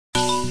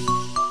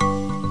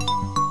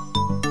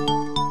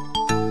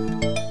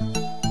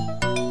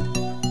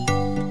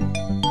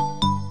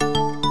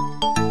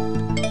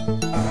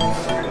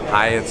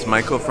Hi, it's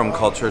Michael from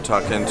Culture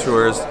Talk and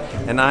Tours,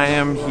 and I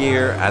am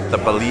here at the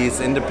Belize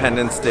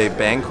Independence Day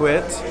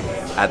Banquet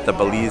at the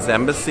Belize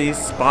Embassy,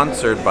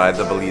 sponsored by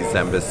the Belize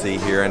Embassy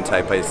here in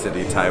Taipei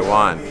City,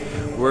 Taiwan.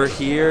 We're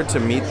here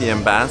to meet the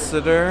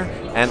ambassador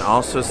and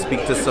also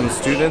speak to some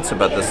students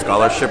about the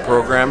scholarship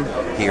program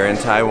here in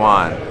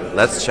Taiwan.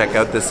 Let's check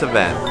out this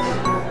event.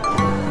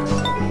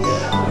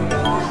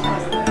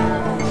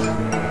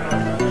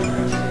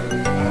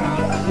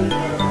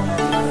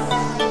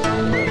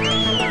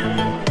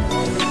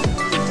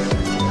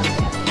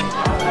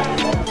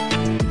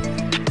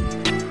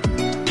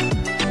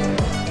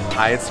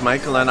 Hi, it's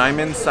Michael, and I'm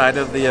inside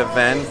of the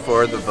event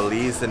for the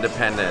Belize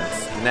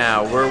Independence.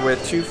 Now, we're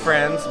with two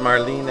friends,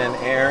 Marlene and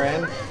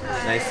Aaron.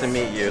 Nice to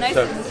meet you. Nice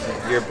so, to meet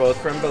you. You're both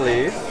from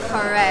Belize?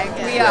 Correct,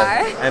 we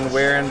are. And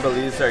where in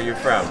Belize are you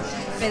from?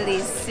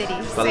 Belize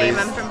City. Same,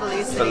 I'm from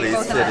Belize City. Belize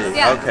Both of City. us.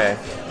 Yeah. Okay.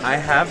 I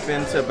have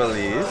been to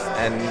Belize,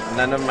 and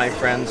none of my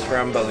friends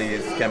from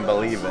Belize can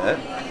believe it.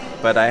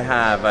 But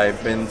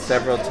I've been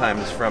several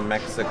times from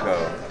Mexico.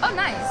 Oh,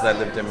 nice. I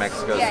lived in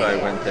Mexico, so I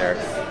went there.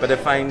 But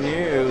if I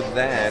knew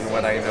then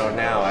what I know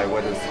now, I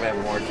would have spent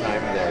more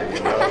time there,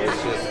 you know?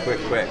 It's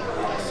just quick.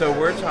 So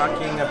we're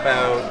talking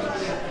about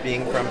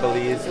being from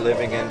Belize,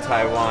 living in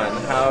Taiwan.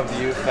 How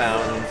have you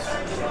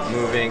found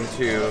moving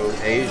to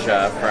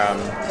Asia from...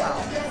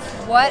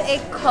 What a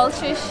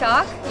culture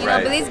shock. You know,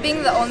 Right. Belize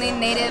being the only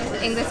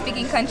native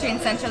English-speaking country in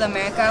Central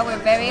America, we're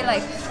very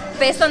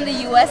based on the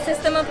U.S.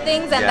 system of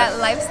things and that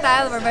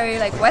lifestyle, we're very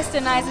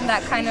westernized in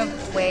that kind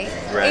of way.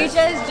 Right.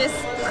 Asia is just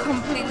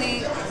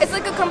completely, it's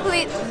like a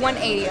complete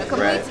 180, a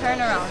complete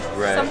turnaround.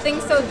 Right. Something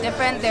so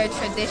different, their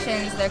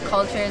traditions, their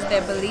cultures,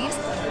 their beliefs.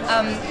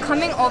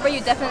 Coming over,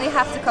 you definitely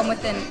have to come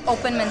with an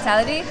open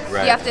mentality.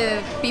 Right. You have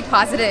to be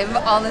positive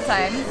all the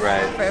time,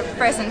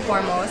 first and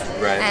foremost.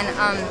 Right.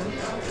 And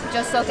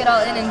just soak it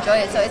all in, enjoy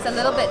it. So it's a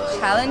little bit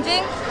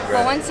challenging,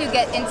 but once you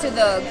get into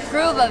the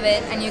groove of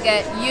it and you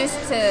get used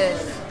to,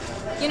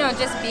 you know,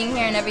 just being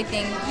here and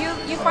everything,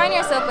 you find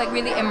yourself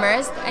really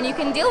immersed and you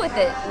can deal with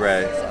it.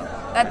 Right.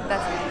 So that's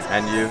nice.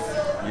 And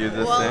you the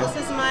same? Well,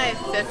 this is my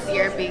 5th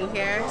year being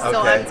here,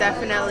 so I'm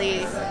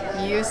definitely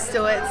used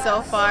to it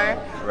so far.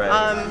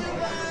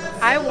 Right.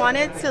 I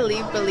wanted to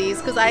leave Belize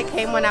because I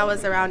came when I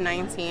was around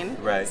 19.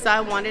 Right. So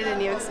I wanted a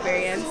new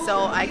experience.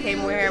 So I came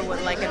here with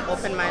an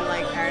open mind,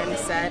 like Aaron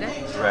said.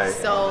 Right.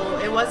 So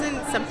it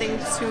wasn't something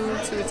too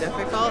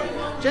difficult.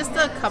 Just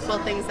a couple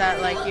things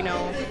that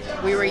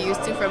we were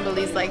used to from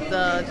Belize, like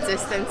the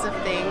distance of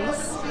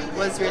things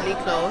was really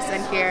close,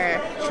 and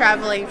here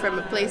traveling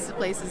from place to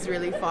place is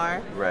really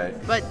far. Right.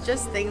 But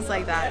just things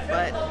like that.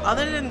 But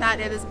other than that,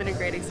 it has been a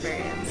great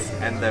experience.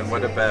 And then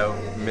what about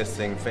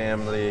missing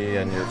family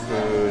and your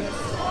food?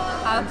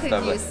 How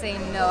could you say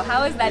no?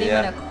 How is that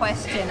even a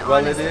question, Well,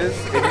 honestly? it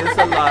is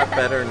a lot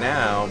better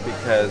now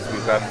because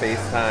we've got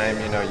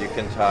FaceTime, you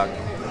can talk.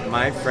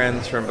 My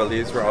friends from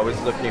Belize were always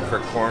looking for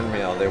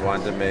cornmeal. They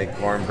wanted to make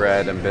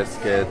cornbread and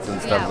biscuits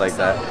and stuff like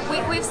that.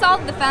 We've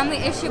solved the family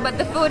issue, but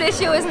the food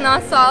issue is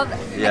not solved.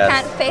 Yes.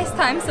 I can't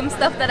FaceTime some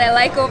stuff that I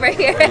like over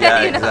here.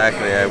 Yeah, you know?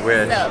 exactly. I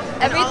wish. So,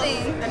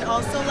 everything. And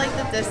also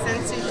the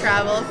distance to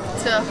travel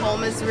to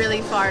home is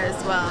really far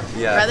as well.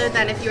 Yeah. Rather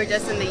than if you were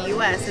just in the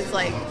US, it's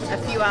a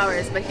few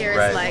hours, but here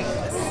it's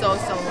so long.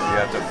 You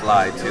have to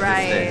fly to the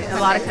States. A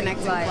lot of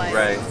connecting flights.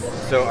 Right.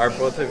 So are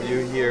both of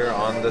you here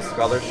on the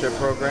scholarship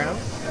program?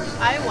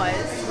 I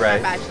was my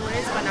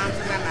bachelor's, but now I'm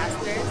doing my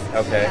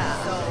master's. Okay.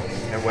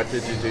 So, and what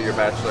did you do your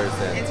bachelor's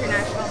in?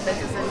 International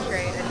Business and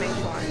Trade at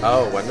Banquet.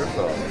 Oh,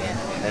 wonderful. Yeah.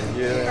 And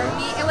you? For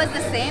me, it was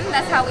the same.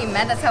 That's how we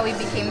met. That's how we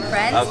became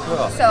friends. Oh,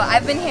 cool. So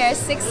I've been here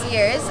 6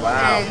 years.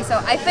 Wow. And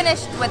so I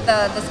finished with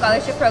the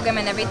scholarship program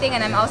and everything,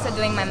 and I'm also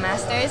doing my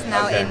master's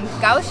now in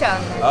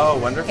Kaohsiung. Oh,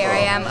 wonderful. Here I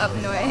am up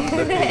north.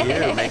 Look at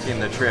you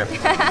making the trip.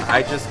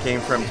 I just came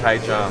from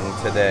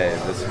Taichung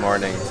this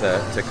morning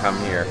to come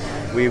here.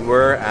 We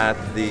were at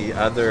the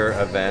other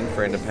event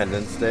for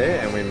Independence Day,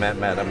 and we met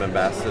Madam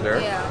Ambassador,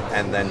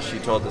 and then she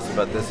told us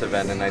about this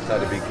event, and I thought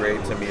it'd be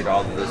great to meet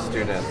all of the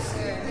students,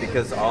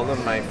 because all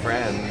of my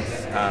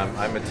friends,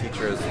 I'm a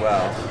teacher as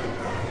well,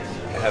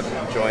 have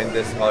joined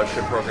this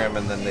scholarship program,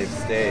 and then they've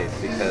stayed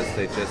because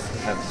they just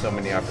have so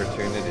many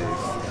opportunities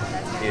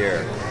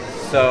here.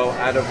 So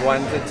out of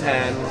 1 to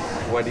 10,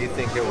 what do you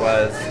think it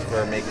was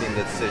for making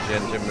the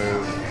decision to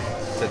move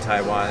to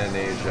Taiwan and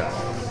Asia?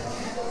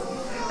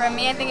 For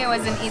me, I think it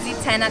was an easy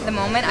 10 at the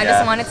moment. I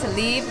just wanted to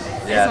leave.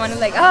 I just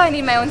wanted I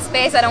need my own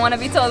space. I don't want to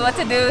be told what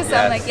to do. So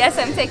I'm yes,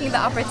 I'm taking the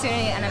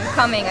opportunity and I'm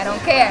coming. I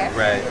don't care.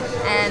 Right.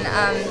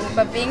 And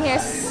but being here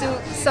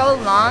so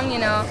long,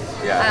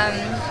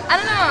 I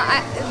don't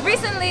know.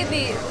 Recently,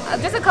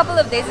 just a couple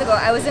of days ago,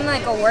 I was in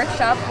a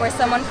workshop where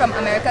someone from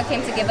America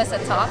came to give us a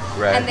talk,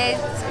 and they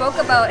spoke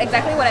about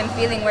exactly what I'm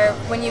feeling. Where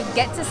when you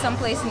get to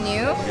someplace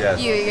new,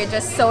 you're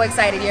just so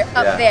excited. You're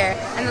up there,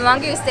 and the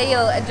longer you stay,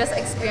 you'll just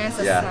experience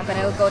a slump, and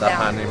it'll go the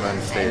down.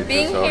 honeymoon stage. And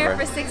being is here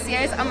over. for 6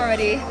 years, I'm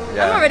already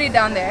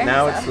down there.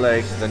 Now it's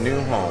like the new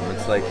home.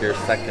 It's like your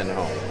second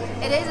home.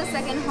 It is a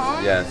second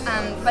home. Yes.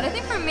 But I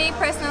think for me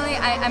personally,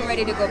 I'm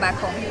ready to go back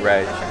home.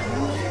 Right. For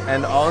sure.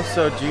 And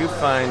also, do you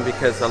find,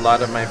 because a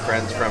lot of my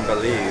friends from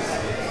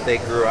Belize, they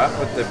grew up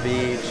with the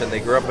beach and they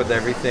grew up with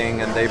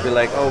everything, and they'd be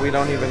like, oh, we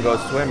don't even go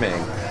swimming.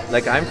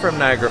 Like, I'm from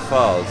Niagara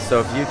Falls,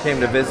 so if you came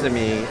to visit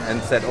me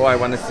and said, oh, I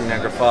want to see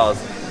Niagara Falls,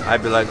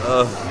 I'd be like,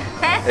 oh,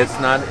 it's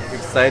not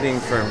exciting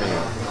for me.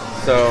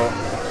 So,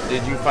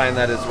 did you find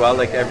that as well?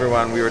 Like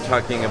everyone, we were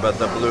talking about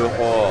the blue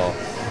hole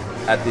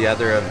at the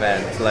other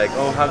event. Like,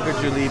 oh, how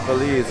could you leave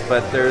Belize?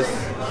 But there's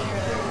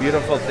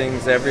beautiful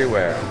things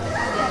everywhere.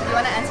 You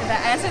want to answer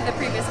that? I answered the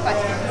previous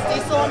question. Do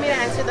you still want me to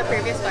answer the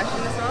previous question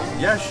as well?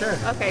 Yeah, sure.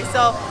 Okay,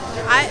 so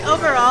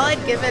overall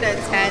I'd give it a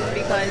 10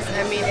 because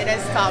I mean it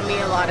has taught me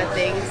a lot of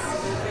things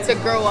to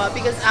grow up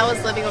because I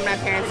was living with my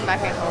parents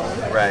back at home.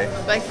 Right.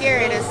 But here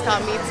it has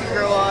taught me to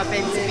grow up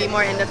and to be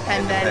more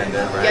independent.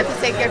 Right. You have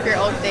to take care of your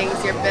own things,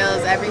 your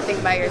bills,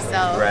 everything by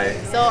yourself. Right.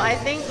 So I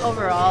think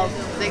overall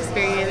the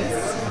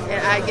experience,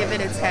 I give it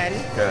a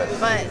 10. Good.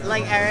 But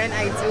like Erin,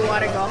 I do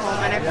want to go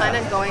home and I plan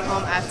on going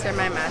home after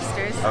my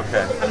master's.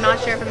 Okay. I'm not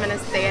sure if I'm going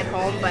to stay at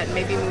home but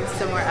maybe move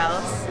somewhere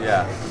else.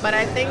 Yeah. But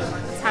I think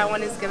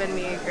Taiwan has given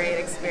me a great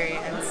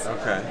experience.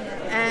 Okay.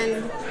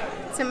 And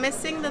to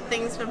missing the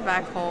things from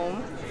back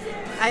home,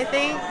 I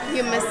think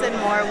you miss it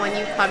more when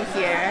you come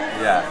here.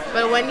 Yeah.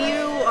 But when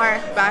you are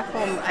back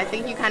home, I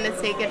think you kind of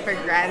take it for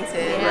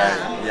granted.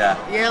 Right.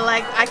 Yeah. You're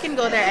like, I can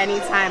go there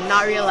anytime,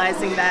 not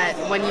realizing that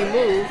when you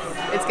move,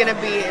 it's going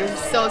to be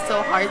so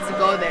hard to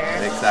go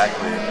there.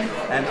 Exactly.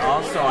 And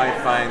also I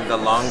find the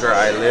longer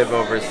I live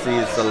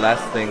overseas, the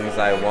less things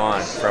I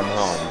want from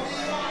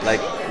home.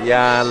 Like,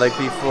 yeah, like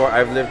before,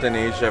 I've lived in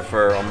Asia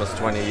for almost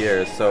 20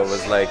 years, so it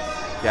was like,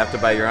 you have to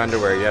buy your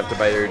underwear, you have to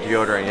buy your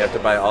deodorant, you have to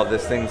buy all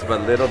these things, but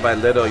little by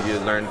little you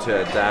learn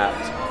to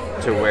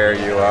adapt to where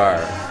you are.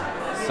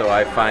 So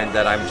I find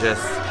that I'm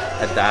just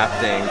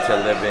adapting to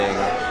living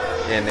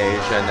in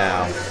Asia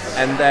now.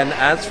 And then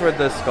as for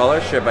the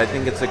scholarship, I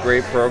think it's a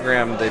great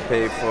program. They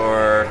pay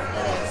for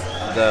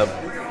the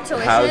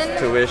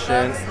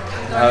tuition,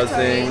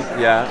 housing,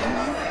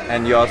 yeah.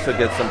 And you also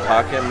get some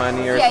pocket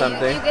money or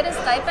something? You get a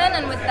stipend,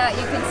 and with that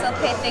you can still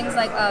pay things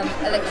like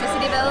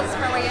electricity bills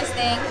for where you're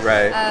staying,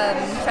 right?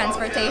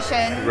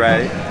 Transportation,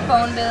 right?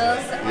 Phone bills.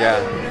 Yeah.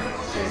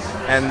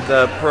 And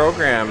the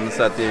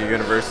programs at the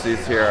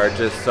universities here are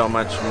just so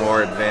much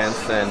more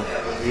advanced than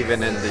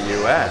even in the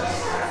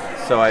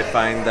U.S. So I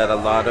find that a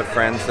lot of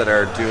friends that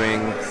are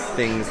doing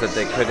things that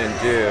they couldn't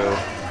do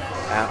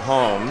at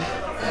home,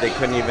 they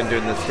couldn't even do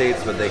in the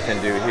States, but they can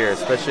do here,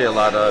 especially a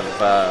lot of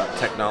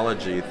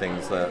technology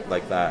things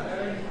like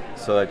that.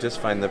 So I just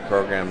find the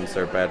programs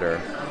are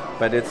better.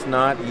 But it's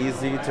not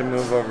easy to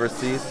move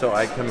overseas, so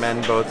I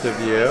commend both of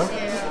you.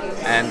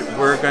 And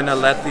we're going to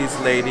let these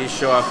ladies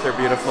show off their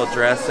beautiful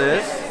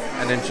dresses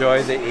and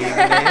enjoy the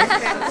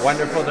evening.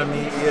 Wonderful to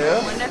meet you.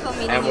 Wonderful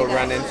meeting you. And we'll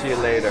run into you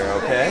later,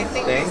 okay?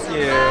 Thank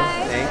you.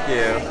 Bye. Thank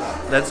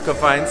you. Let's go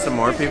find some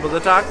more people to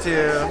talk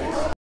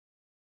to.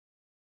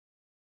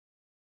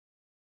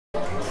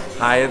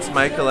 Hi, it's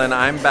Michael, and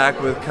I'm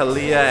back with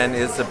Kalia and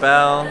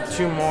Isabel,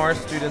 two more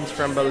students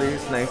from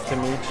Belize. Nice to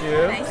meet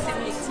you. Nice to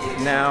meet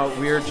you. Now,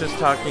 we were just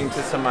talking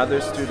to some other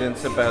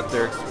students about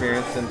their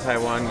experience in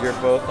Taiwan. You're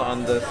both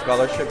on the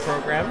scholarship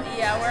program?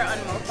 Yeah, we're on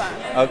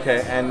MOFA.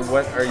 Okay, and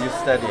what are you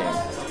studying?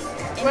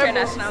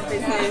 International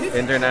business.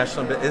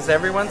 International business. Is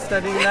everyone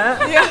studying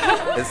that?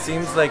 Yeah. It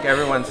seems like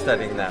everyone's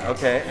studying that.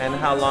 Okay, and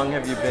how long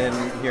have you been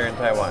here in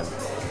Taiwan?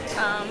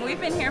 We've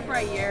been here for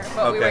a year,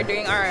 but we were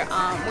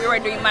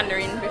doing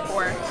Mandarin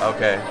before.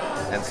 Okay,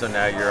 and so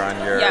now you're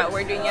on your... Yeah,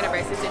 we're doing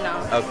university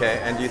now. Okay,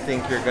 and do you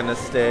think you're going to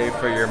stay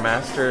for your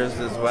master's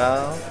as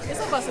well?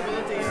 It's a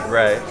possibility.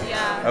 Right.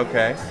 Yeah.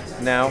 Okay.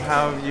 Now,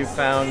 how have you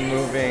found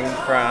moving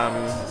from,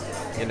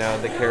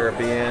 the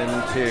Caribbean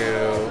to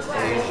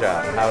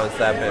Asia? How has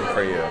that been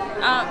for you?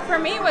 For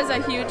me, it was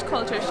a huge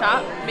culture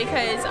shock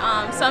because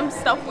some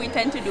stuff we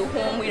tend to do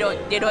home,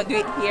 they don't do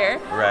it here.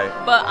 Right.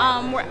 But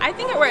I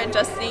think we're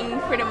adjusting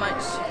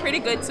pretty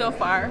good so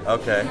far.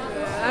 Okay.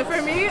 And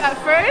for me, at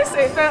first,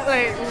 it felt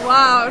like,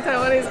 wow,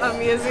 Taiwan is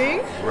amazing.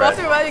 Right. But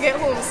after a while, you get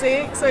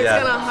homesick, so it's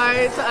kind of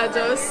hard to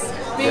adjust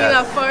being in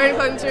a foreign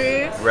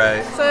country.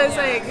 Right. So it's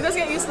like, you just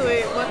get used to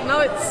it, but now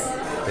it's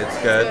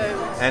good.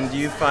 And do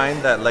you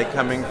find that, like,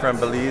 coming from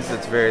Belize,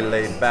 it's very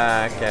laid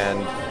back and,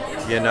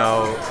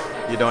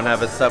 you don't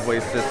have a subway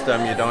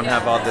system, you don't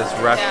have all this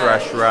rush.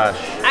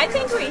 I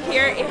think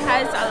here it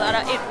has a lot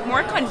of,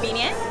 more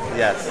convenient.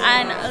 Yes.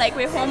 And like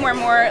with home, we're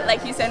more,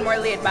 like you said, more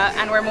laid back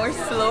and we're more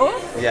slow.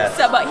 Yes.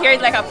 So, but here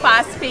it's like a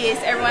fast pace,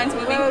 everyone's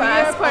moving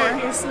fast.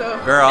 Quite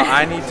slow. Girl,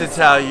 I need to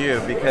tell you,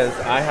 because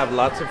I have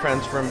lots of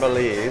friends from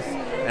Belize,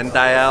 and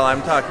Dial,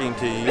 I'm talking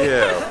to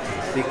you.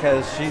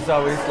 Because she's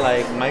always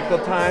like, Michael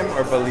time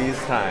or Belize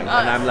time?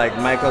 And I'm like,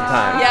 Michael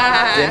time.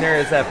 Yeah. Dinner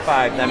is at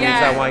 5. That means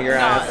I want your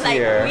ass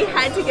here. I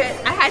had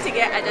to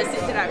get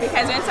adjusted to that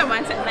because when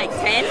someone's at like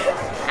 10,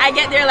 I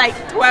get there like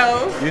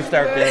 12. You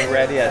start being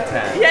ready at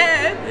 10.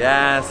 Yeah.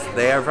 Yes,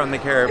 they are from the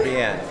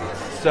Caribbean.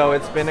 So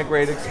it's been a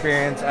great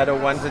experience. Out of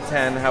 1 to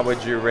 10, how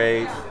would you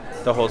rate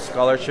the whole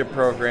scholarship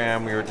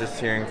program. We were just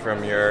hearing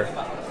from your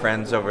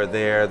friends over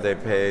there. They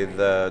pay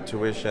the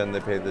tuition, they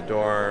pay the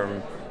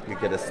dorm. You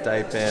get a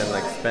stipend,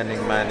 like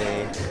spending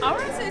money.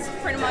 Ours is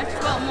pretty much,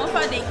 well,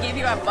 MOFA, they give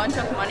you a bunch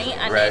of money,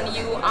 and right. then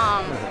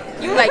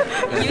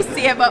you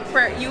save up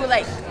for,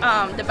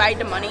 divide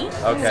the money.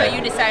 Okay. So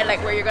you decide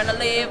like where you're gonna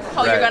live,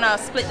 how right. you're gonna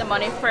split the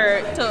money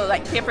to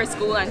like pay for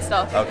school and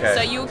stuff. Okay.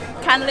 So you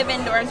can live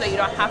in dorms, but you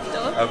don't have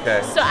to.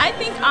 Okay. So I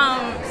think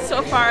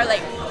so far,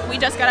 like, we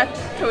just got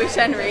a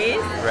tuition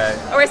raise. Right.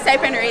 Or a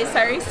stipend raise,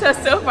 sorry. So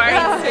far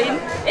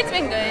it's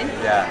been good.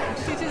 Yeah.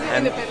 Teaches you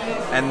And,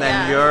 independence. and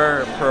then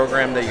your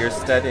program that you're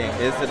studying,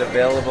 is it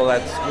available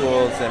at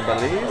schools in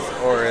Belize,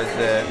 or is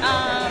it?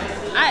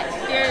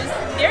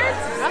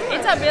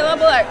 It's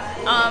available at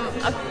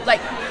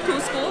like 2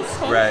 schools.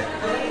 Home. Right.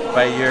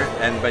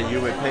 But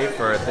you would pay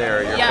for it there,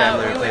 or your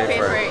family would pay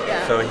for it.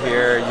 Yeah. So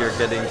here you're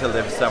getting to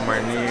live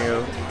somewhere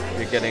new,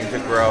 you're getting to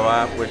grow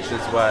up, which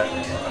is what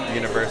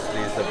university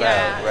is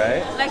about,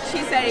 right? Like she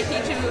said, it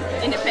teaches you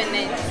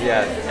independence.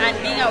 Yes. And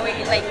being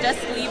away, like just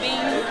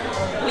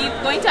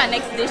going to our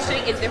next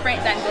district is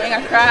different than going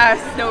across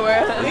the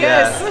world.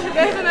 Yes,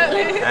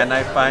 Definitely. And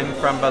I find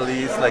from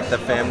Belize, like the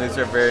families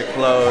are very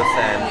close,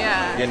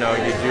 and you know,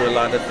 you do a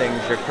lot of things.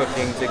 You're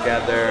cooking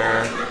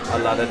together, a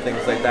lot of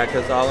things like that.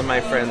 Because all of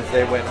my friends,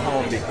 they went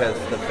home because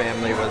the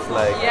family was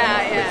like,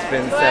 it's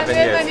been 7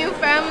 years. A new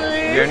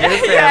family. Your new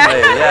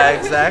family, yeah,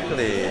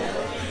 exactly.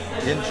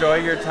 Enjoy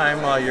your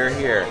time while you're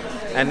here.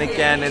 And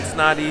again, it's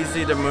not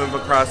easy to move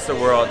across the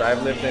world.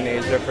 I've lived in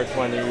Asia for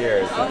 20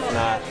 years.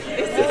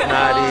 It's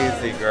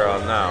not easy, girl,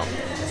 no.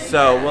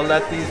 So we'll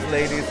let these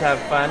ladies have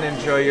fun.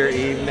 Enjoy your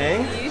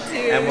evening. You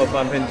too. And we'll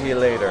bump into you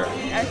later.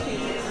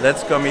 Okay.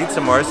 Let's go meet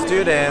some more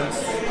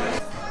students.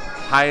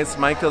 Hi, it's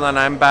Michael, and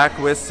I'm back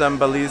with some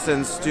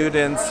Belizean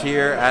students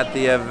here at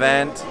the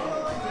event.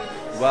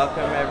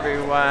 Welcome,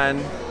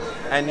 everyone.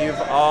 And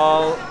you've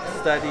all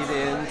studied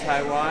in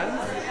Taiwan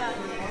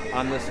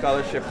on the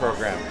scholarship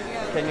program.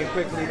 Can you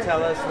quickly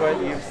tell us what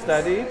you've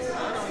studied?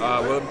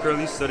 Well, I'm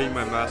currently studying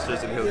my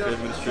master's in healthcare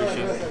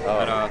administration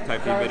at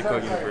Taipei Medical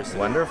University.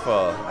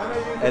 Wonderful.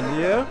 And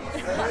you?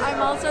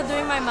 I'm also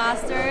doing my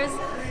master's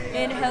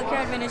in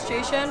healthcare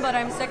administration, but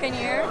I'm second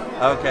year.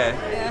 Okay.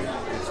 Yeah.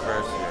 It's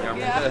first year.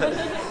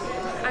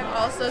 I'm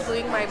also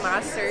doing my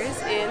master's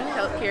in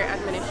healthcare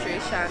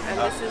administration, and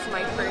this is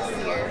my first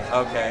year.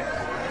 Okay.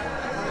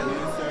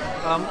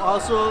 I'm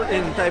also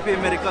in Taipei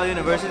Medical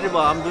University,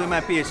 but I'm doing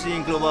my PhD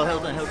in global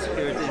health and health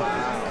security.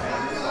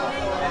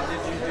 And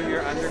did you do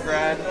your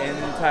undergrad in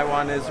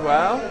Taiwan as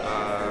well?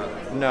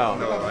 No.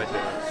 No, I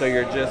didn't. So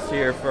you're just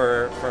here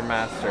for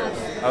masters.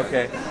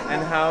 Okay.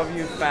 And how have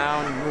you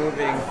found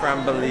moving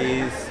from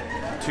Belize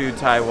to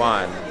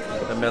Taiwan,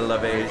 the middle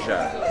of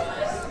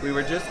Asia? We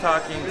were just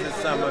talking to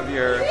some of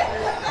your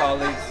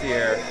colleagues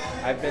here.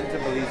 I've been to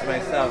Belize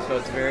myself, so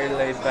it's very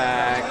laid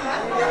back,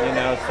 you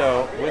know.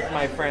 So with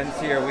my friends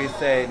here, we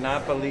say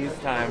not Belize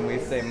time, we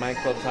say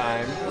Michael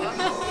time.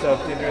 So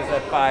if dinner's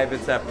at 5,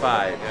 it's at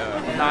 5.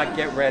 Yeah. Not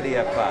get ready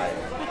at 5.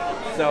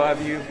 So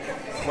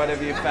what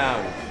have you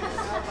found?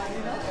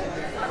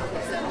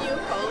 It's a new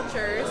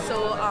culture,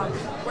 so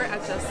we're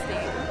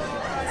adjusting.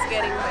 It's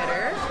getting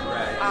better.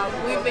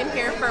 Right. We've been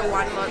here for 1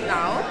 month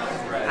now,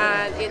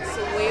 and it's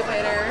way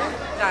better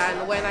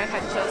than when I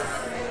had just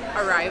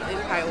arrived in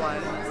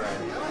Taiwan.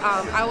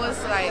 I was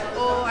like,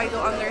 oh, I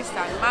don't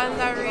understand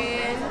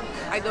Mandarin,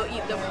 I don't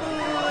eat the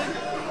food,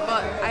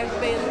 but I've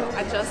been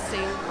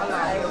adjusting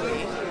along the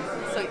way.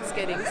 So it's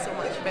getting so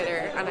much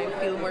better, and I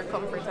feel more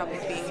comfortable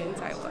being in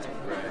Taiwan.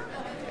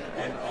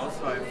 And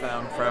also I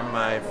found from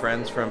my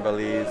friends from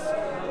Belize,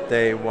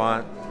 they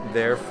want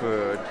their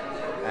food,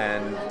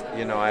 and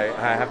you know, I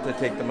have to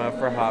take them out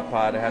for hot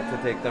pot, I have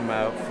to take them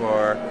out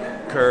for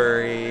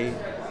curry,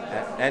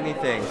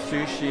 anything,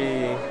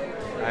 sushi.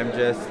 I'm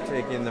just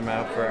taking them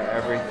out for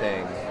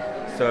everything.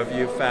 So if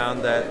you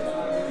found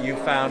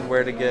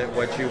where to get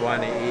what you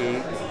want to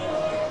eat,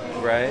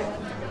 right?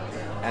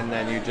 And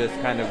then you just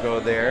kind of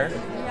go there.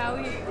 Yeah,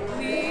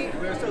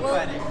 We're still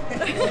planning.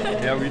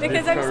 Yeah, we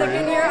because did I'm Korean.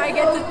 second year, I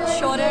get to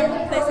show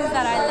them places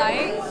that I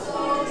like.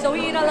 So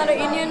we eat a lot of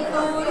Indian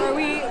food, or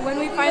when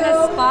we find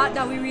a spot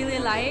that we really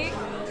like,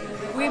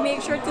 we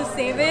make sure to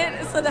save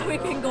it so that we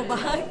can go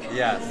back.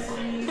 Yes.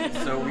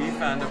 So we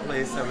found a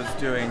place that was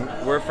doing,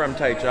 we're from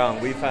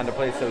Taichung, we found a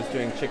place that was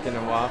doing chicken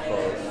and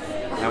waffles.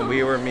 And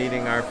we were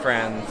meeting our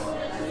friends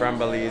from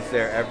Belize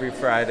there every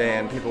Friday,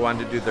 and people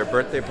wanted to do their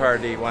birthday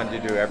party,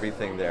 wanted to do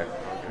everything there.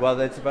 Well,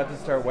 it's about to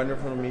start.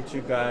 Wonderful to meet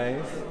you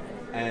guys,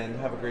 and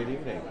have a great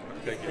evening.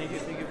 Thank you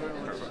very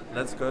much.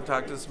 Let's go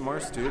talk to some more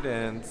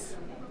students.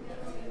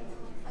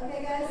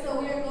 Okay guys,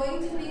 so we are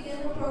going to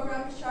begin the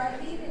program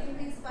shortly. Can you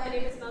please My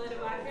name is Melody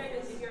Wagner,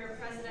 and this is your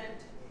president,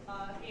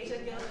 Asia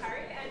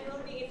Gilhari, and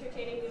we'll be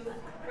entertaining you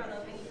for a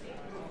little bit evening.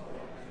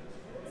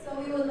 So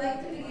we would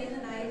like to begin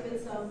the night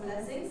with some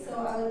blessings. So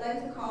I would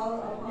like to call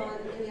upon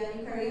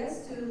Eliani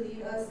Carias to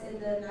lead us in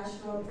the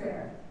national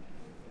prayer.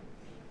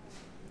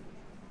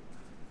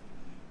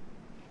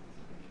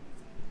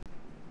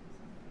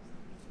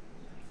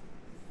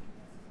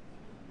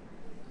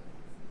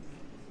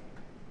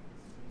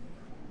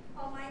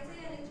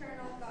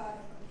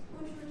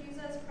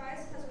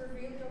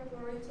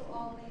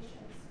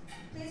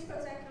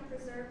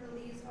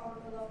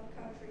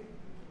 country.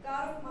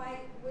 God of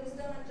might,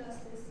 wisdom, and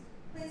justice,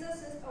 please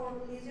assist our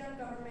Belizean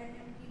government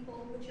and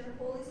people with your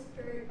Holy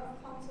Spirit of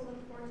counsel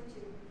and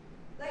fortitude.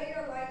 Let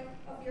your light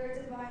of your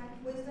divine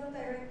wisdom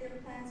direct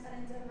their plans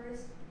and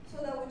endeavors,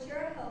 so that with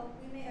your help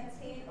we may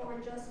attain our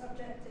just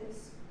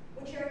objectives.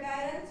 With your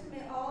guidance,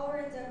 may all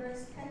our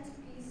endeavors tend to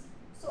peace,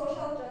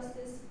 social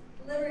justice,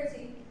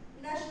 liberty,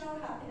 national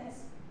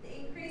happiness,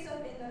 the increase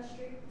of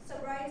industry,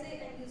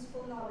 sobriety, and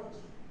useful knowledge.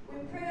 We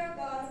pray, our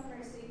God of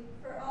mercy,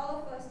 for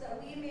all of us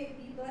that we may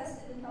be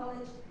blessed in the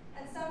knowledge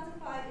and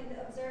sanctified in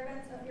the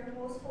observance of your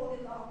most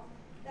holy law,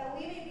 that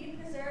we may be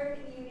preserved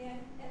in union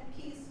and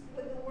peace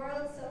with the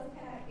world itself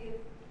cannot give.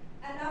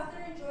 And after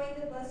enjoying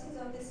the blessings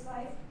of this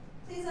life,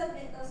 please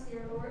admit us,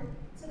 dear Lord,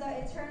 to the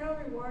eternal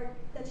reward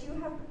that you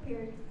have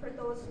prepared for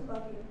those who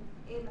love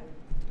you. Amen.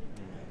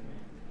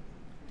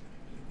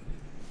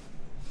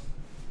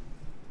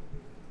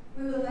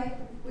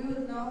 We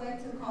would now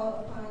like to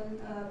call upon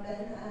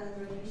Ben and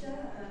Renisha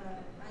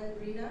and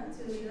Rina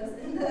to lead us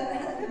in the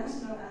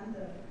national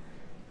anthem.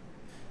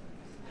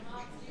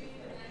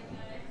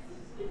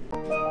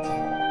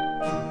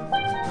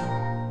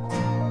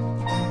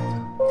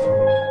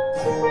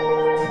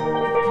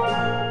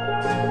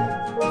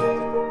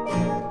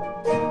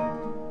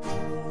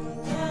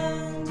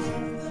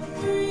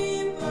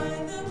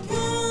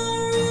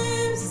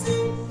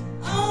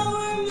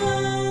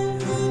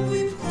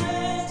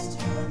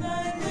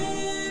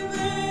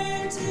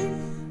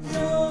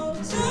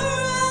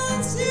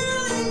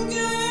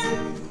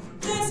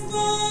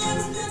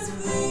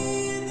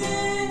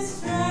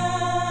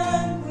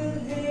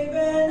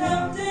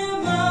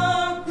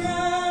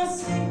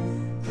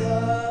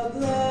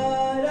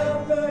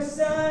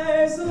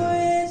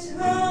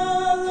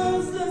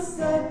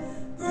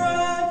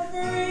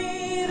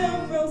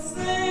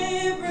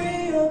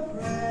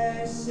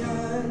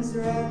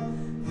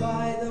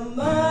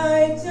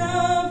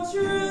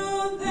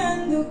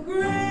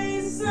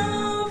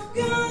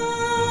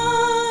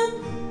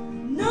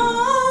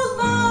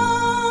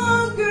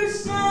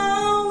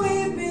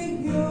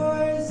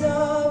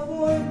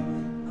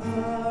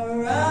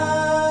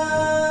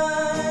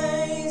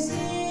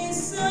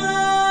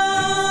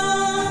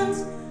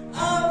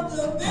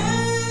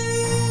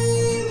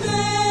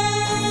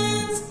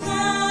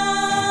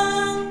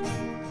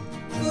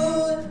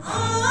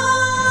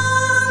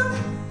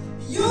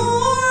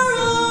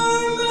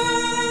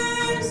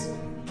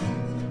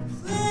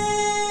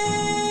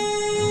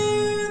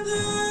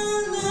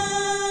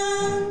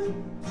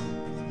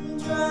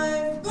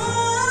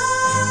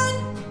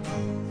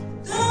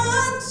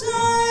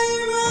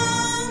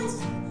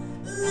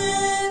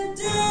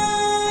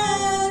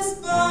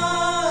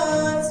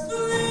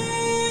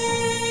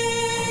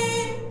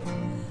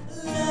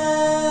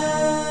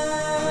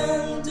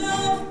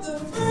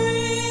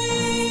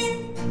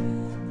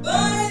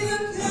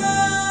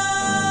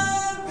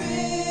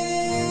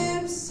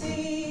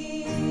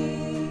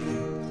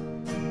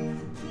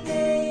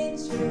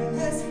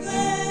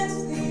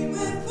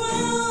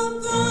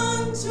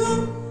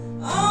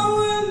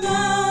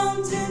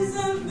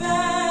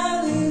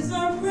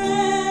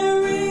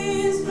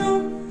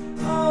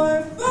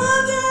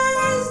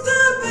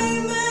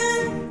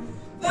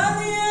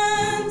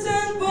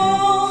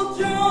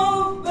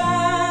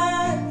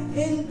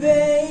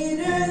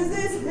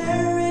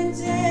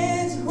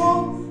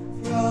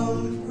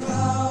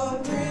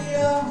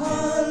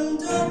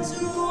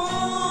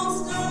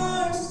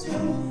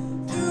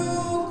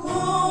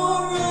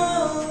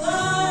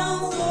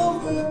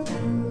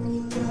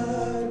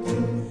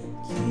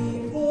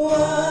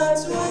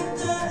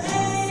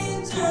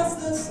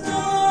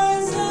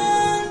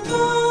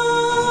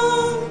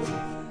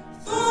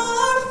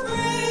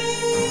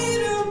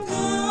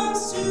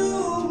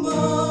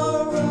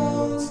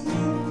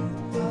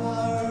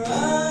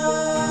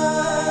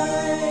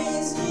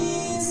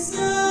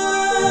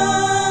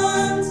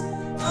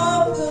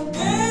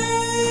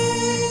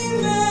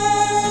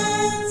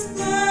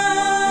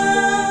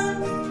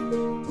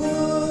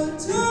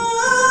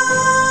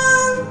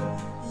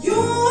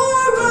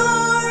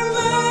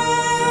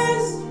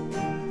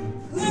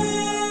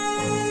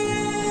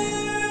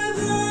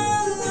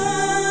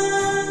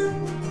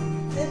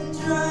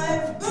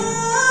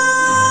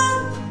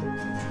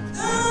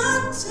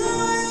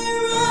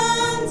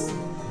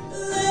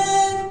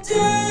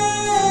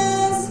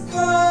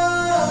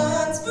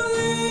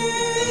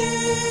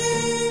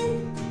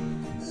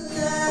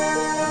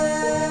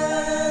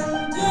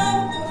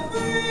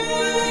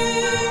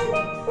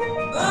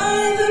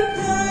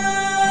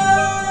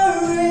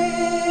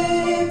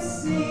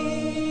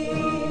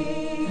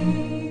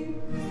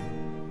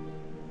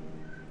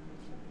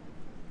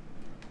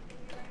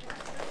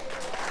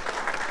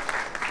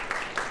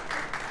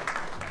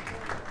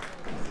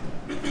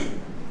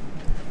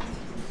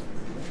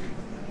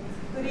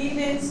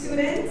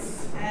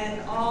 students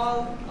and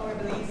all our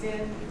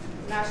Belizean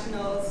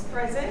nationals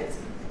present,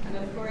 and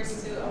of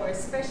course to our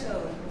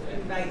special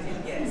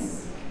invited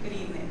guests. Good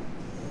evening.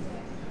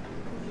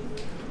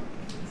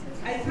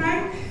 I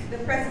thank the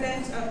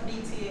President of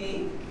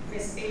BTA,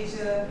 Ms.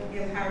 Asia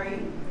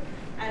Gilhari,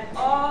 and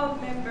all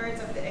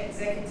members of the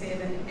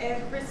executive and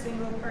every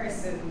single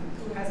person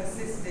who has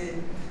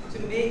assisted to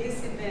make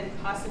this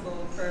event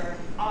possible for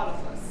all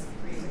of us,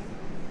 really.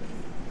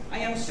 I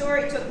am sure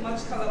it took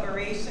much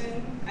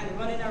collaboration and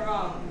running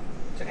around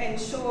to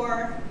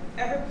ensure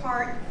every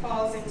part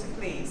falls into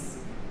place,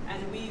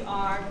 and we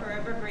are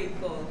forever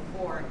grateful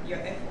for your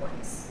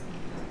efforts.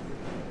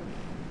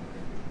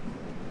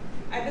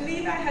 I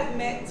believe I had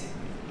met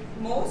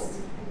most,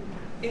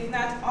 if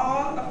not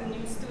all, of the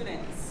new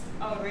students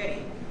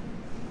already.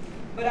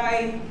 But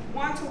I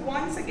want to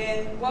once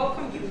again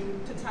welcome you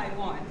to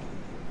Taiwan,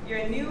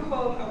 your new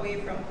home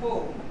away from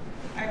home.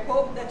 I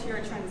hope that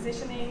you're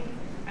transitioning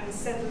and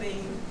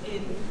settling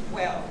in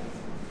well.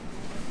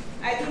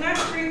 I do not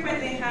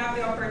frequently have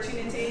the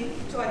opportunity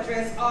to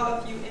address all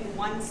of you in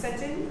one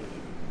setting.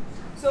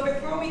 So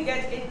before we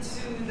get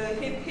into the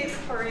hip hip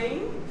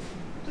hooray,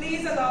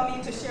 please allow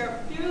me to share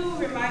a few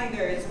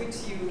reminders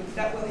with you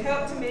that will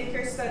help to make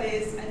your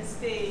studies and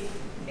stay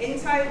in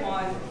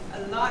Taiwan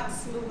a lot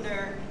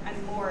smoother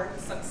and more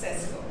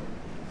successful.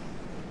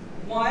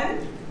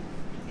 One,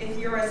 if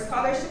you're a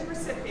scholarship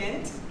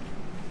recipient,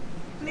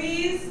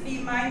 please be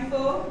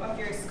mindful of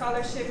your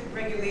scholarship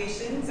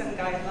regulations and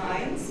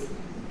guidelines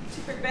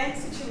to prevent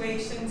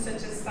situations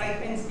such as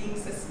stipends being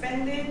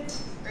suspended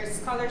or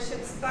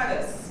scholarship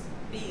status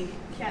being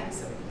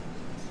canceled.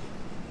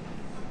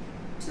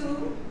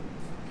 Two,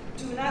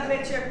 do not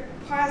let your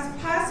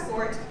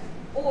passport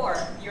or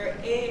your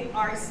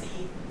ARC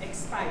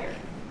expire.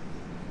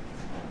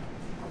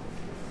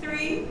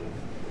 Three,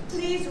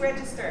 please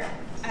register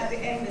at the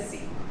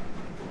embassy.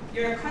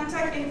 Your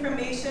contact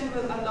information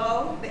will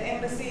allow the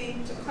embassy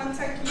to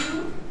contact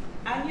you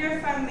and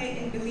your family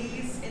in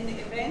Belize in the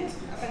event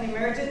of an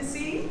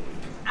emergency,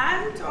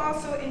 and to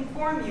also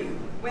inform you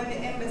when the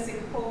embassy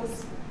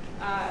hosts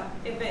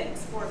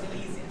events for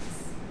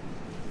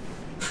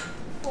Belizeans.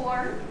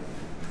 Four,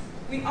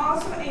 we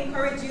also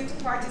encourage you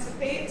to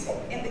participate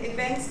in the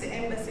events the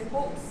embassy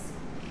hosts.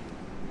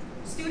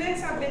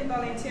 Students have been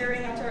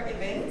volunteering at our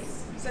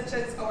events, such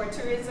as our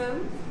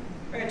tourism,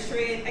 our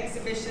trade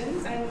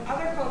exhibitions, and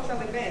other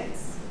cultural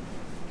events.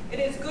 It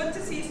is good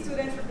to see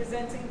students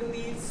representing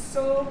Belize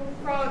so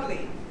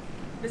proudly.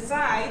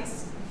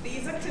 Besides,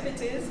 these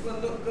activities will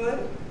look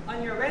good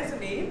on your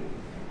resume,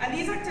 and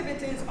these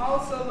activities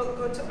also look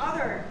good to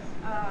other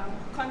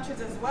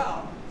countries as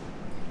well.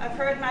 I've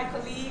heard my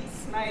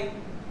colleagues, my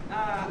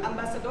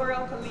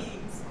ambassadorial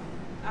colleagues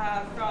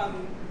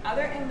from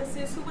other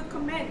embassies who would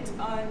comment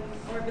on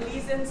our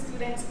Belizean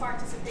students'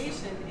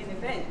 participation in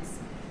events.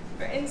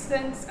 For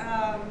instance,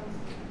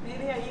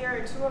 maybe a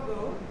year or two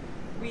ago,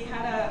 we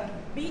had a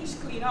beach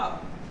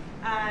cleanup,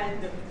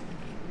 and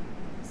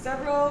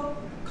several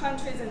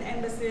countries and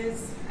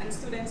embassies and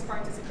students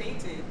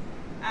participated,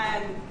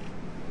 and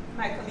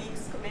my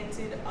colleagues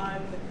commented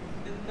on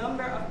the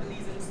number of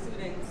Belizean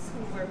students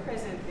who were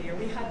present there.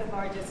 We had the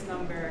largest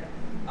number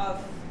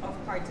of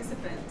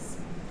participants.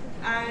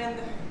 And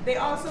they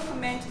also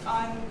comment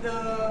on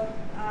the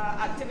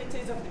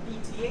activities of the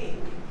PTA.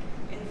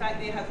 In fact,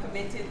 they have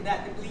commented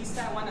that the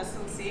Belize-Taiwan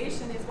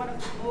Association is one of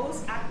the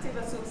most active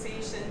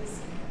associations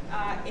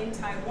in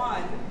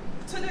Taiwan,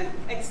 to the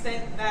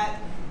extent that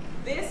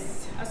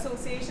this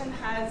association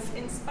has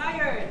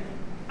inspired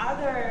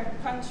other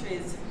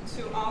countries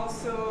to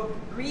also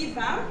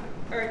revamp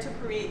or to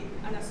create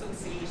an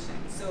association.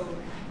 So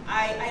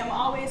I am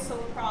always so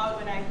proud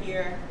when I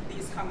hear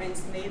these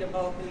comments made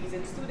about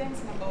Belizean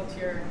students and about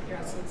your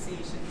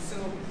association. So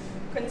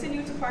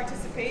continue to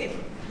participate.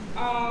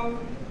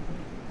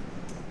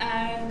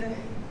 And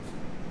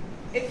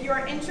if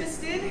you're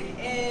interested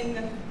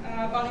in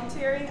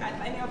volunteering at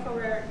any of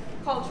our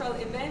cultural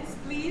events,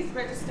 please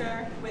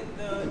register with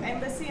the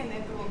embassy, and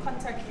then we will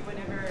contact you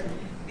whenever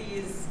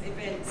these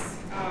events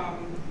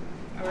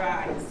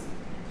arise.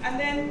 And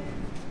then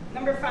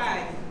number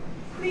 5,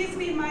 please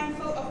be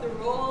mindful of the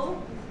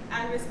role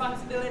and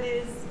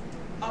responsibilities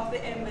of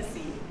the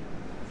embassy.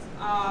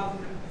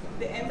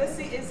 The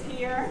embassy is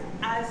here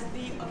as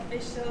the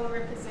official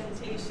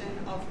representation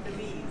of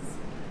Belize.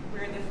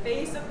 We're the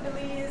face of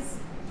Belize.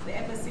 The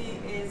embassy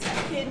is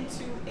akin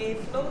to a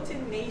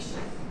floating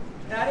nation.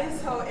 That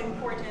is how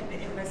important the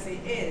embassy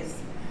is.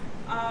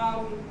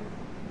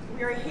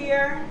 We are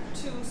here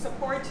to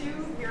support you.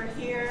 We are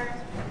here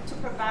to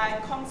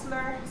provide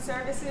consular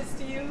services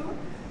to you.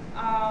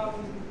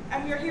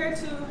 And we're here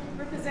to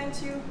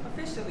represent you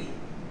officially.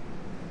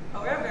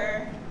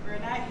 However, we're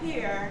not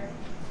here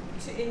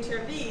to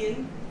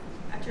intervene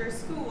at your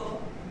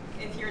school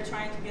if you're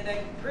trying to get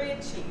a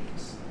grade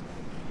change.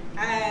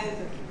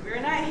 And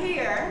we're not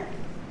here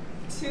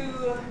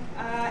to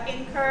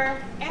incur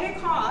any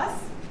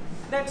costs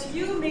that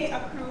you may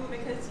accrue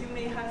because you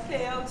may have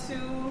failed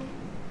to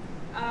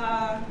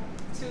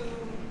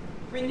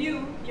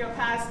renew your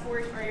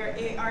passport or your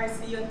ARC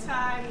on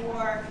time,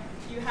 or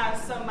you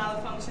have some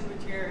malfunction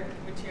with your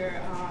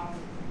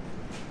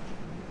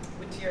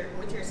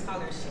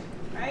scholarship,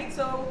 right?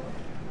 So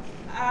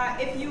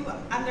if you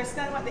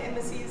understand what the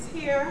embassy is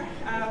here,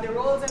 the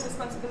roles and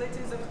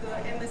responsibilities of the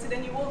embassy,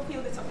 then you won't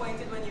feel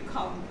disappointed when you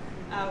come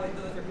with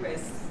those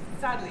requests.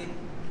 Sadly,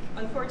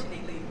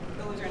 unfortunately,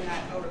 those are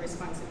not our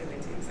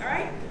responsibilities, all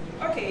right?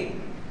 Okay,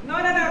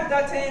 now that I've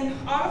gotten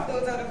all of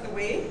those out of the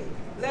way,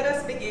 let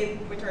us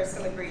begin with our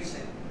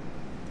celebration.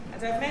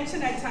 As I've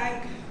mentioned, I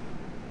thank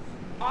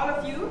all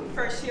of you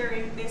for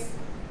sharing this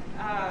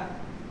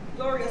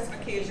glorious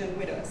occasion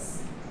with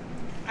us.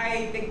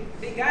 I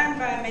began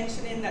by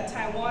mentioning that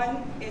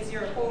Taiwan is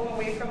your home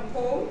away from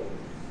home,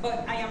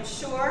 but I am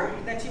sure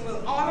that you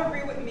will all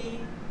agree with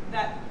me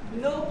that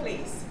no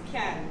place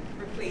can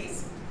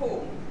replace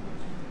home.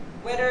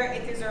 Whether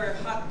it is our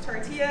hot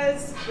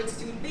tortillas with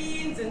stewed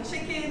beans and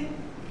chicken,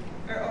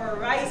 or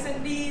rice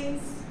and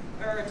beans,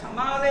 or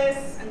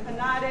tamales and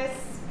empanadas,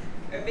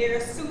 or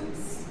various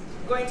soups,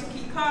 going to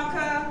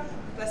Kikaka,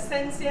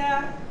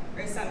 Placencia,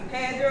 or San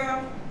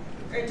Pedro,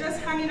 or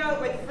just hanging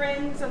out with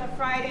friends on a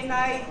Friday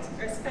night,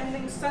 or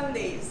spending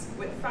Sundays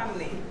with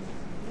family.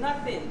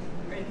 Nothing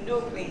or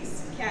no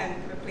place can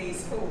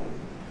replace home.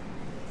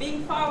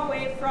 Being far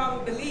away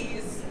from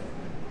Belize,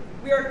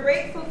 we are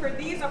grateful for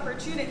these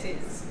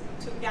opportunities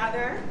to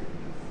gather,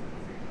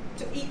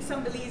 to eat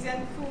some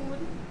Belizean food,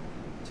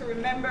 to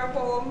remember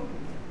home,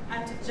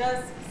 and to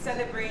just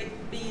celebrate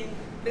being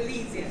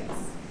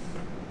Belizeans.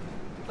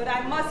 But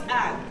I must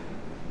add,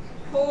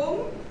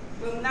 home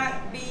will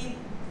not be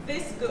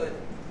this good,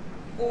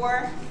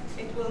 or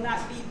it will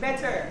not be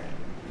better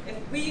if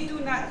we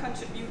do not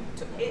contribute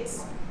to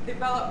its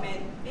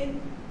development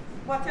in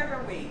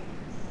whatever way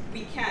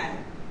we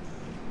can.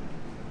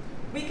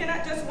 We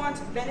cannot just want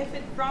to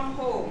benefit from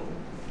home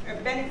or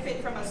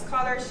benefit from a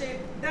scholarship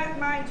that,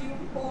 mind you,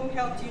 home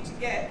helped you to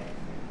get,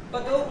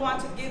 but don't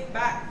want to give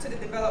back to the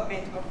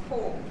development of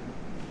home.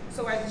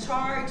 So I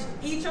charge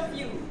each of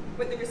you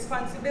with the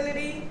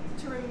responsibility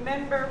to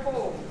remember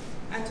home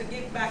and to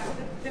give back to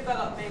the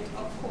development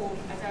of home,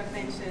 as I've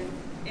mentioned,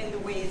 in the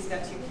ways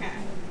that you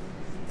can.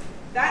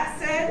 That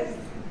said,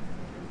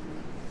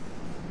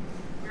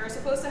 we're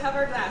supposed to have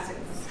our glasses.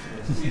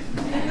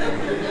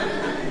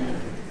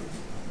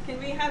 Can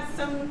we have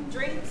some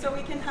drink so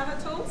we can have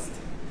a toast?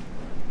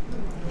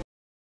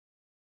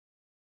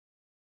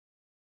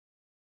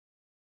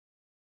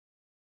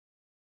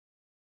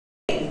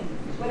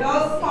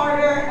 Without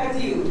further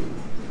ado,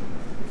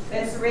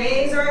 let's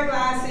raise our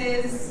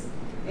glasses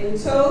in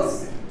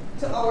toast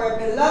to our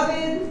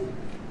beloved,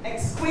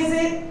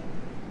 exquisite,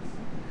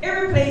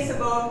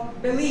 irreplaceable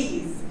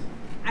Belize,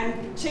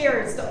 and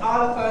cheers to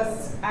all of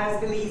us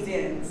as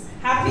Belizeans.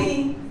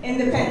 Happy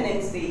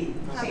Independence Day.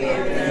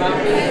 Cheers.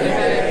 Happy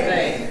Independence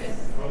Day.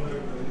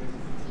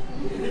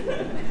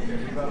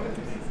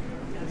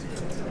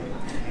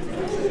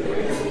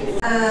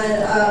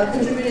 And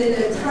contributed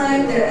their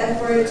time, their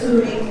effort to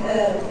make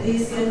the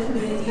Belizean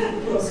community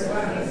closer.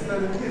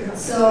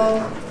 So,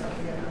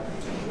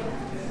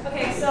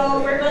 okay,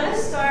 so we're going to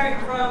start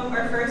from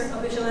our first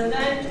official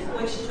event,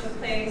 which took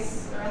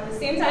place around the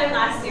same time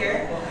last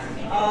year,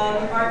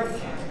 our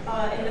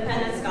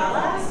Independence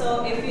Gala.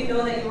 So if you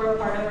know that you were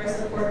part of our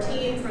support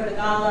team for the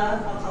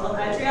gala, Apollo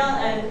Patrial,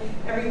 and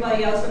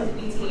everybody else from the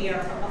PTA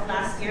of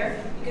last year,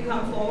 you can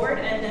come forward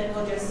and then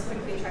we'll just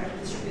quickly try to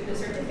distribute the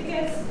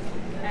certificates.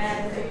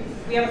 And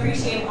we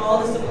appreciate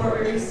all the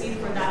support we received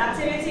for that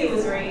activity. It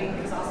was very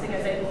exhausting,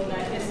 as I know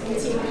that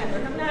this team can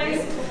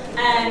recognize.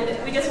 And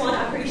we just want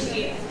to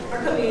appreciate our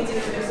community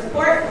for their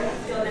support.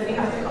 So then we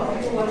have to call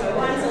people one by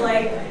one. So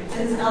like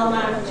Ms.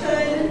 Elma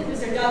Chun,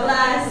 Mr.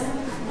 Douglas,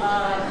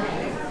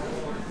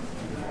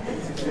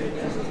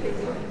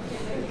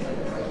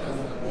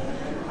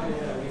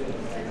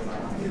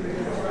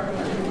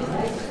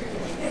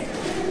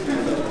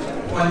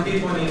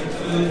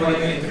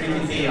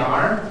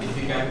 (2022-2023) if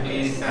you can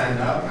please stand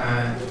up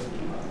and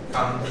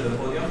come to the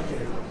podium.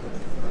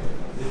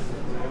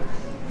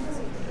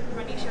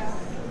 Ranisha.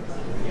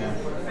 Yeah.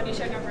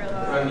 Ranisha Gabriela.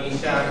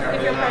 Ranisha Gabriela.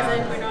 If you're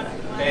present, we're not.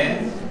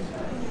 Ben.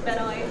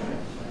 Benoy.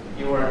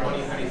 You were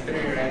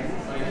 2023, right?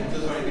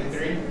 22,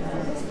 23.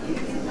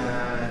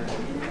 And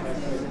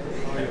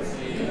let's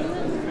see.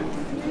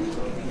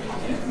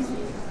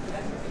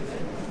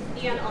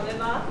 Ian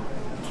Oliver.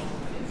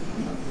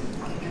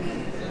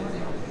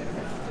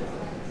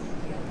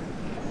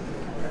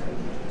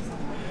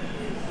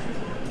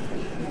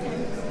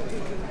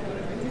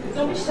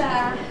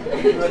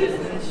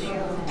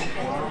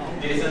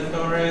 Jason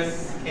Torres,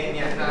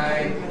 Kenya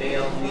High,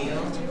 Dale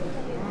Neal,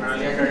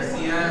 Maria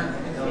Garcia,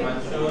 Elma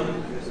Chun.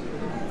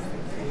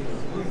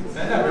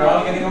 Stand up, we're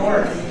all getting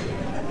awards.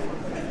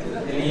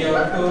 Elio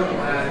Akun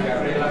and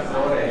Gabriela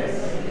Flores.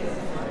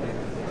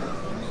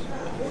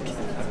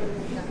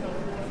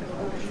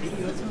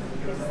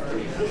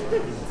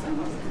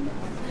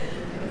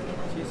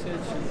 She said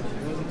she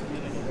wasn't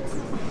feeling it.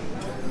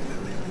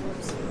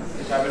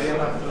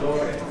 Gabriela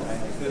Flores. I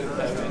couldn't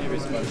have any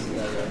response to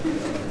that.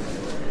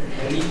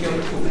 Elio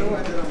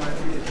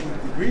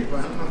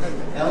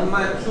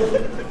Elma Chun.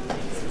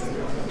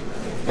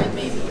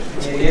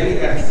 Eliel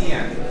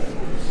Garcia.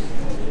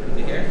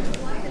 You here?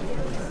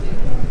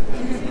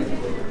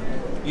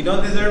 You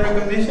don't deserve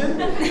recognition?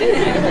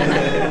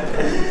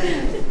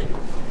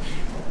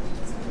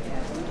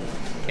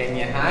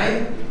 Kenya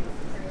High,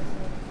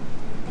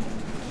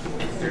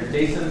 Mr.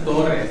 Jason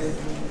Torres.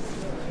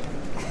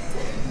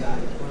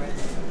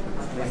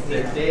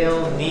 Mr.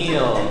 Dale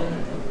Neal.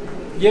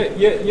 Yeah.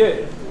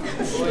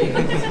 Mr.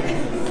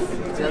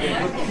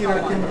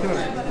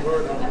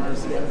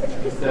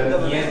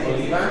 Ian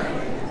Oliva.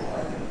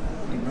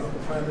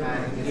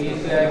 And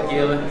Asia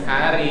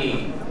Gil-Harry.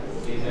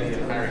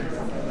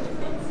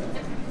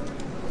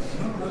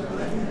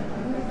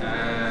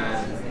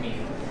 And me.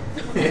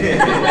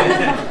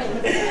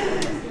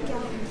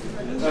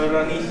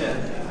 Ronisha.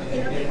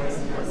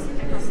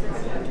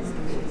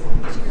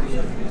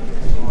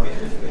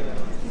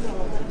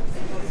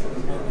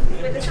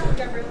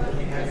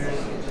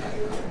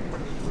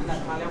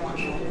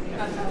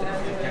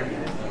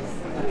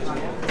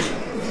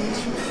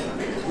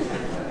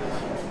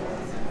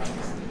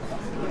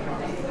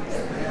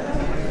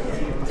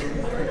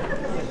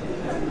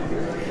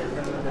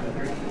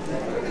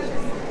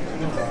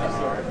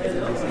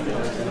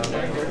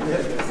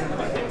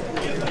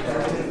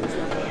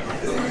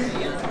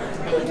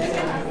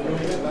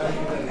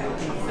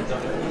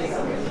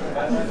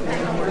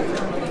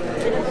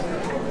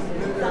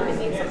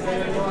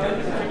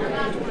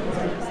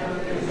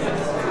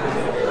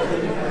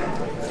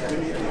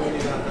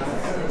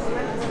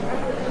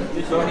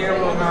 So here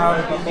we'll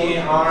have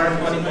PTR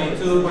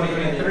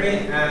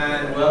 2022-2023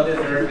 and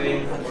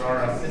well-deserving for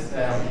our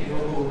people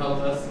who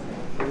helped us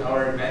with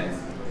our events.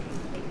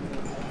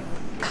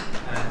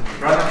 And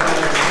thank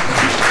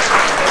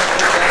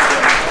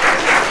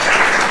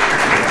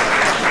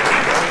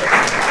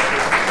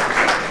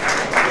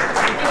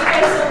you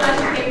guys so much.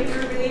 You came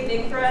through really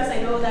big for us. I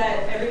know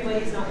that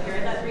everybody's not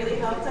here. That really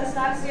helped us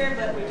last year,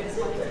 but we just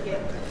wanted to give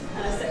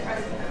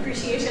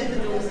appreciation to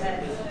those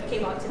that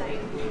came out tonight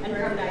and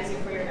recognize you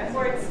for your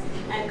efforts.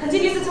 And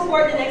continue to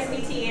support the next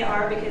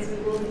BTAR because we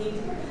will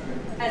need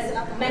as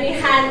many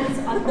hands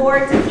on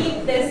board to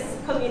keep this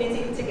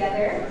community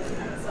together.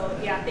 So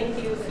yeah, thank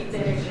you. Keep the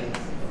energy.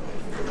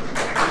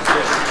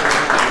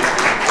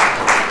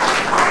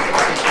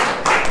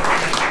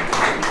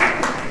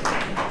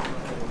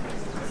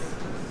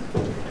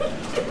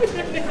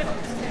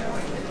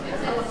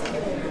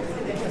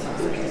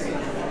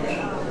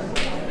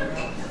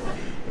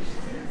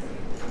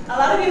 A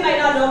lot of you might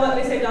not know, but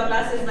Mr.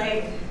 Douglas is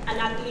like an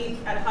athlete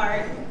at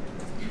heart.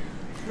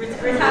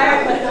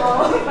 Retired, but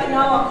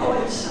now a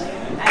coach.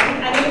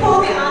 And he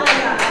pulled me on as a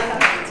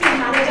team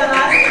manager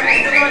last year. I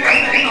don't know what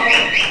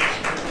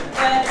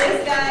but this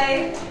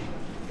guy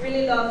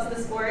really loves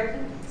the sport.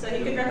 So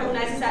he could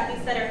recognize his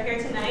athletes that are here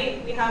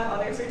tonight. We have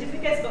other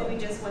certificates, but we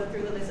just went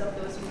through the list of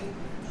those we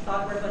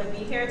thought were going to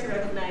be here to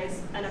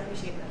recognize and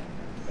appreciate them.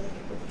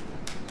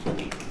 Thank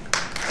you.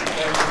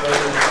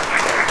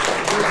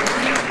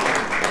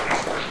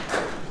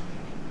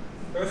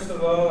 First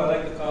of all, I'd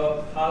like to call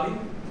up Holly.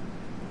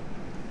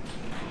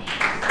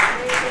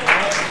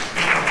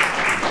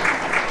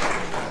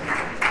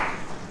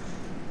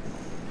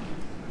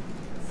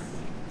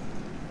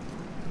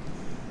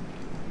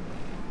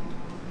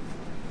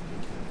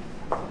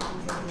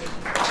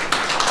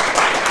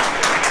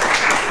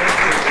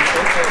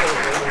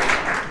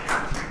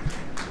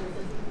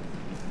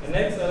 And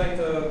next, I'd like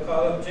to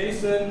call up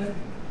Jason.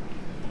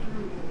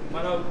 Come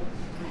on up.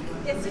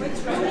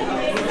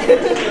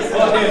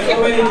 Oh, there's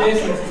so many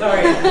Jasons,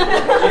 sorry.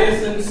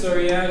 Jason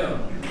Soriano.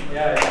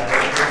 Yeah.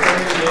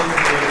 There's so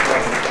many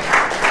Jasons.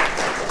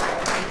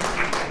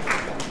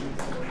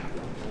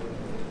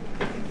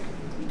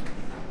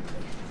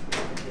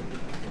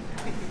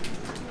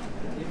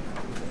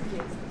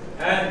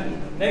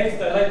 And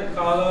next, I'd like to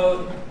call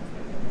out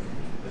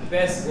the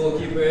best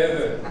goalkeeper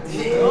ever.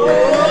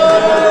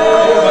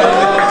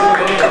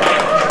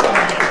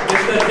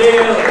 Mr.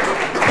 Dale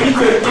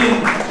Peter King.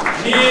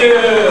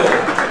 Neal.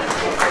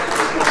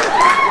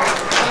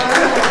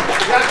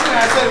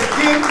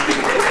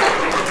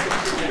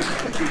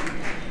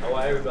 I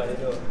want everybody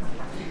to know.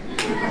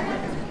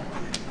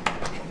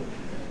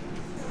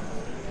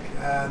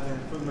 God, then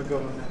put my goal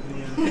on that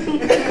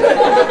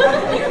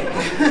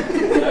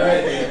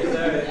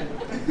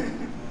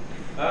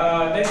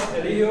Alright. Next,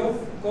 Elio,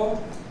 go.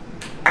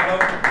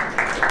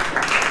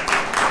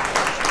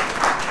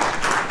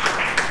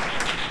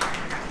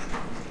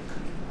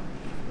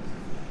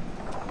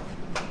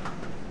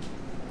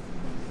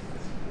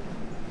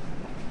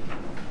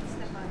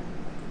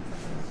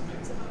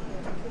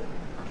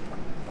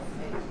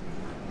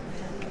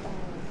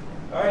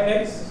 Alright,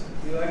 next,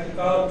 we'd like to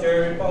call up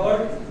Jeremy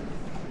Pollard.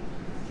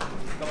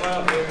 Come on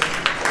up here.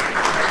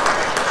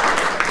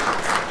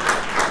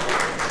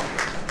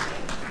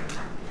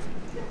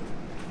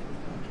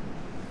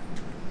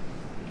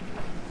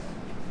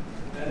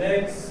 And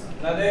next,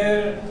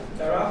 Nader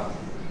Taraf.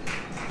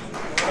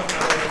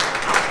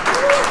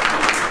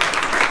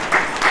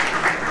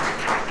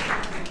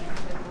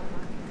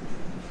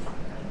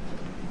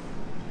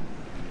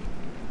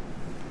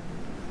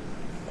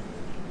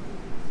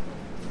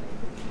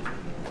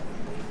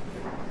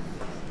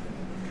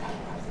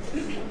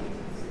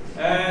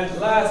 And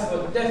last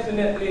but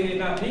definitely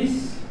not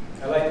least,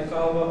 I'd like to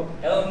call up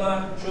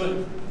Elma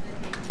Chun.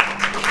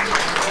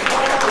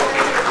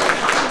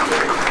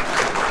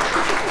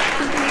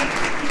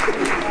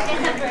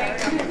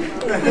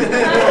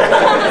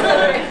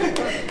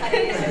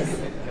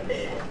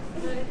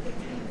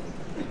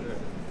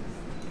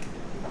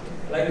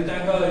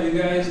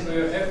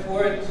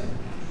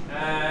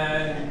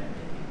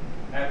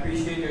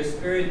 appreciate your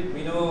spirit.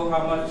 We know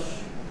how much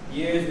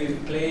years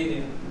we've played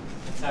in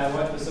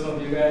Taiwan for some of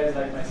you guys,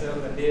 like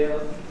myself and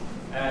Dale.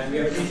 And we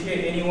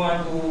appreciate anyone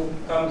who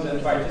comes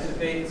and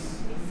participates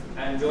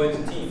and joins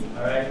the team.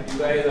 All right, you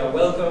guys are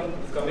welcome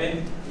to come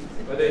in,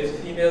 whether it's the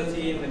female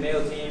team, the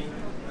male team.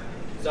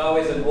 It's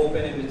always an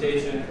open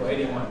invitation for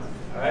anyone.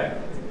 All right,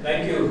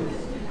 thank you.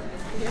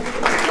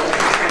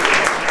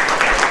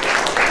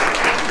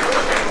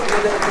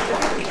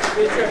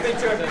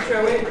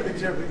 Picture, wait.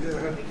 Picture.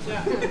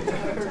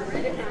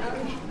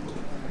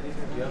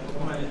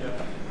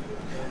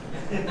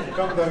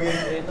 Come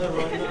again.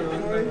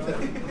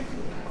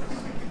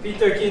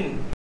 Peter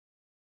Kin.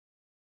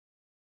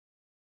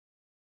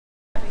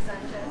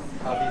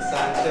 Javi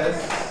Sanchez,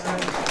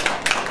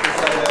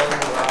 Isabel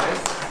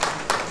Moraes,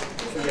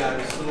 Ian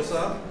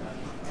Sousa,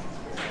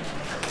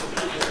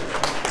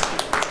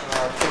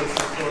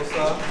 Casey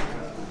Sosa,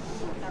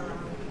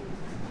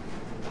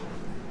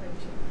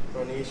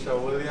 Ronisha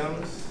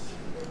Williams,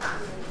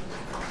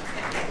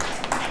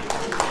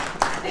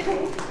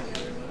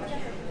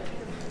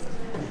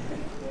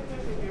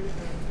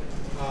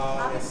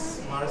 Miss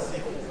Marcy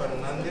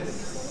Fernandez,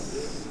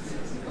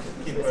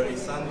 Kimberly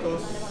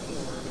Santos,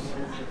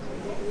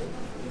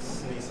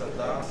 Miss Lisa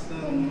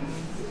Dawson,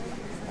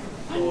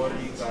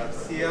 Ori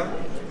Garcia,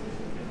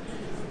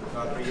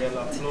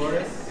 Gabriela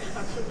Flores,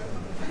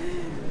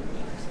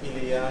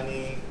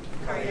 Iliani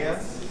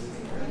Arias,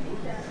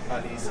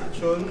 Alice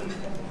Chun,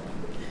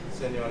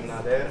 Senor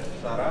Nader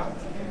Shara,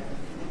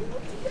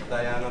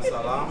 Diana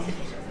Salam,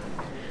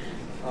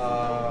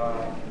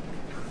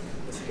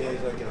 Ms.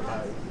 Geisa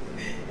Gilbert.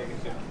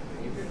 Thank you.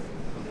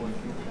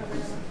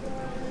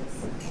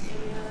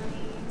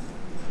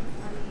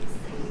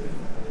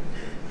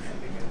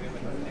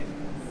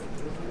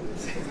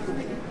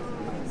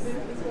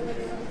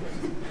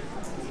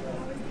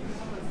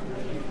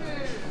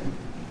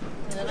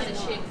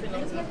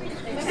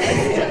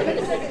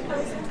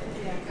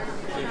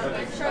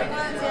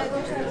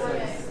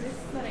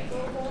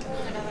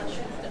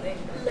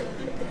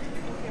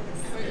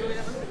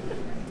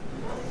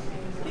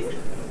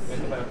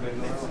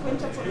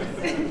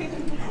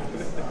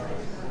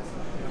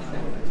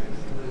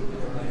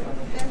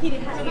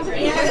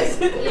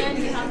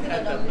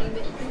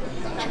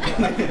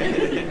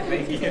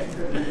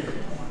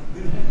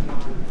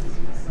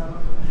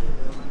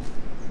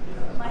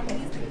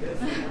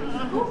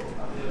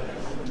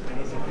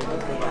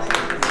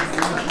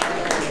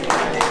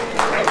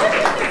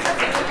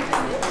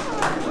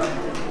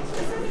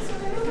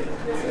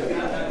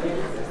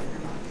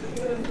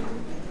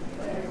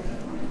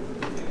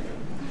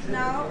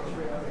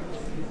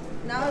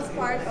 Now as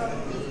part of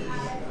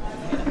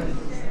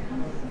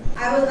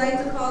I would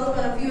like to call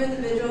upon a few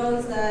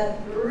individuals that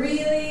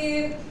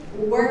really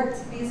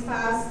worked these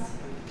past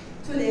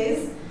 2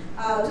 days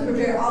to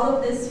prepare all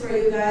of this for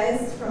you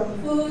guys,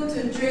 from food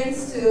to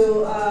drinks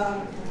to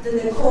the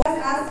decor.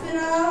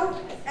 Aspinall,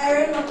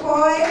 Erin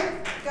McCoy,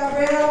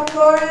 Gabriela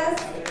Flores,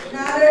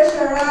 Nader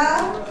Shara,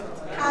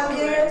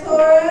 Javier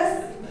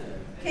Torres,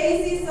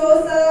 Casey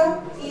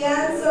Sosa,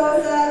 Ian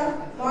Sosa,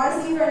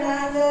 Marcy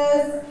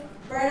Fernandez,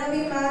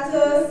 Bernabe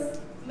Matos,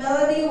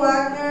 Melody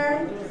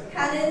Wagner,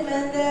 Kenneth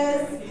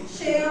Mendez,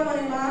 Shea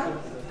Monima,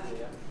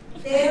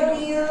 Dale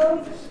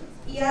Neal,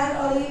 Ian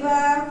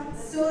Oliva,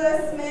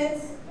 Sula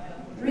Smith,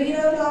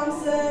 Rita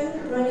Thompson,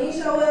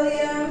 Ronisha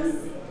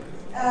Williams,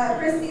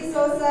 Christy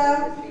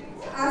Sosa,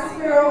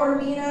 Aspiro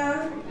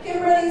Urbina,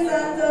 Kimberly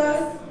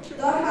Santos,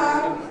 Doha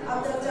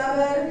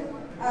Abdel-Jabbar,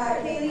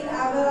 Haley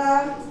Avila,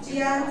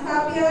 Gian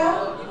Tapia,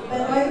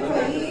 Benoit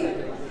Coyi,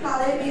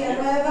 Khaled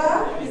Villanueva,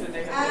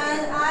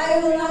 and I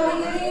will now be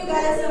giving you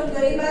guys some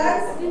goodie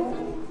bags.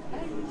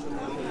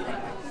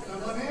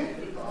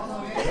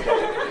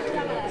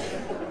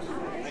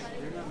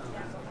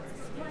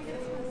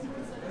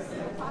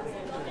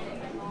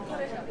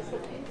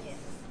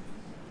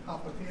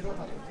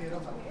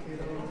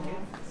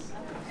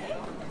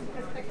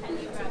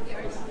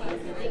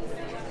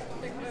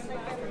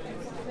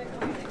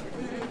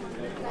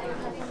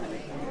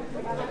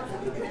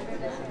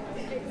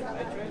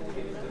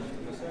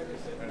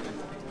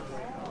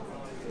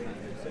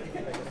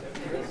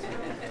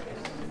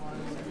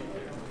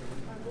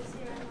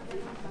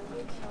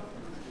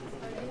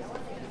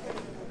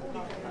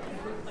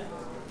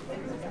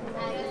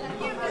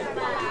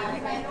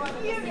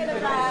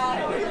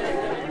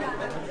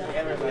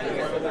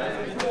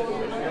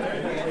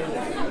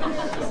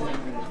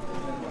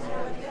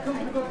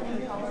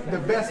 The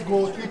best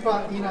goalkeeper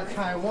in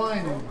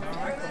Taiwan.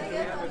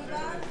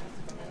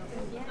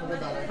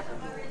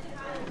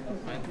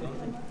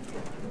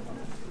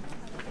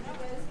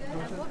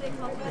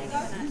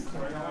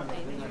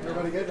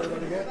 Everybody good?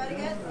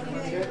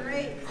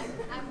 Great.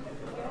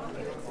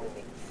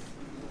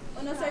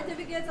 On the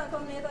certificates are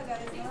coming later,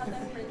 guys. You have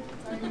them print.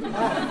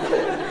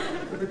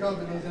 Typical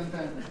Indonesian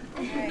time.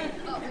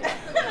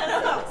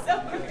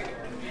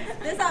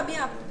 This will be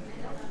up.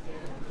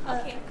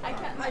 Okay, I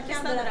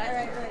can't do that.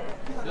 Right.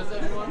 Does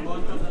everyone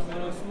want to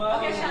smile?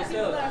 Okay,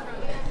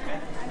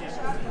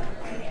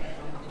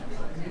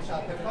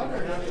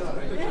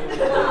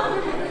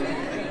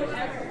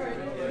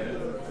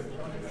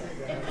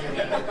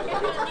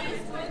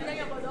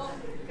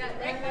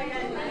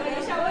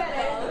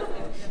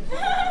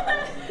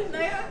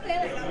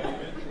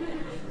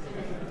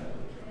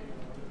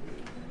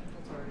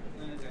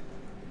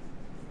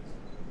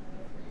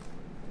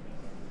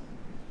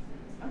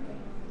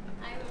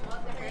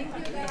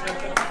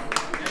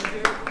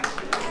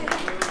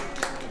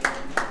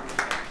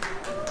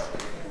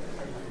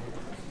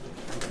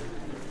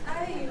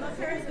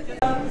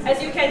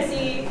 As you can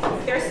see,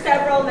 there are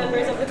several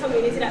members of the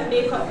community that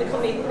make up the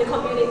committee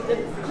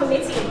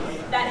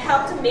that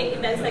help to make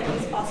events like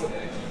these possible.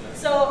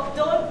 So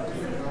don't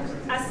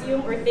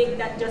assume or think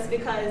that just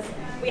because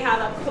we have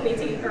a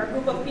committee or a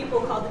group of people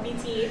called the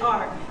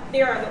BTAR,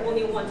 they are the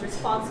only ones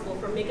responsible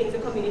for making the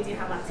community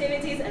have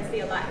activities and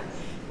stay alive.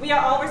 We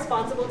are all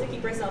responsible to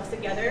keep ourselves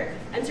together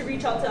and to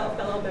reach out to a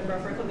fellow member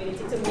of our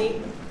community to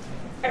make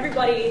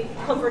everybody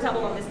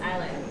comfortable on this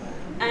island.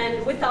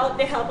 And without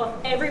the help of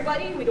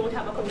everybody, we don't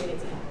have a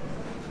community.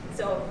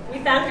 So we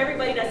thank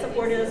everybody that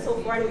supported us so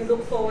far, and we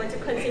look forward to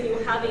continue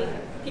having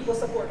people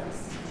support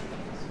us.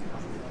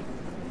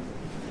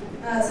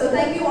 So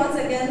thank you once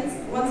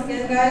again,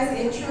 guys.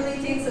 It truly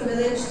takes a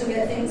village to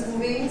get things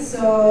moving.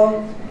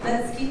 So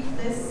let's keep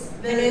this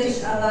village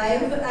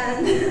alive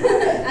and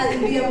and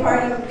be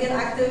an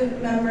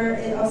active member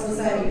of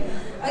society.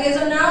 Okay,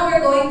 so now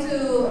we're going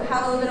to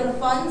have a little bit of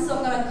fun. So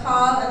I'm going to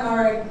call on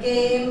our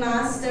game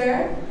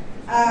master,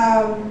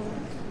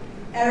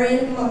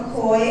 Erin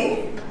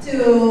McCoy,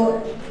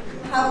 to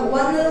have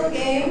one little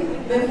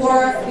game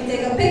before we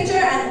take a picture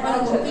and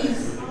I'm gonna go eat.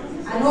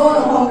 I know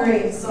I'm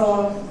hungry,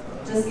 so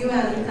just give me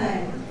any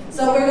time.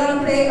 So we're gonna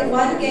play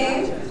one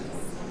game.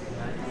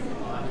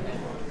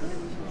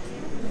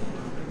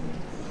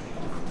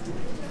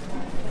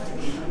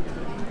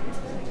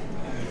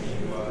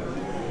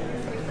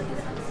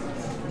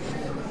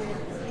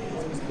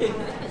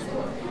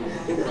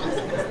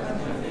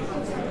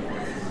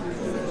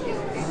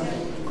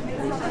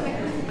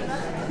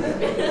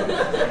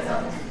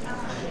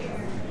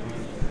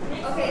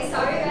 Okay,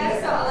 sorry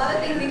guys, so a lot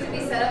of things need to be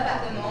set up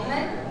at the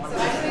moment. So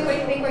actually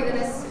we think we're going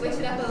to switch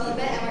it up a little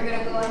bit and we're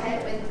going to go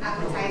ahead with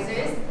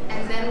appetizers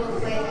and then we'll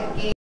play a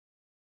game.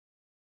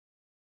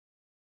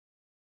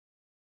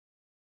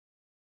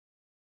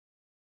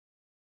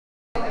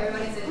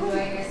 Everybody's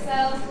enjoying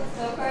yourselves.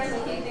 So of course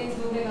we'll keep things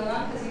moving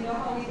along because you know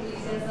how we do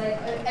it's like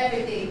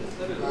everything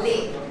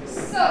late.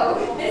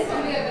 So this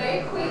will be a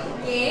very quick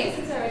game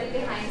since we're already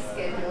behind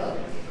schedule.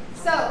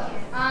 So,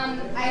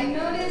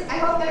 I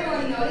hope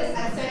everyone noticed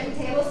at certain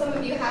tables, some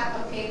of you have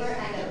a paper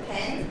and a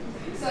pen.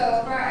 So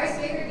for our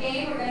icebreaker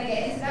game, we're going to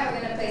get into that.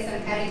 We're going to play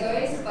some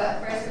categories,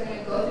 but first we're going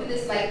to go through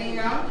this lightning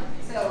round.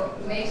 So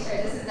make sure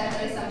this is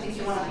definitely something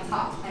you want to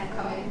top and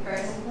come in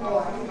first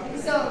for.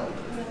 So,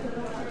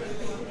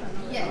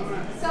 yes.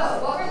 So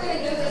what we're going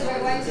to do is we're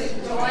going to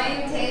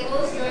join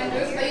tables, join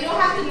groups, but you don't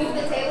have to move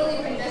the table,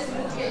 you can just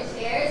move your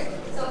chairs.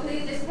 So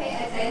please just pay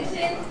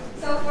attention.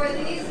 So for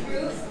these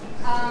groups,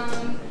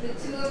 the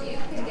two of you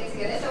can get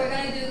together. So we're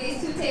going to do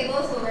these two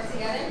tables, we'll work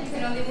together. You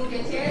can only move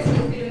your chairs,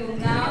 feel free to move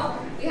now.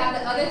 We have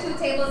the other two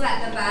tables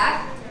at the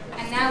back.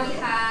 And now we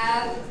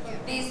have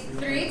these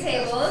three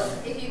tables.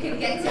 If you can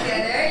get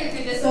together, you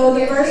can just move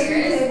your chairs. So the first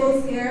two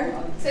tables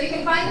here. So you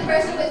can find the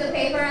person with the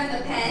paper and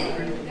the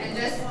pen and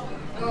just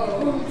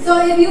go.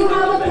 So if you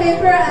have a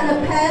paper and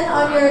a pen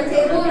on your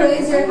table,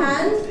 raise your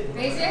hand.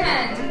 Raise your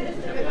hand.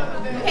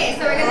 Okay,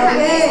 so we're going to have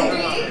these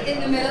three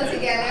in the middle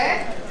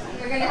together.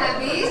 We're going to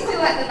have these two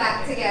at the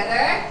back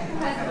together.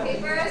 Has the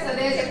paper, so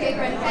there's your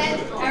paper and pen.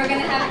 And we're going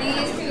to have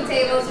these two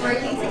tables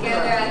working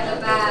together at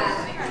the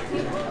back.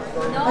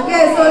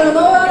 Okay, so you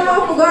know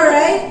how to go,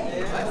 right?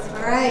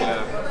 Alright.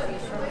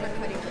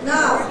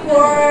 Now,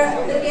 for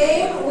the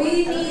game,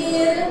 we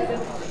need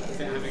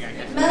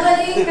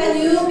Melody, can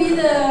you be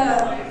the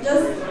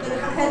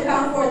head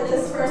count for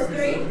this first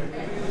three?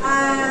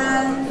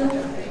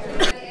 And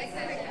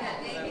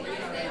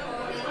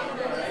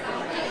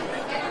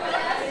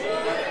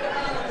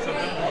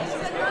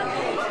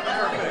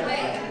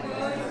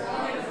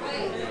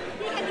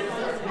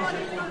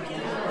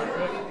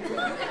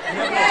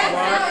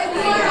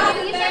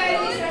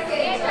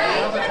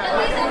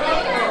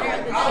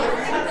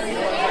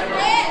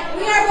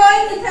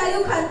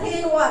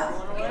contain what?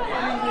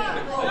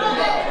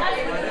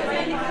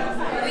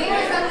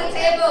 Leaders on the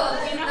table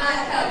do not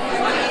help you.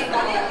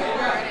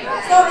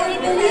 So it's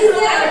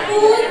Belize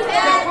food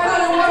that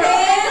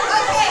contain.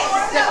 Okay,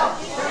 so.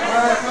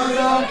 Alright,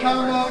 calm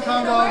down.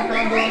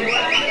 Alright,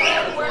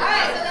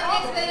 so let me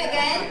explain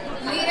again.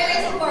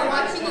 Leaders who are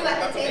watching you at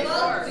the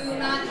table do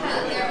not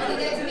help. They're only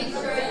there to make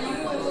sure you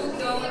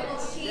don't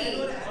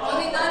cheat.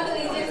 Only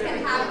non-Belizeans can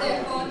have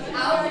their phone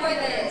out for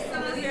this. So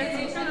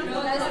Belizeans should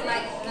know this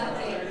like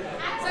nothing.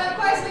 Of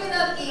course, we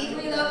love eat,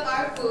 we love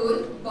our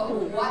food, but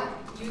what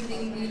do you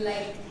think we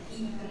like to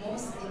eat the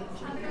most in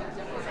food?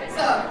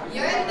 So,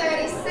 you're in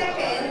 30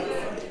 seconds.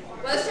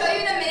 We'll show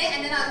you in a minute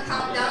and then I'll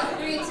count down.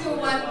 3, 2,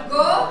 1,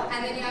 go,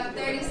 and then you have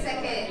 30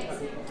 seconds.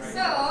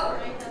 So,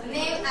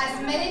 name as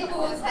many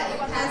foods that you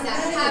can that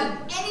have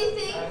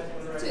anything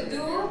to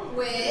do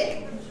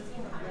with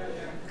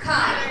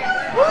come.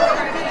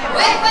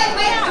 Wait,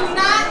 do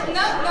not,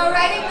 no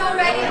writing.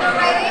 Ready? No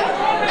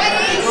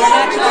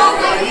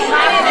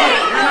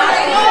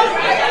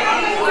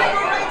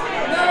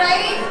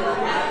writing.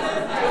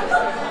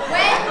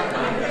 When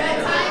the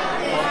time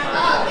is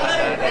up,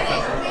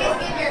 finish. Please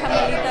give your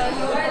papers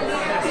to your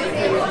leader to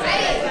table.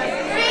 Ready?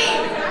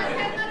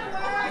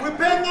 3. We've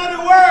been on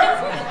the work.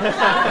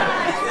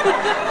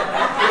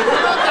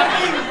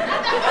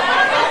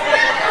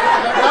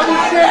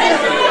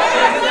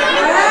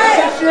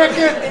 Shake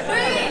it.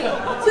 3,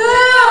 2,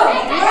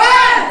 1,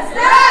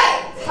 start.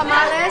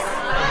 Tamales.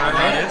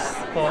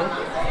 Paul.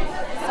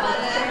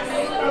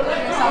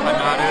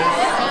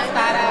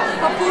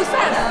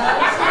 Papusas.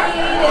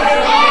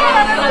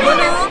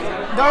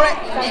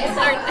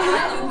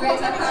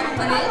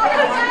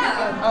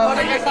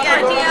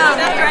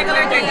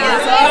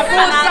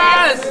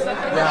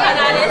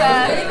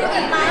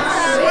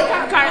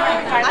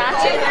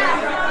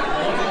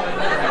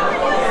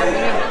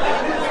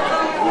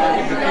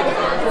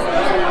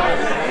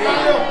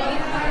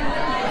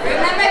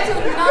 Remember to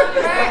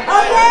number.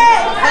 Okay,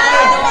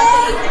 time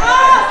is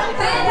up.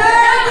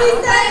 30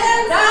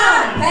 seconds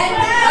down.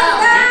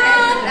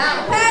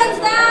 Pens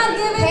down.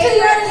 Give it to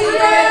your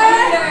leader.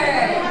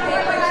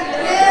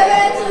 Give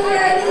it to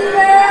your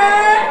leader.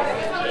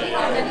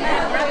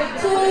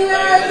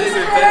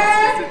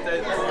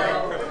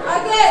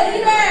 Okay,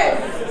 leaders.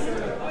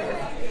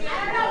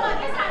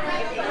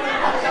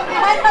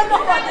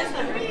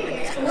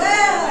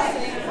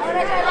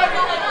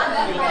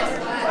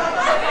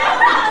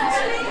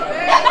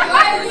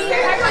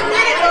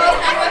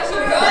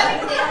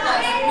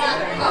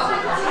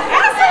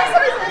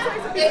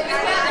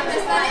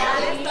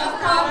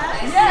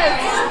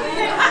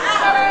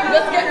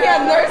 Let's get me a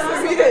nurse to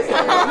see this.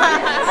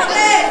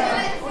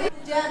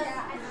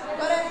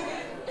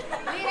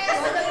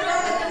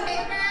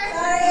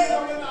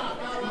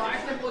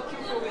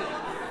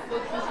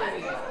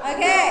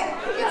 Okay,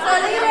 so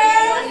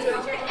leaders.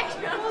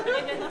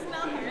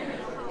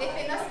 If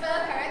it not spell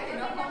correct, you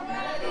don't come.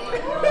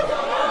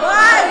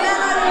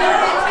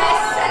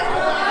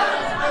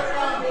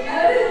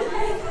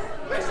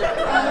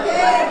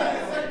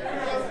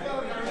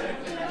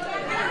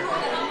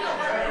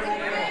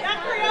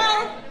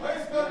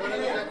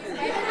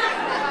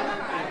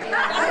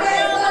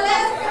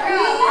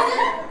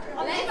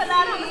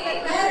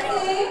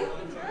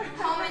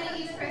 How many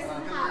each person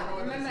have?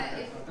 Remember,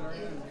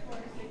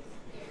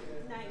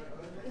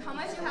 how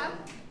much you have?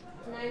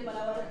 9, but I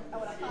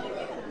would have thought it was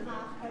a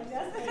half.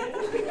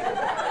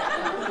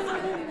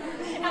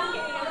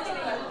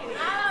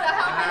 So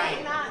how many?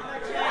 9.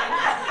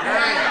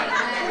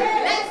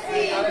 Let's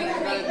see if we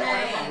can make 9.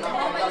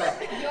 How much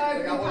your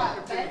group have?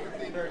 13.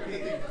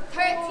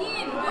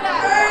 Good up.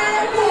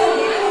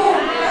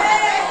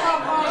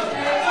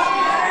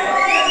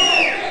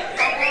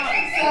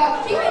 So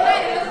keep in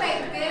mind, it looks like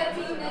their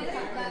team that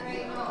have that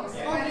right now.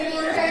 Only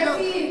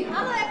 13.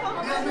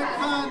 Yes, we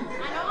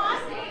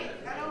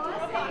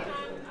can.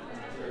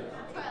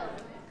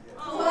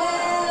 So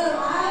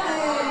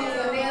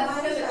they are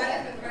still at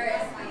the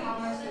first. How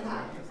much you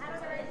have?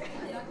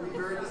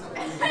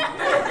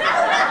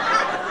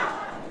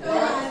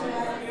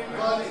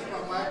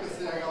 From my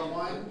perspective, I got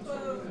 1,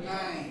 2,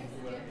 9.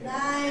 9.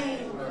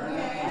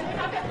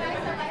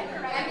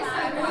 I miss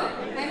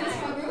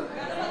my group.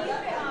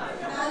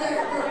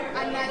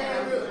 Another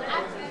group.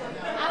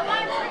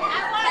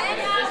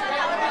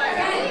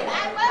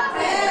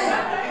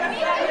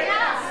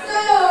 So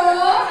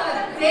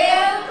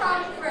they'll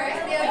come first.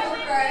 They'll do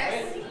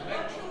first.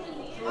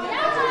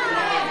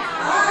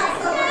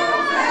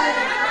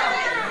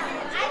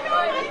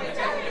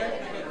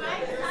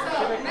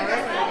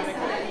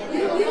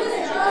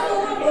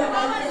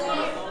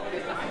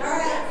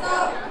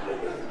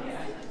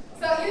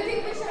 So you think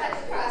we should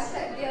actually cross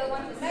check Dale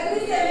 1 to 6?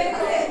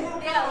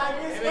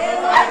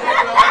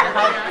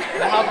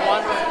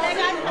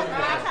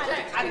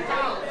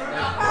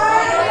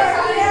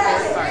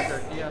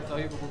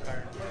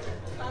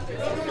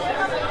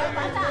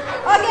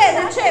 Okay,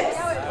 the chips.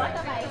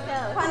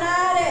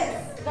 Panades,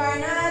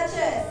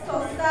 garnaches,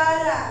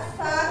 tostadas,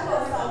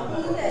 tacos,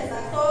 salputes,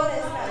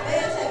 atores,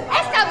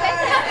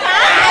 escabeche.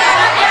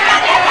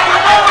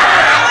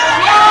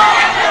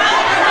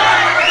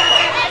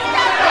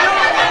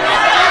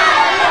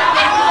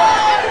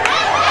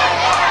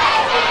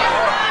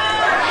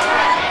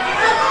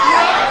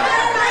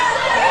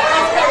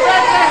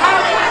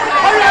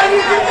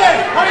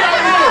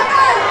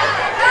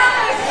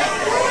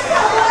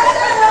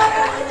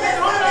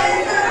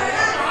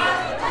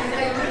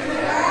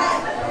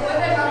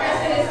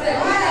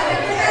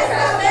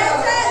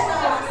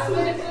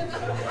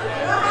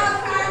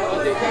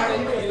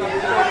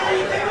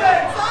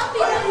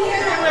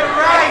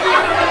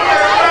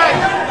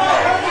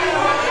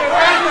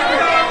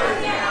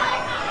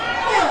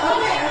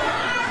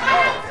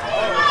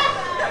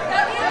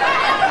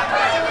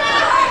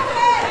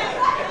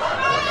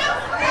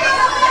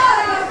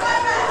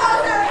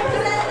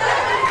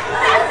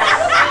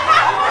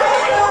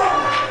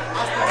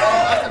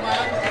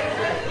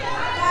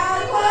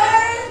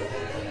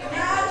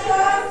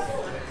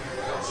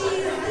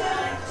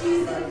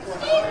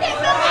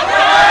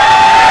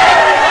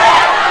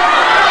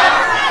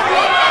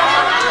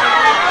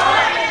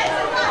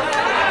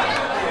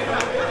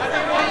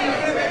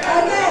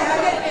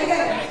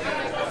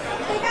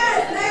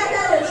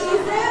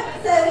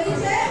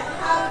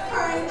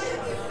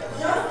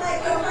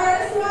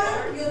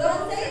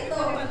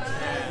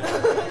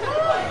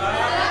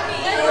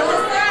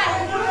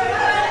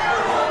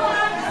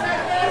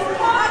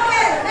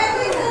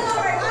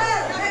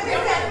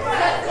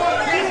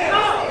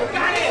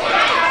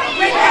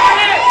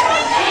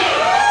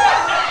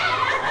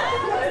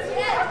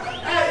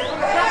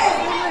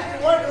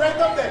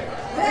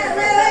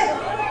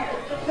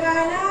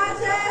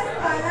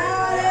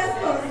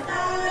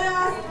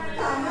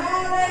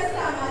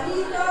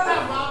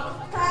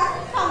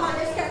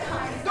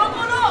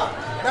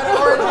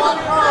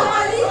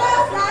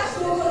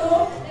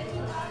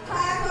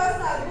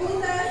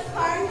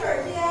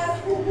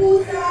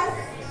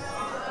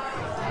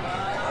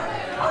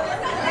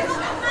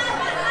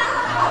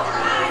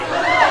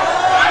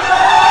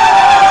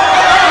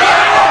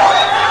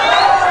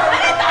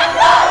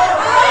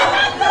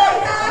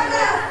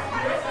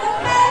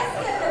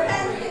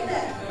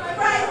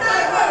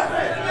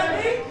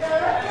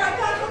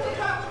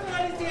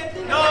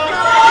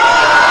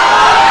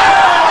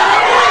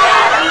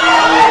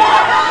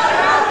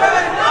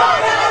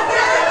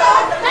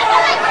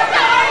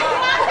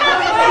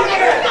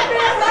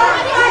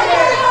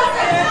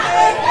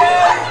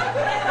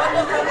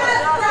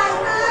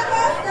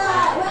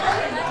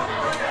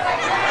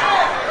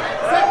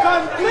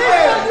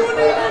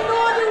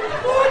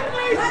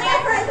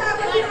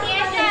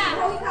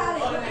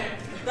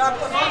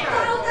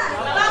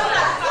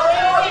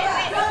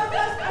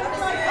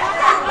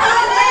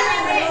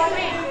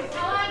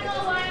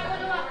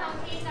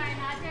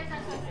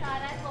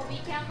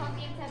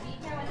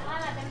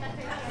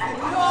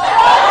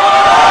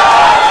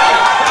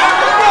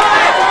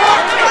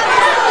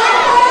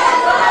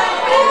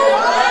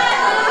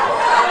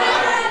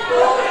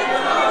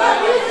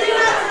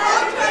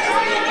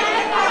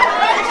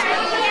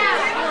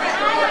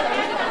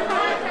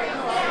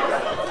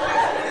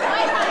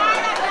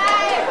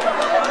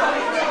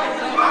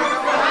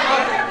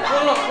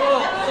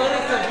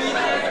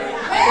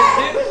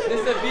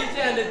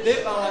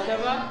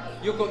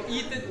 You can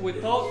eat it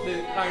without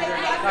the carne. You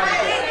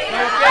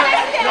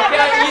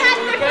can't eat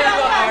arnates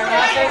without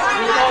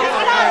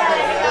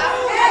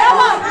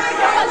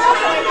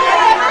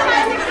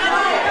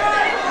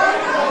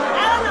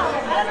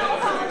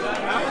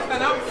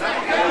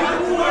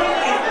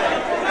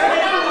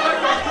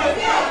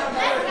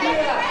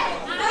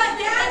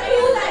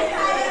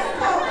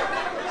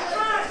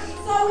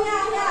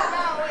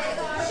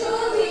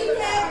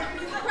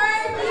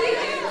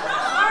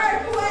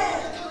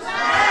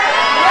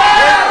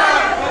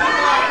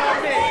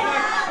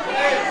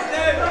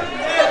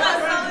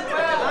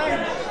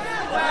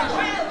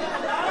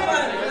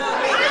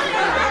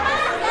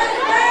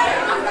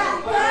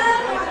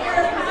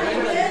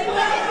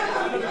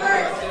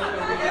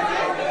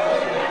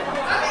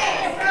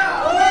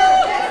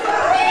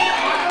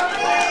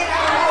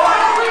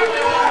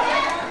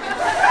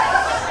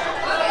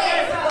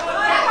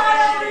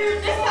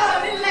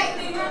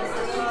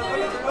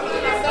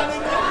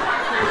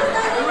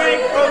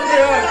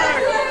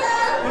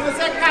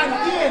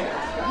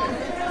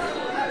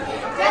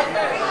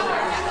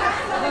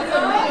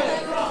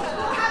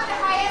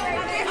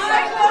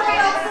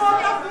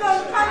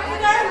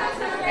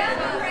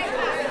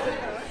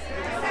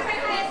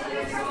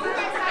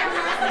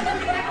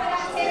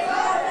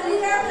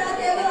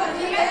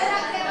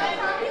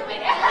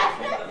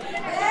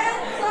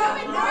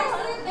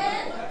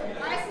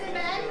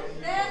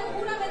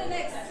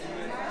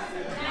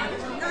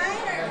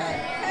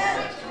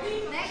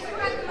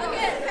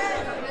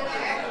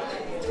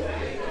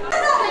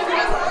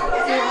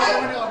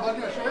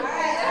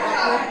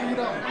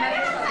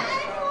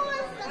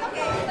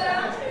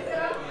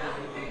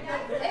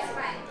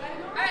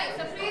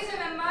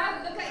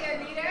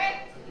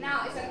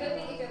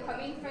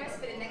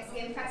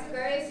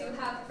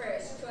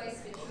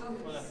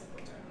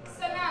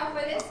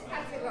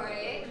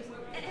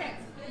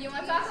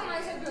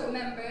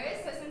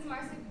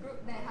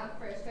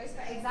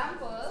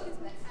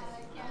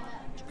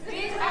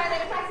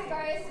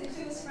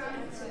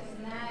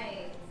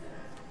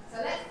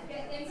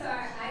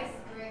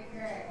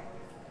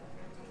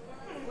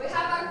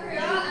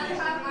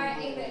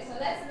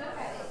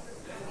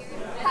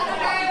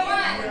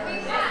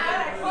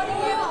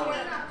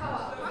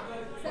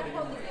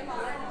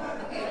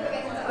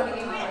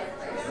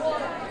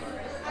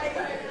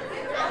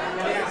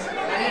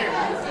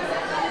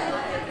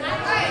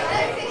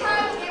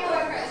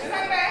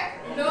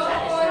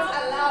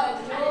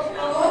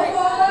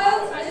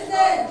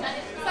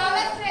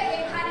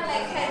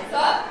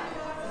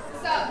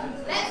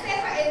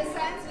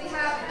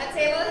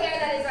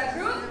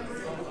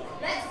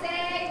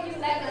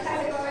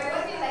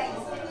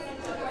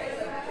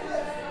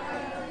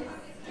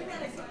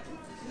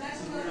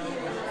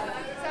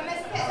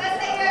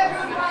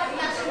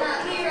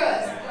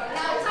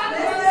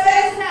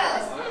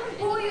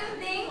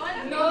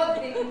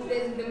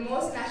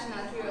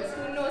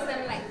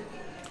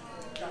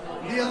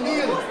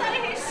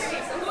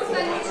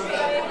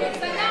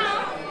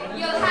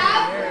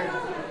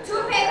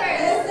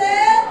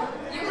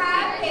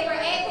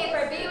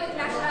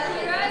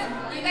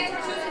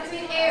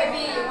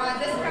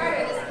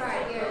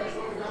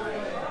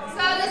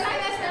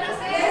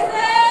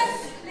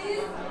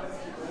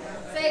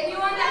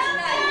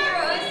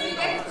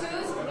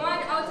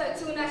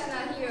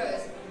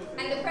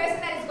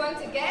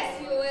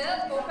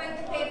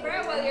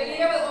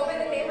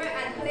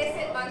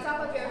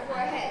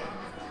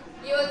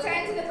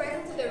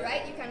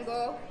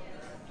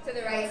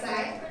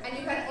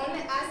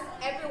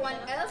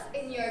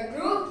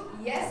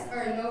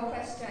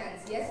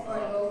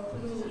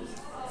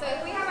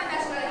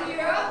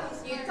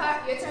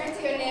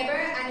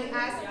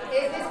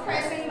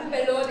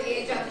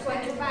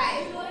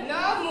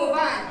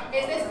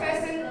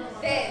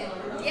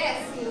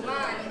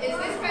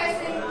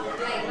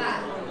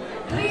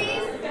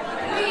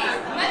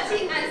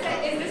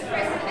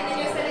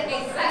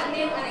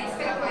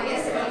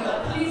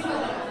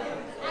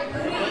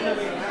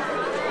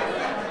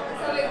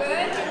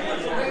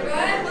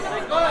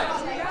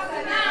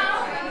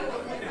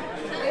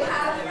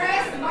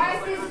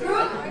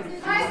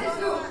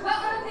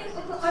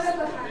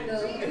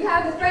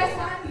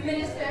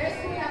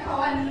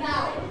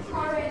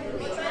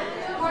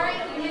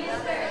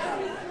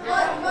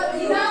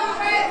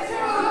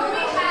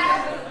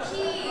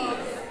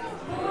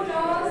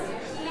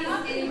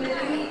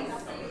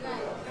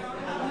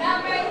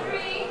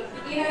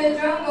in the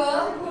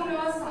jungle, who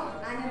knows some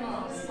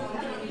animals?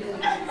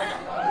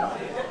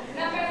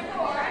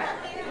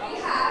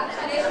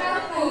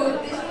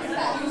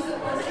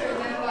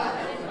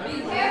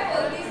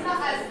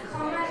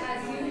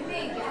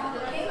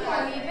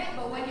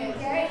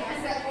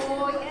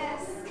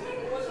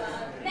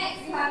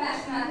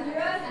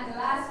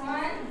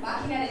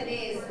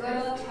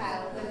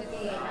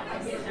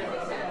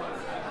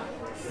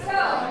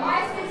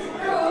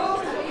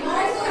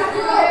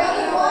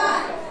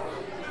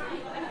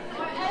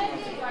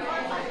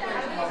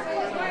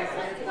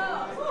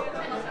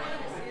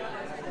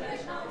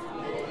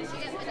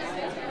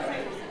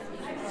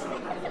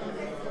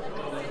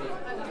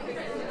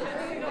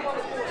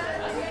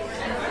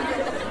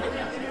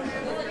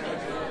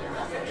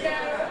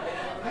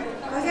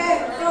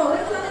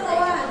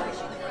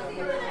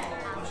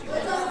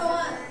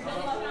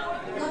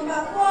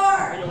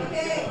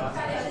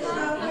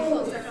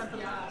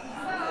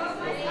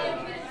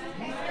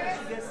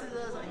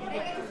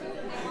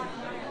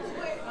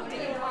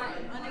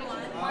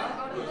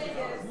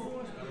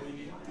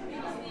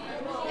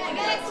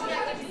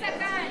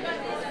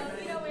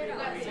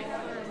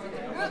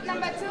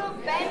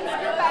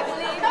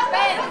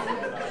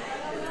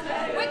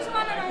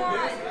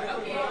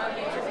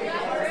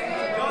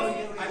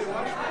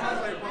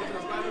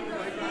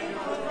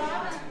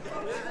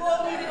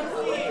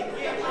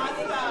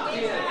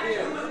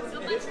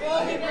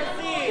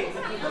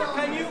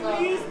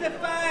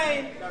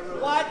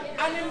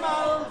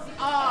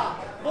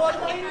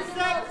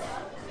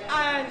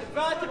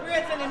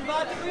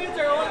 non-invertebrates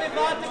or only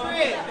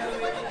vertebrates?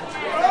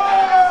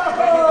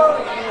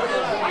 Oh!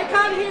 I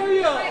can't hear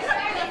you.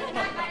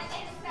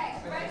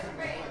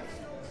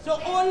 So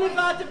only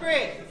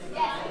vertebrates.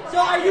 So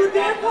are you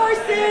therefore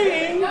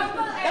saying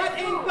that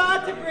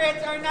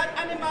invertebrates are not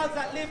animals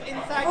that live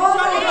inside the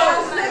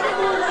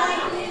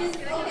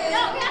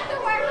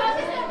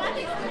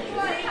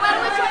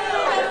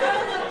jungle?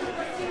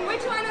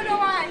 Which one do you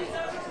want?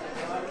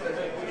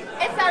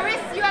 It's a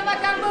risk. You have a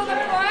gamble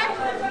before?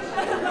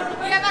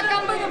 You have a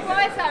gamble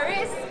before? It's a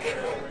risk.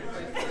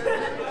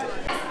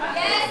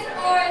 Yes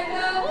or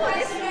no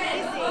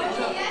question?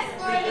 Yes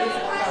or no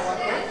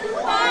question?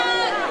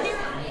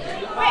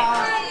 Wait.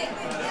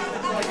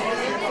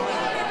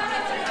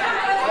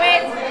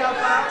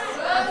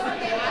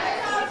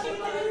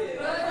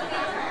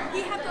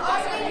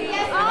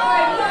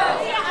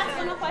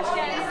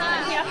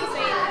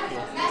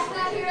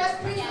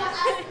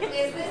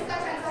 Is this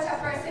such and such a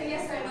person?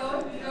 Yes or no?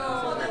 No.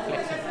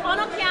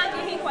 Ono can't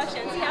give him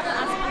questions. He has to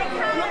ask.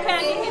 Ono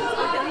can't give him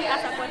until he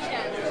asks a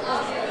question.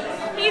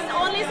 He's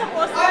only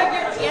supposed to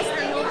give you yes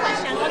or no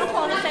question. Ono can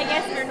only say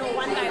yes or no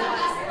one by one.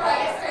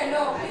 Yes or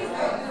no? Please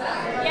don't do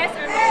that. Yes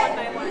or no one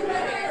by one.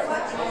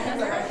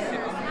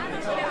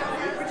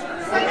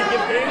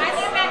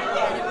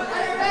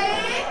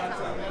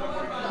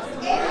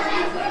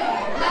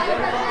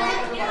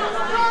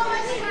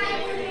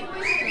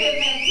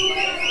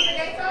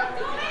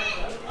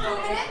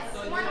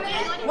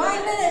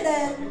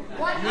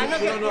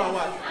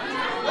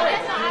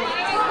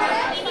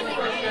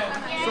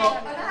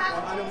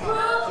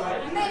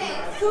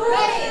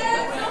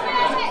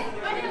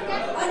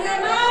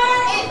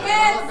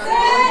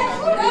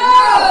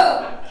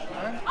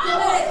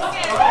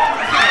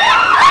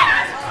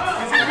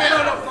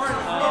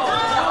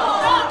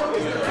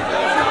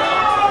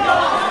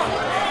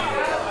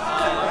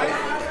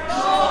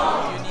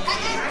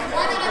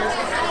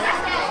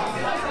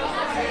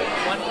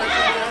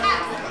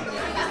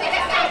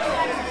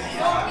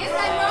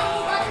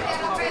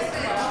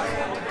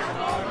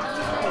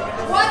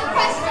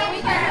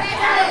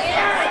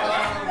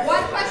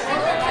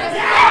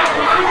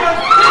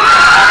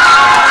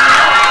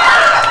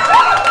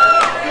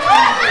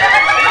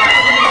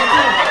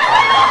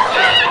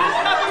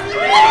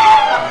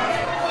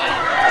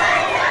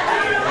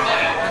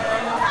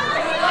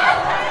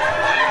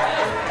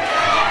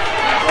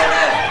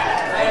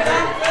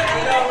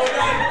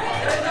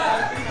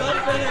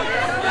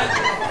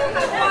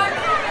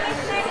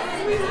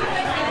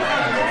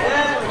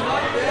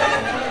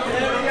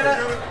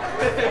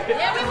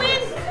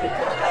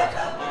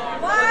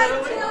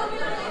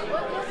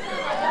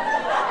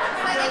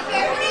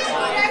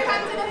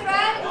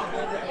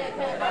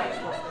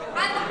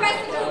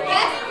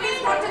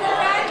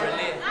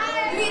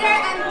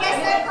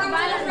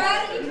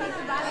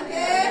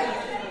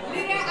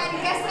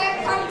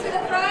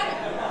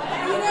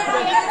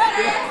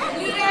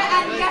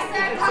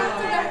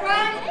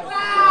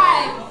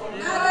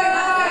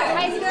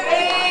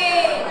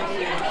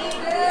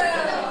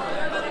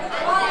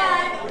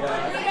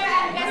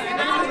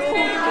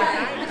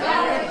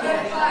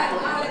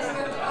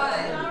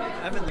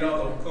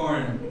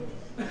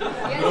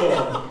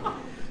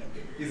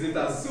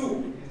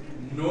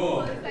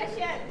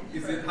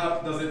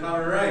 Does it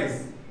have rice?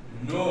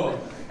 No.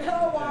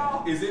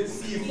 Is it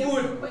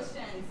seafood?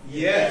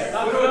 Yes.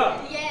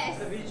 Yes.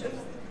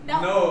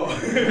 No.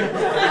 Is it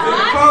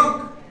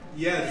conch?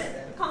 Yes.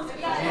 Alright,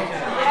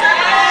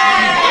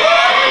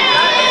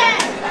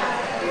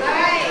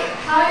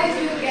 how did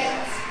you get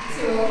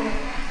to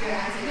your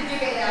answer? Did you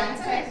get the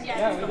answer? Yeah,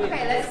 we did.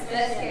 Okay, let's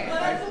hear.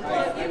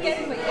 You get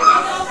it,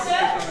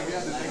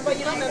 but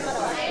you don't remember the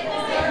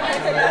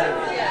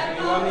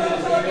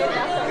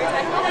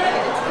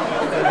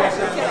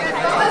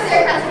What was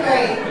your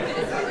category?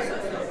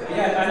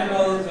 Yeah,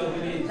 animals of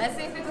Belize. Let's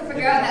see if we can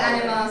figure out the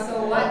animals. So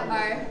what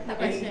are the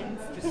questions?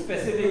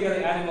 Specifically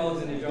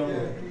animals in the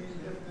jungle.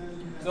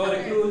 So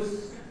the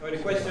clues or the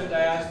questions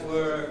I asked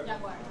were,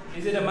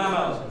 is it a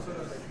mammal?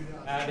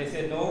 And they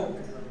said no.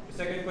 The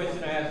second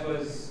question I asked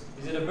was,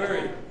 is it a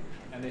bird?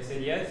 And they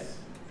said yes.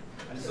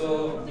 And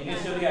so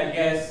initially I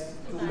guessed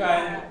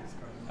toucan,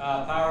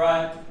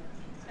 parrot,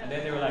 and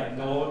then they were like,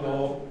 no,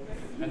 no.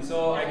 And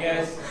so I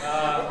guess,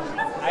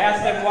 I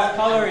asked them what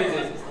color is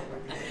it?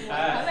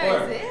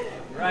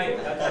 Right,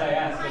 that's what I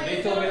asked. But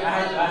they told me I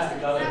had to ask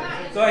the color.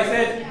 So I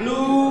said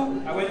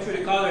blue, I went through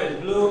the colors,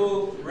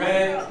 blue,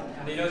 red,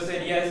 and they just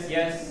said yes,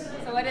 yes.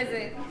 So what is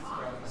it?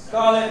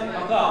 Scarlet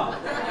macaw.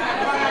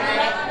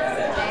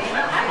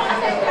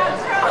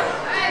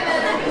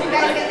 Did you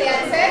guys get the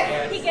answer?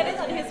 He get it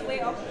on his way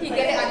up. He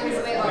get it on his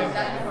way up.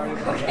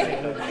 Okay.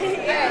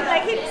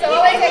 Like So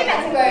what was your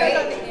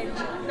category?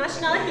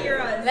 National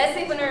heroes. Let's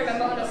see if we can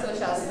remember all the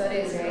social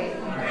studies, right?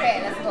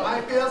 Okay, let's go.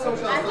 I feel social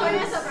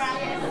studies.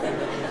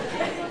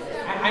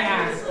 I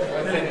asked,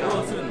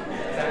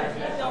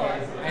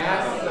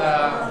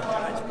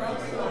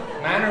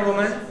 man or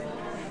woman,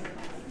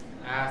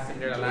 asked if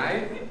they're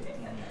alive,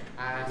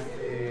 asked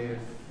if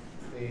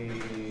they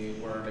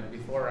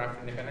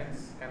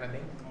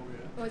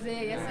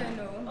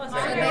Oh, so they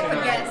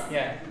could guess.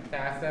 Yeah, to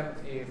ask them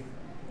if.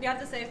 You have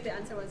to say if the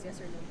answer was yes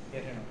or no.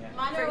 Yes or no, yeah.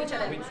 Man or each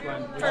other. Which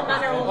one? For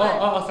man or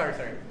woman.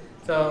 Sorry.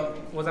 So,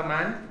 was a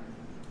man,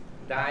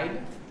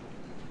 died,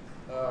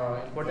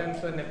 important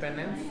to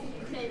independence,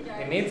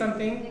 he made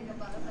something,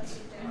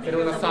 it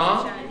was a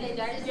song,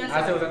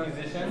 as it was a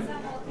musician,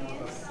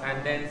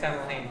 and then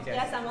Samuel Haynes, yes.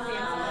 Yeah, Samuel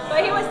Haynes.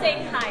 But he was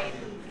saying hi.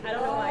 I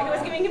don't know why. He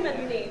was giving him a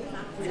new name.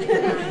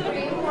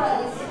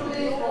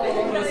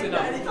 Close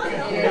enough. You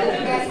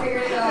guys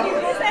figured it out. He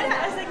said, I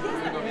was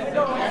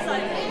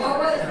like, yes. What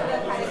was the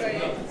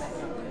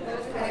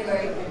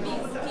category? What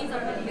was the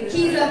category? The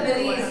keys of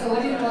Belize. So what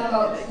do you know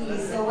about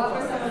keys? So what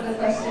were some of the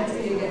questions?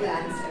 Did you get the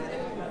answer?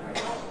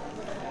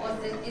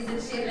 Is it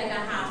shaped like a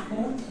half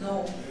moon?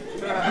 No.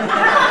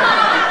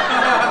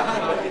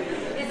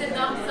 Is it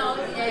dumb salt?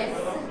 Yes.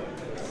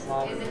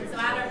 Is it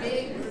small or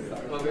big?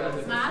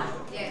 Small?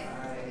 Yes.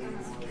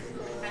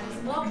 Can you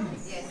smoke?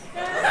 Yes.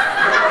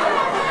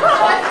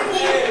 What's the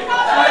key?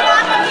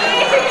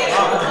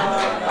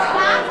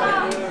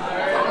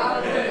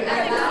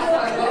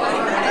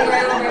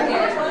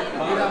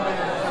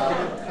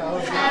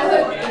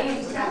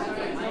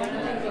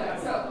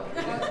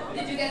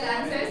 Did you get the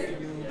answers?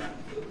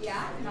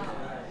 Yeah? No.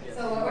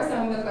 So what were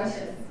some of the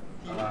questions?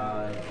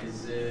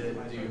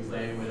 Do you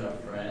play with a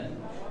friend?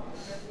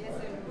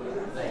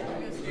 Like,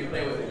 do you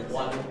play with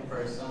one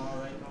person?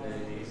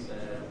 They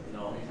said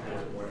no, you play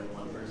with more than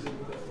one person.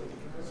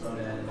 So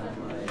then I'm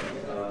like,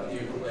 do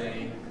you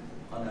play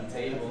on a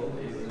table?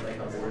 Is it like a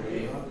board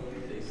game?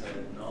 They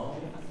said no.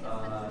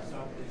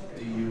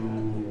 Do you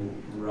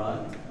run?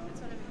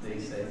 They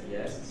said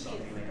yes,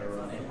 something like a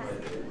running, but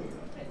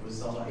it was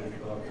somewhat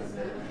difficult because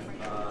then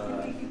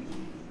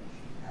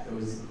it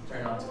was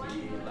turned out to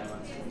be lemon.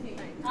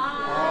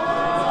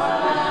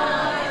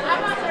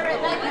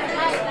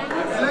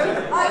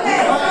 Okay,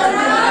 so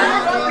now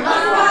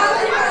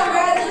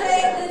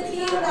congratulate the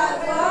team that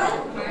won.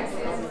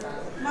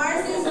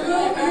 Marcy's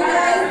group, you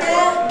guys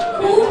get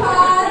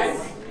coupons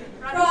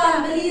from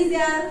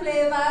Belizean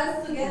Flavors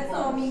to get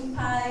some meat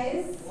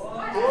pies.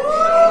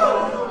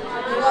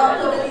 Love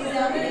the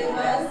Belizean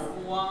Flavors.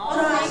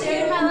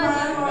 Share coupon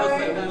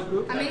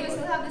or I mean, we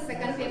still have the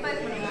second paper if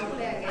we want to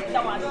play again.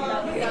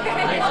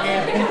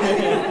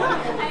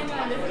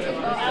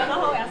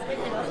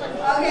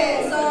 Okay,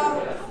 so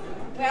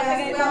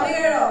we'll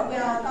figure it out. We'll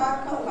talk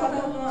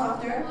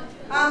after.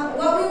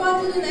 What we want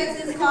to do next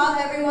is call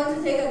everyone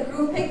to take a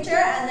group picture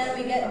and then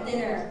we get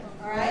dinner.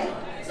 Alright?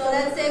 So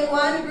let's take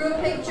one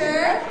group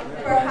picture.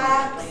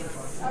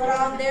 Perhaps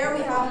around there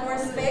we have more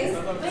space.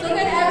 So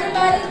can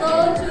everybody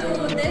go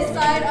to this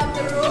side of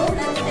the room?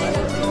 Let's take a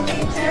group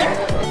picture.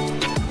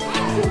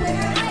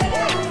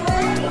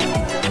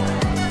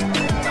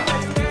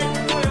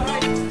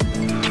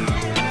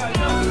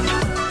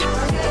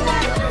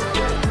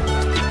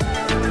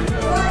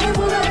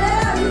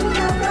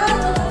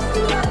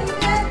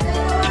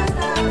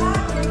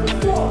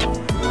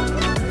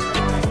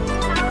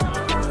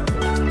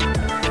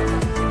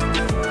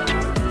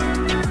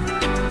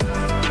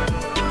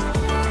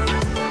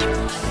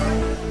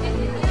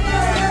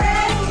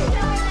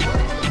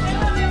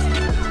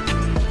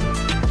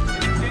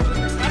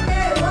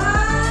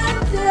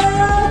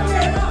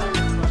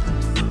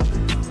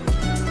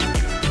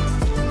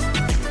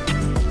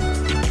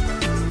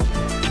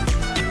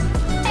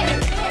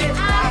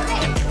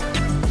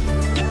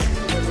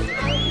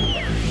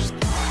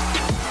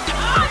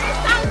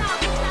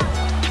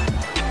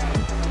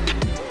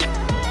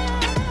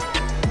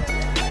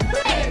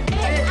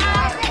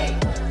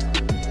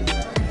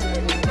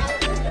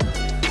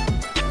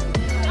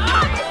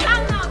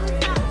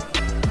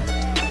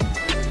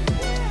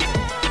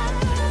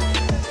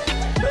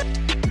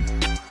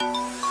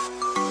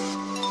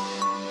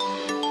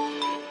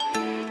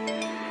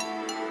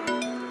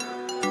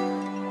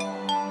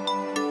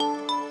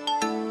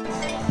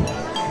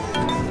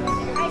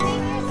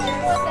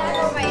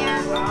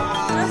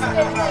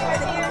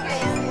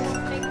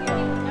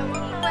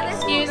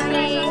 Excuse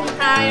me.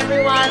 Hi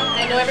everyone.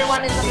 I know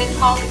everyone is a bit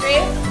hungry,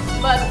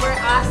 but we're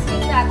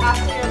asking that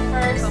after your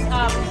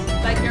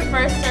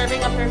first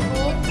serving of your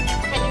food,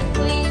 can you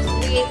please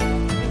wait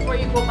before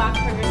you go back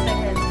for your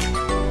second?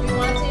 We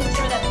want to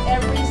ensure that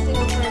every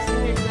single person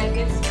here tonight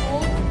gets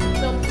food.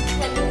 So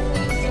can you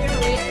please just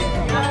wait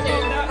after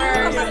your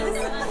first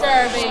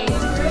serving?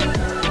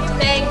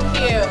 Thank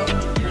you.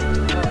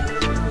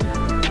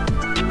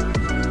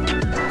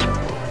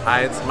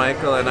 Hi, it's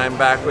Michael, and I'm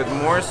back with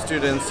more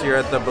students here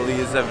at the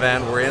Belize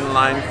event. We're in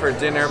line for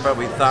dinner, but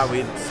we thought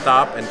we'd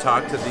stop and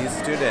talk to these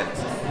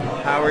students.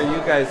 How are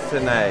you guys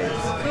tonight?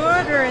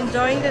 Good, we're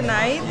enjoying the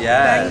night.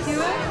 Yes. Thank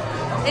you.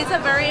 It's a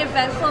very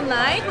eventful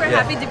night. We're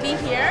happy to be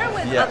here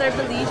with other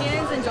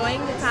Belizeans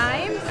enjoying the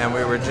time. And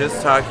we were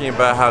just talking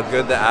about how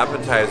good the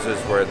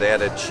appetizers were. They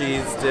had a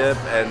cheese dip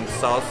and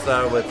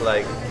salsa with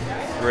like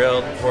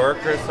grilled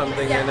pork or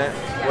something in it.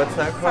 What's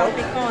that called?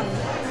 Salpicon.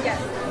 Yes.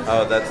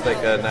 Oh, that's like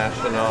a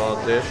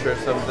national dish or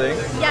something?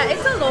 Yeah,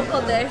 it's a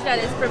local dish that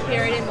is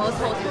prepared in most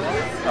hotels.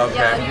 Okay.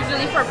 Yeah,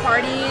 usually for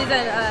parties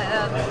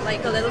and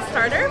like a little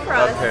starter for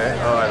us. Okay.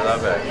 Oh, I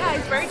love it. Yeah,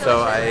 it's very delicious.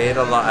 So I ate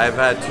a lot. I've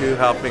had 2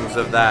 helpings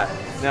of that.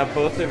 Now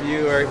both of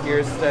you are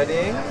here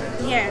studying?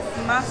 Yes,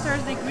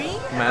 master's degree.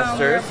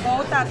 Masters? We're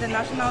both at the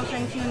National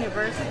French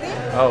University.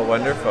 Oh,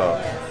 wonderful.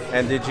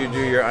 And did you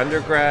do your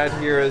undergrad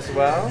here as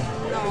well?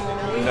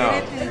 No, we No.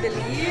 did it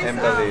in Belize. In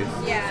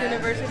Belize. Yeah,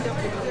 University of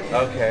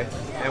Belize. Okay.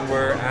 And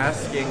we're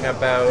asking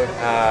about,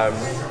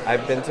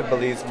 I've been to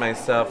Belize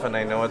myself and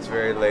I know it's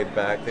very laid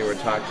back. They were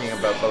talking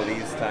about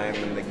Belize time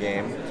in the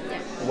game.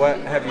 What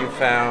have you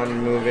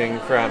found moving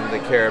from the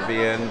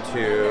Caribbean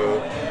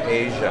to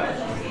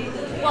Asia?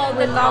 Well,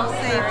 the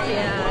culture,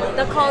 yeah.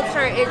 The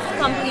culture is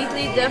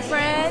completely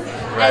different.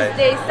 Right. As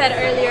they said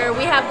earlier,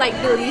 we have like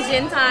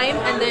Belizean time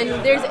and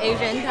then there's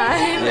Asian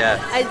time. Yes.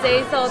 I'd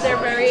say so. They're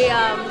very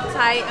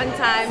tight on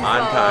time.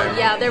 On so, time.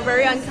 Yeah, they're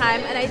very on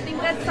time, and I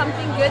think that's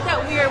something good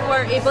that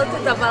we're able to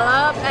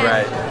develop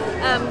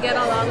and get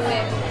along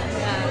with.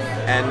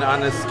 And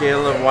on a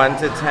scale of 1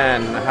 to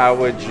 10, how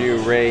would you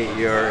rate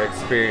your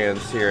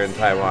experience here in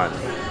Taiwan?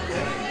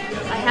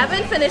 I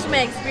haven't finished my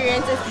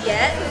experiences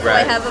yet, so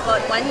I Right. have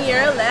about 1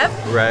 year left.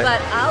 Right.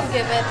 But I'll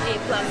give it a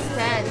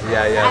 +10.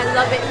 Yeah, yeah. I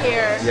love it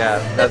here. Yeah,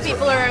 The that's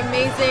people are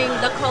amazing.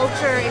 The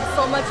culture is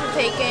so much to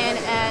take in,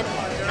 and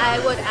I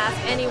would ask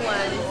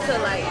anyone to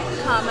like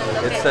come and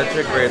look It's at such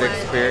here a in great Taiwan.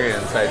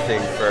 experience, I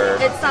think, for...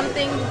 It's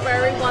something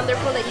very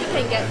wonderful that you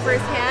can get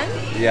firsthand.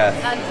 Yes.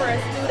 And for a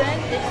student,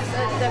 it's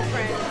a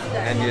difference.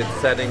 And you're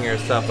setting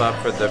yourself up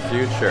for the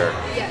future.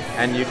 Yes.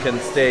 And you can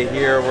stay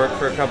here, work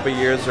for a couple of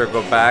years, or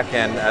go back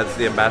and, as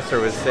the ambassador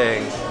was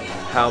saying,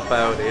 help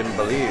out in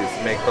Belize,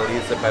 make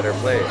Belize a better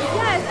place.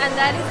 Yes, and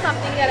that is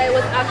something that I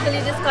was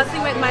actually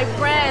discussing with my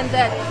friend,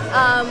 that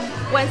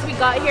once we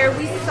got here,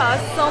 we saw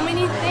so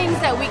many things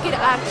that we could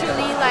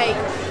actually like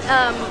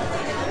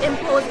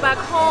impose back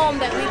home,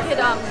 that we could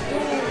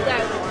do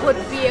that would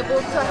be able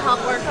to help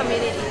our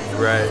community.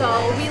 Right. So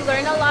we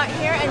learn a lot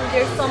here, and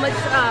there's so much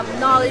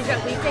knowledge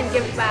that we can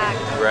give back.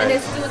 Right. And the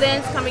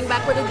students coming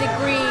back with a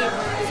degree.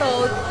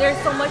 So there's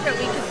so much that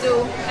we could do,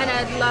 and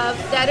I'd love,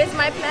 that is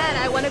my plan.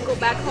 I want to go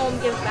back home,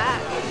 give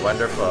back.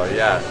 Wonderful,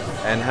 yeah.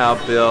 And help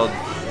build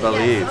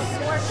Belize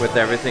with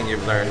everything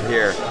you've learned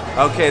here.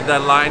 Okay, the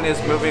line is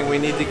moving. We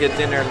need to get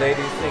dinner.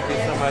 Ladies, thank you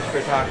so much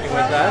for talking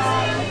with us.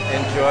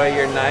 Enjoy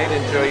your night,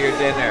 enjoy your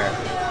dinner.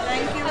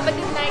 Thank you. Have a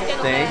good night,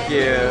 gentlemen. Thank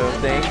you,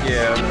 thank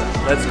you.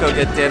 Let's go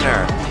get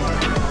dinner.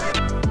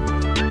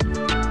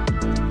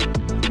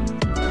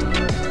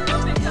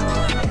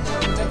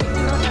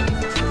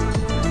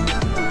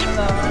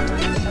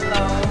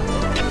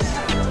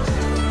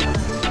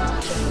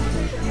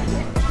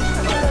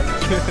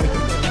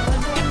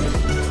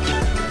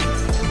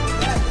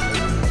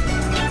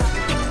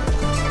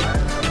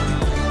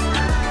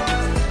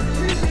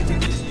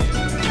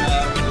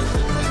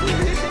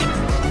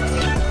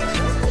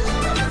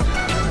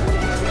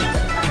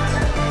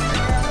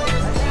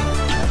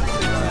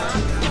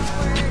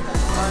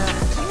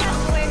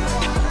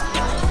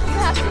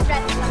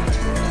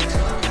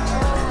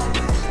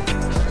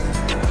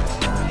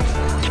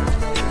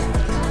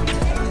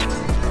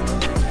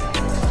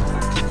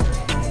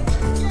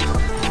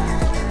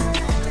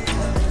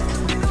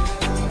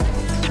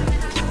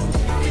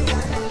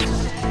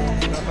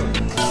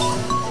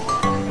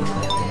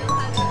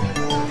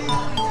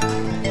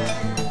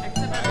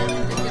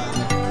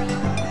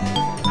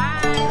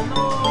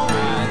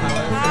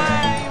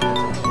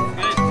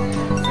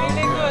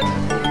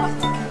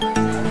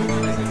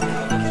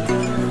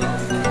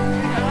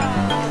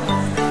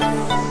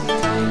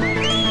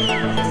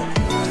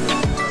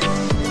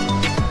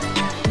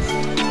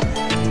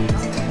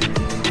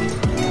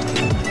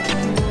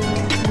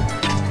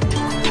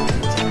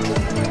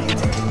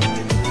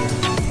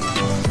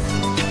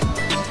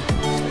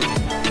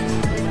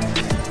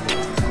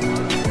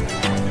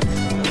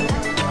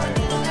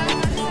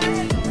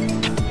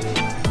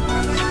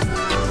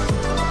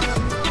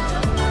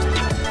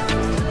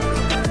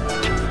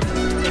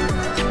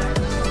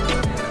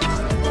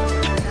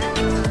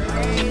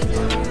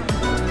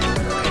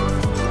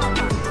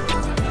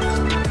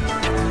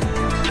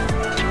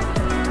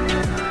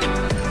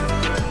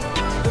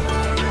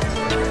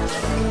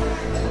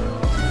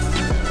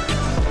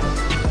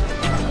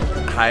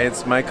 Hi,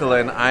 it's Michael,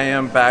 and I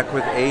am back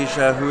with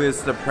Asia, who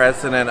is the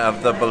president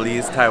of the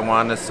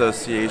Belize-Taiwan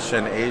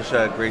Association.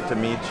 Asia, great to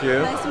meet you.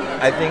 Nice to meet you.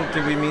 I think,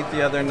 did we meet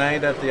the other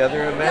night at the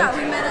other event? Yeah,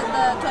 we met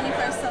at the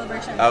 21st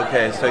celebration.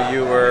 Okay, so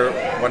you were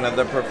one of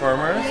the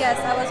performers? Yes,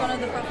 I was one of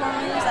the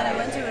performers, and I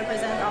went to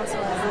represent also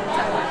as the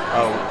Taiwan.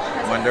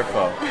 Oh,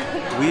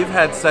 wonderful. We've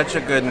had such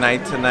a good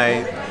night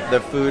tonight.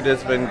 The food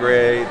has been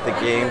great, the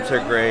games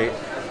are great,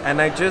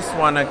 and I just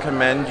want to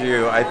commend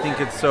you. I think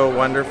it's so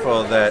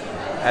wonderful that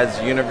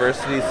as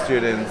university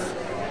students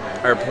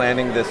are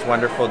planning this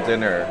wonderful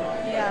dinner.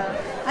 Yeah,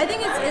 I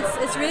think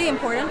it's really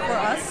important for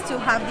us to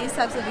have these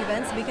types of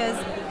events, because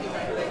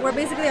we're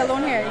basically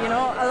alone here. You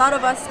know, a lot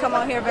of us come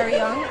out here very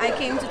young. I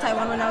came to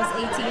Taiwan when I was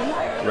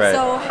 18. Right.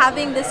 So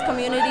having this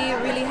community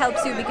really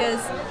helps you because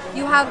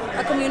you have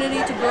a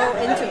community to grow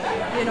into.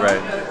 You know,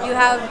 Right.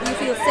 you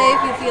feel safe,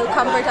 you feel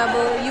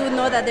comfortable. You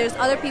know that there's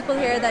other people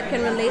here that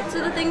can relate to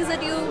the things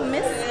that you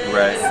miss.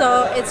 Right.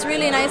 So it's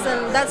really nice,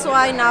 and that's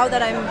why now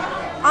that I'm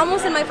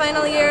almost in my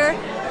final year,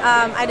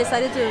 I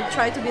decided to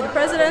try to be the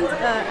president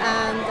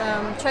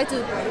and try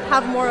to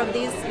have more of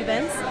these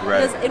events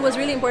Right. because it was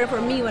really important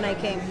for me when I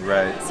came.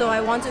 Right. So I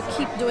want to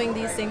keep doing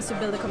these things to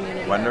build a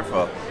community.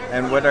 Wonderful.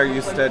 And what are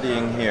you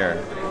studying here?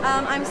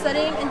 I'm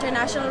studying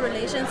international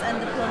relations and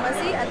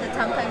diplomacy at the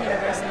Taipei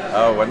University.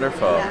 Oh,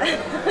 wonderful.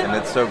 Yeah. And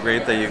it's so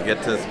great that you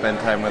get to spend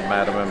time with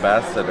Madam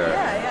Ambassador.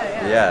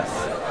 Yeah. Yes.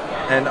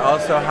 And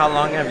also, how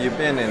long have you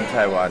been in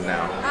Taiwan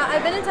now?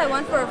 I've been in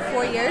Taiwan for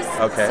 4 years.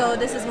 Okay. So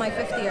this is my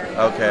 5th year.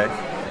 Okay.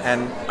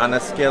 And on a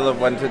scale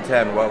of 1 to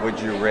 10, what would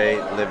you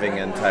rate living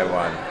in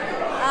Taiwan?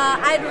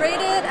 I'd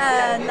rate it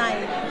a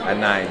 9. A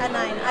 9. A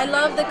 9. I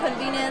love the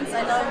convenience,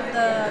 I love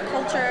the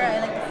culture, I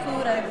like the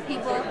food, I like the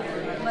people,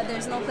 but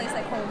there's no place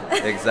like home.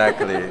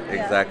 Exactly, Yeah.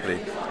 exactly.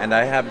 And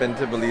I have been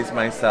to Belize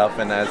myself,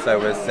 and as I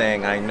was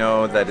saying, I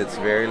know that it's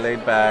very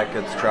laid back,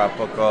 it's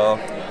tropical,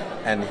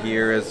 and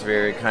here is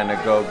very kind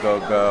of go, go,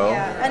 go.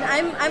 Yeah. And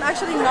I'm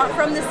actually not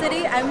from the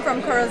city, I'm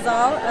from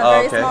Corozal, a Oh,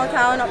 very okay. small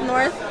town up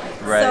north.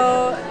 Right.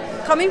 So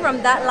coming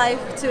from that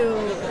life to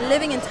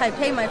living in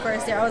Taipei my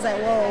first year, I was like,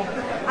 whoa,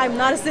 I'm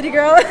not a city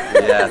girl.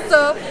 Yes.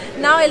 So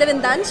now I live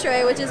in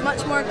Danshui, which is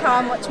much more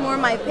calm, much more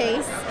my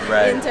pace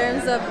Right. in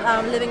terms of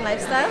living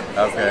lifestyle.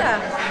 Okay. So,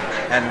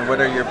 yeah. And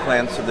what are your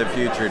plans for the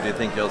future? Do you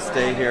think you'll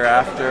stay here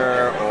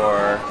after,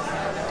 or?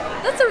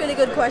 That's a really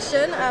good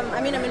question.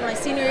 I mean, I'm in my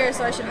senior year,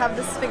 so I should have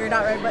this figured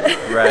out, right? But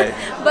Right.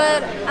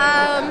 but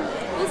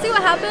we'll see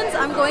what happens.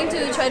 I'm going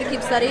to try to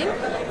keep studying.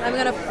 I'm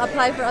going to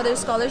apply for other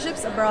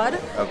scholarships abroad.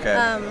 Okay.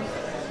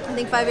 I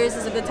think 5 years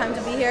is a good time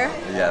to be here.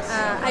 Yes.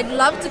 I'd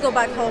love to go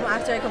back home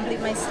after I complete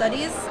my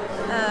studies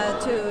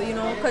to, you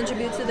know,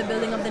 contribute to the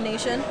building of the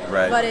nation.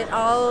 Right. But it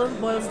all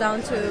boils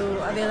down to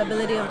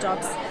availability of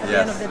jobs at the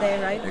Yes. end of the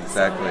day, right?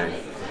 Exactly.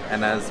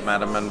 And as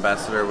Madam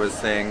Ambassador was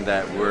saying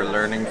that we're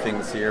learning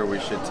things here, we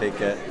should take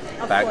it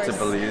Of back to course.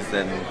 Belize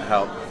and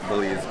help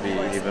Belize be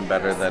even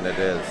better than it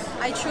is.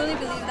 I truly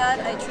believe that.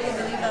 I truly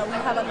believe that we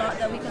have a lot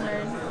that we can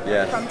learn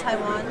Yes. from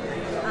Taiwan,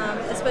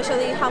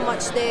 especially how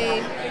much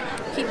they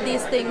keep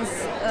these things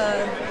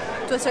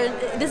to a certain.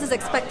 This is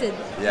expected.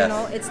 Yes. You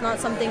know, it's not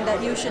something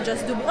that you should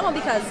just do. Oh,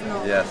 because no.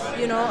 Yes.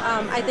 You know,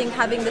 I think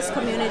having this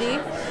community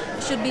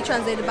should be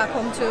translated back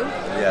home too.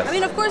 Yes. I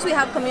mean, of course, we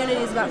have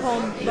communities back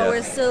home, but Yes.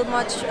 we're still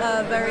much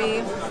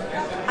very.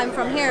 I'm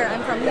from here.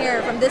 I'm from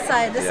here. From this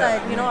side. This Yeah.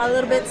 side. You know, a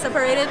little bit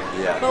separated.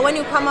 Yeah. But when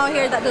you come out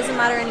here, that doesn't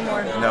matter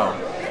anymore. No.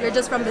 You're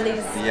just from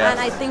Belize. Yes. And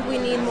I think we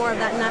need more of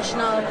that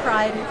national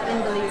pride in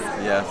Belize.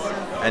 Yes.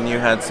 And you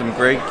had some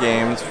great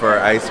games for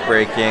ice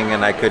breaking,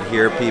 and I could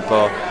hear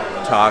people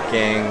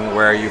talking,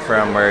 where are you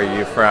from, where are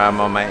you from,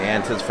 oh, my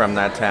aunt is from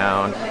that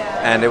town.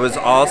 And it was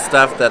all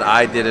stuff that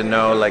I didn't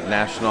know, like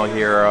national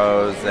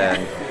heroes and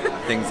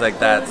things like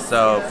that.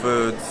 So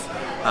foods.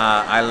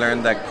 I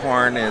learned that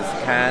corn is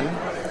can.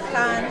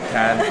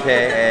 Can,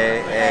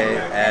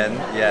 K-A-A-N,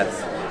 yes.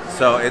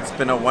 So it's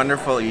been a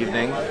wonderful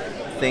evening.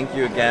 Thank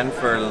you again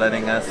for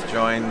letting us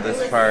join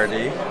this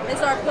party.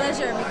 It's our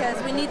pleasure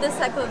because we need this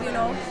type of, you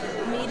know,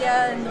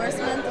 media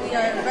endorsement. We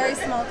are a very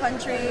small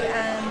country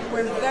and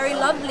we're very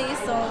lovely,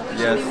 so we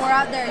should be Yes. more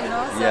out there, you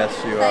know. So Yes,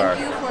 you thank are.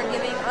 you for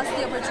giving us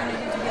the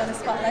opportunity to be on the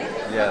spotlight.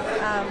 Yes.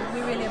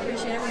 We really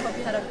appreciate it. We hope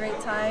you had a great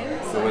time.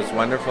 It was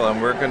wonderful,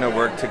 and we're going to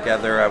work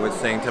together. I was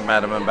saying to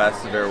Madam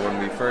Ambassador when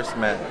we first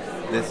met,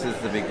 this is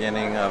the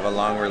beginning of a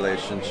long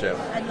relationship.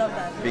 I'd love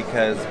that.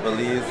 Because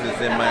Belize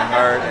is in my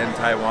heart, and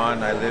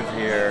Taiwan, I live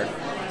here,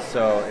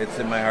 so it's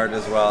in my heart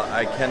as well.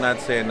 I cannot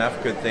say enough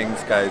good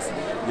things, guys.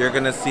 You're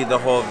going to see the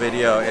whole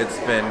video. It's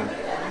been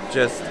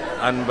just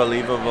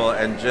unbelievable,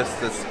 and just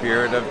the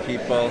spirit of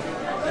people.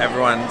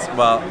 Everyone's,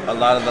 well, a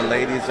lot of the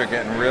ladies are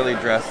getting really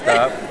dressed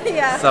up.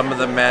 Yeah. Some of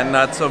the men,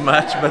 not so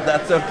much, but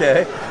that's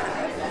okay.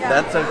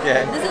 That's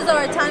okay. This is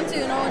our time to,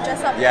 you know,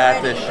 dress up. Yeah,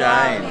 party, to go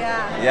shine. out,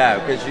 Yeah. Yeah,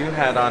 because you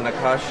had on a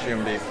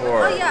costume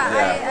before. Oh yeah,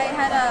 I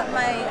had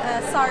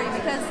my sari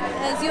because,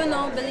 as you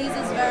know, Belize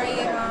is very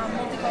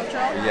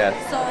multicultural. Yes.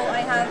 So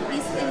I have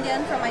East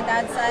Indian from my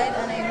dad's side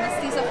and I'm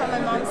mestizo from my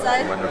mom's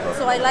side. Wonderful.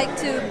 So I like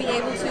to be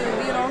able to,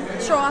 you know,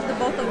 show off the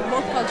both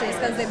cultures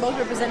because they both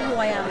represent who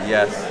I am.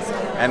 Yes.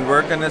 And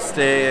we're going to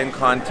stay in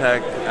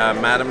contact.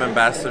 Madam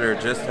Ambassador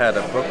just had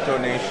a book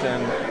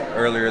donation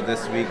earlier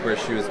this week where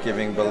she was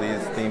giving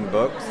Belize-themed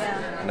books.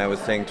 And I was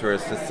saying to her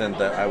assistant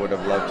that I would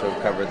have loved to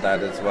have covered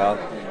that as well.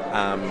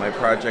 My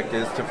project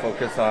is to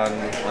focus on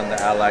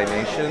the ally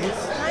nations.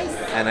 Nice.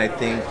 And I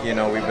think, you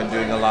know, we've been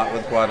doing a lot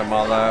with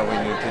Guatemala. We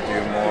need to do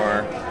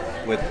more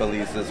with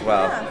Belize as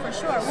well. Yeah, for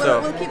sure.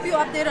 So- We'll keep you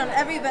updated on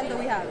every event that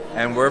we have.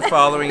 And we're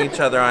following each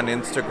other on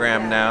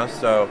Instagram now,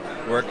 so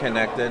we're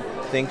connected.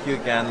 Thank you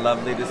again.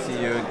 Lovely to see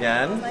you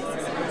again. Nice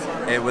to see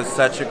you too. It was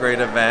such a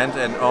great event,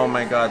 and oh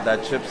my God, the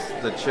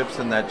chips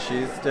and that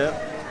cheese dip.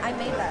 I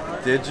made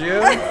that. Did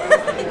you?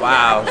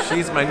 Wow,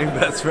 she's my new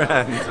best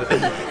friend.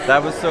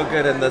 That was so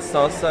good. And the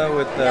salsa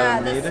with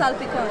the meat? The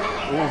salpicón.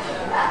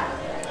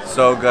 Oof.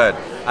 So good.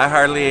 I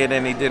hardly ate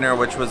any dinner,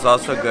 which was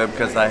also good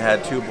because I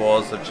had 2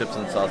 bowls of chips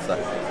and salsa.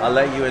 I'll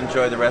let you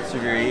enjoy the rest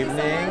of your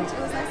evening.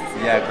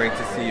 Yeah, great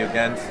to see you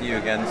again. See you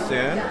again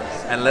soon.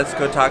 And let's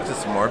go talk to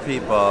some more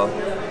people.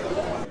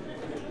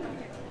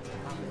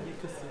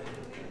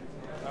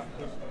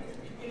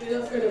 Give it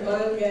up for the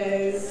bun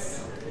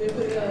guys. They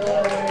put in a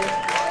lot of work.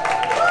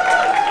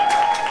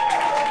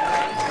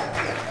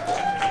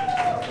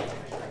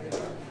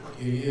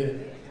 Yeah.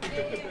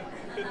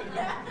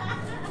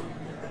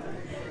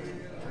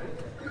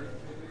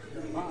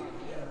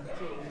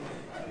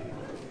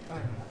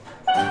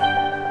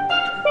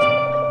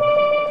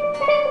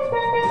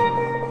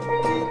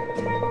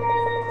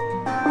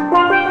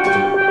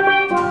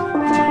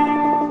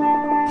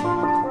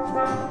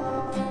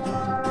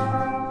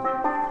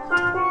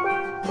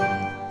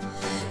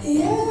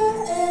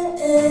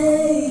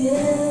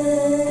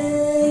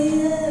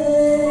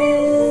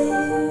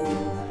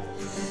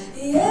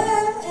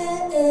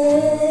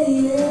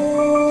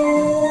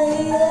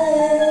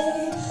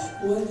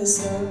 When the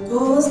sun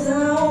goes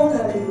down,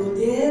 a new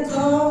day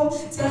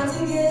comes. Time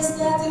to get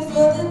started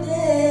for the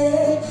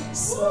day.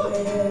 So we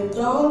head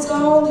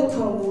downtown, the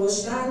combo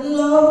shine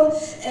low.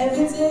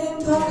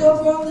 Everything packed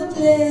up from the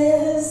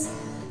place.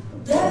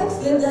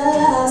 Banquet,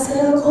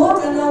 sell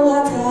coconut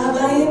water,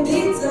 buying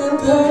beads and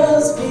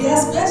pearls. We a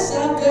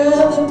special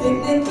girl, the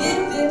picnic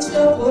giving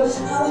trouble.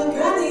 All the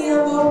granny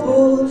and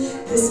bubble.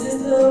 This is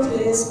the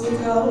place we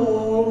call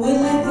home. We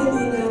living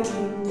in a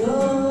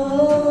kingdom.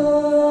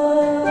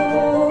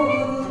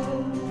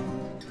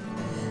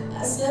 I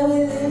said we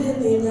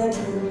living in a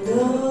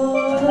kingdom.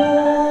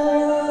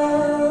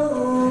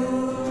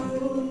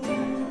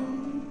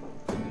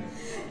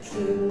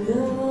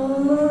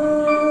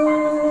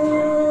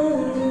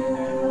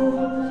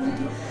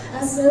 I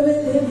said we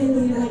living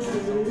in a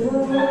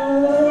kingdom.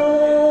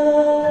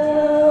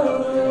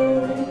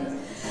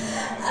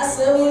 I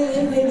said we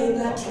living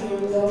in a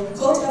kingdom.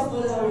 Culture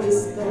full of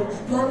wisdom.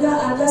 Man, I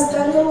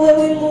understand the way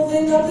we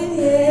moving up in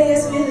here.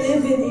 Yes, we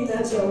living in a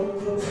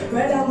jungle.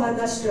 Brother, man,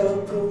 I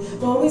struggle.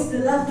 But we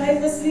still have faith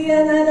to see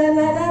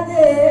another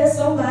day.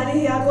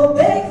 Somebody I go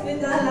bake for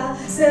dollar.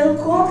 Sell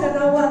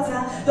coconut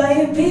water.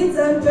 Buying beads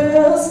and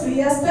pearls.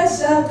 Be a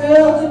special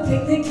girl. The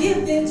picnic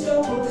giving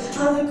trouble.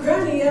 All the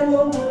granny and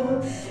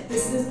mama.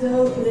 This is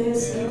the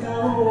place we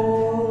call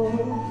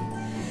home.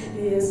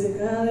 Yes, we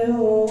call it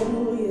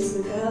home. Yes,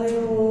 we call it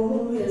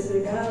home. Yes, we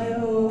call it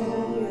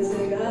home. Yes,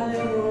 we call it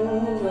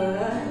home.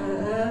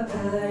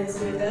 Yes,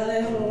 we call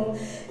it home.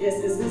 Yes,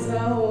 this is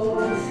our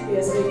home.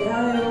 Yes, we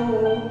call it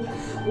home.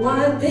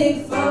 One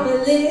big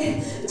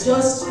family,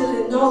 just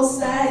chilling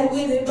outside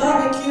with the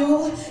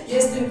barbecue.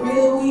 Yes, the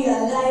grill we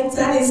are light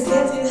and it's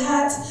getting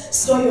hot.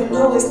 So you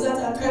know it's not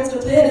a crime to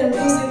play the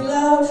music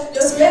loud.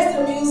 Just raise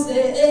the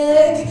music.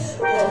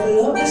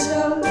 Bubble up the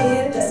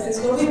champagne, that's things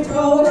what we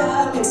proud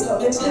of. Mix up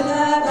the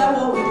enchilada,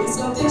 but we need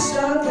something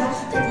stronger.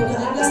 People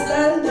don't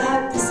understand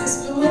that this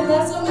is fluid,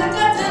 not so make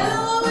I tell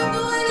you what we're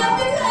doing up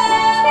in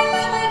here. We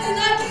living in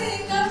a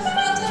kingdom,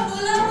 culture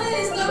full of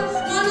wisdom.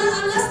 Man, I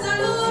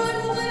understand what we're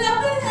moving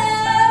up in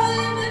here. We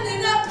living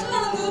in a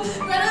jungle,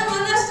 brother,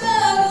 man, I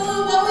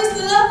struggle, but we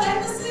still have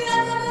faith to see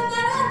another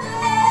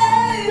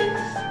day.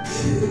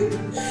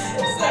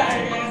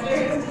 Sorry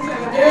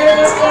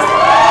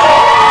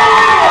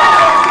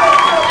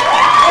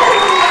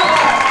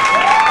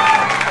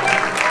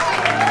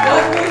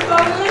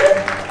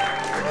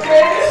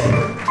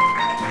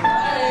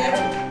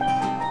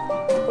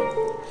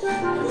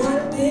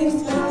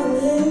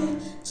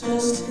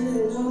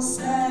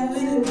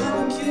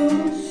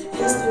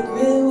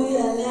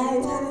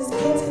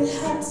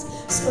guys,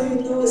 so you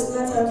know it's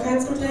not a crime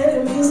to play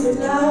the music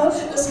loud.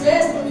 Just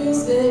raise the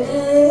music.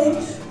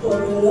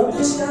 Bottle up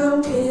the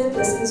champagne.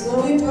 Blessings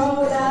what we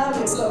proud of.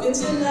 Mix up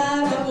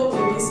enchilada, but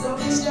maybe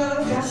something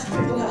stronger.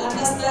 People don't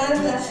understand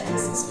that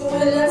this is for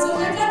we learn. So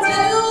make I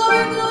tell you what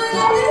we're doing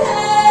up in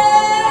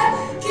here.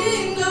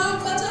 Kingdom,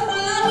 culture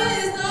full of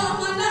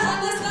wisdom. And I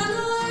understand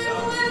what we're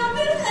doing up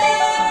in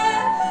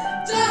here.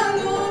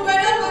 Jungle,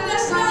 brother, man, I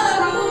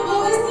struggle, but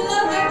we still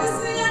have faith to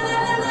see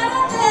another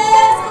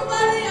day.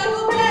 Somebody I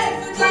go pray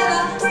for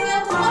dollar.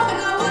 Still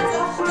coconut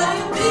water,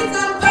 buying beads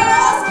and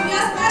pearls. We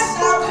a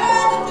special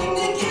girl, the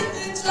picnic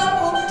giving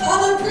trouble. All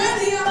the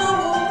granny and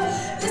mama.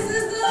 This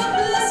is the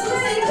place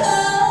we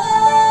call.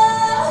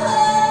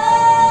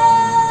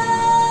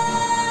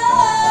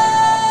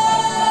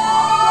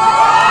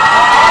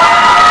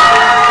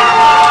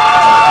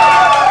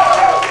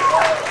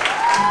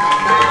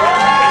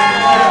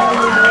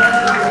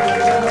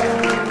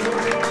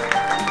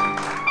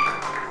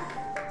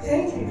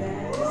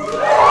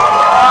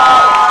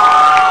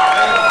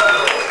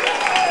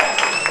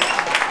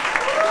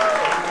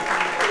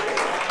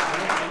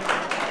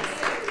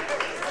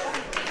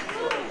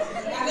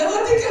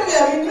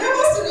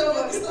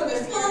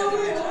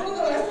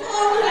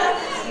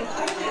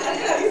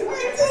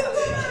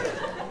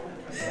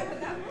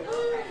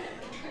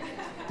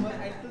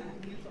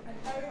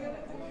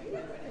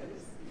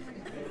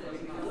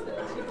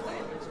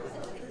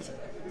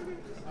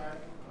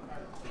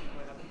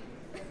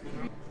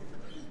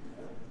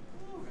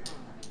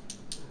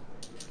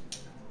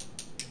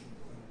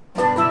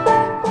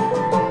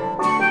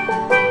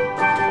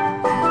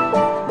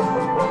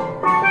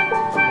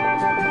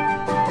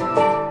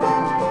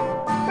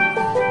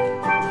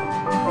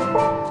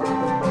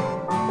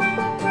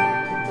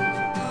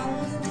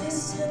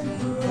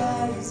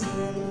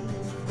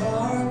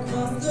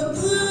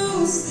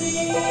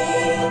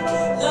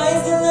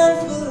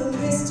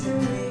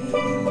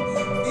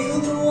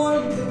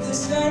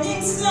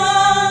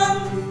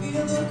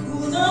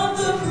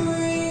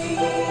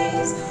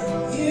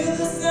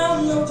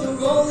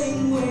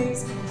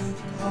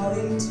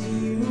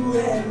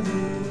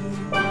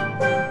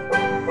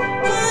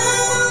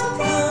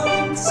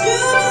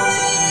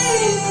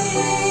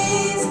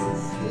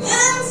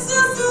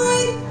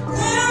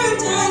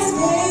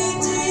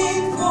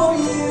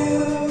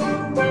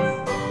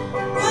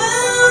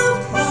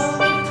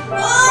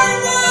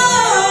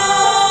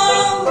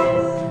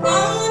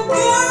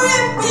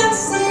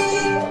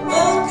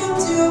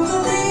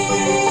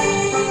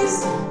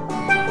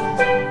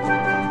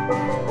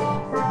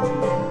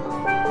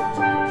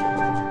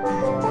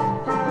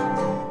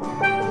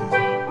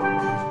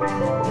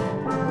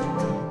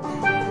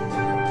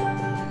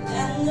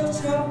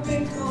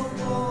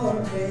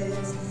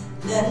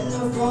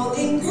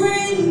 rolling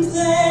green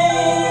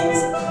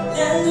plains,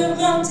 land of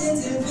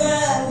mountains and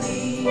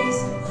valleys.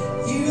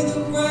 Hear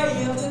the cry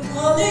of the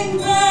calling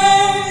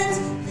birds,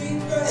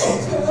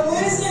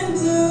 flowers in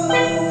bloom,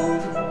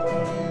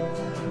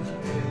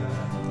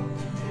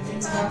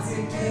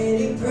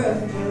 intoxicating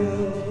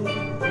perfume.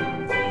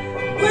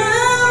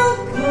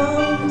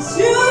 Welcome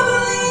to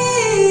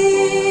Belize,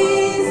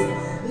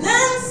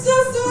 land so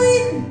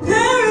sweet,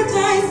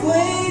 paradise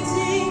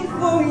waiting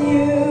for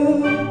you.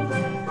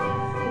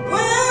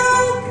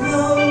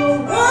 Welcome,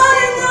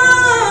 riding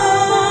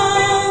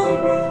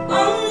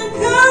on the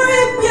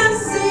Caribbean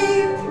Sea.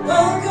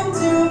 Welcome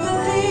to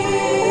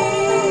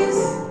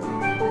Belize.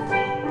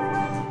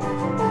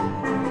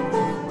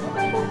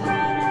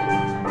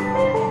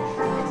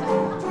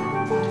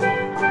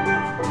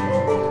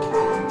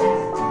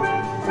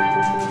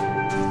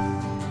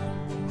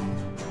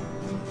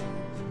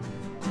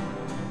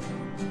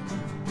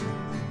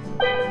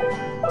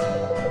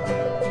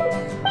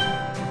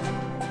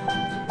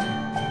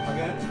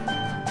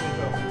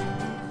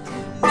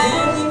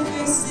 Many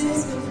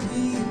faces of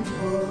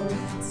people,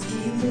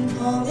 see them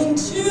calling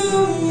to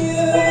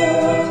you.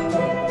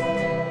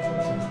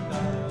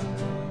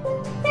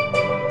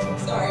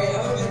 Sorry,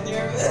 I'm a bit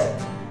nervous.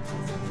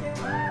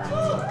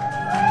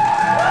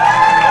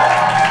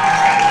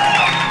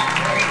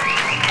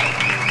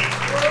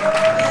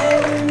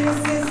 Many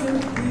faces of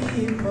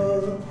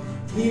people,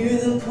 hear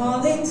them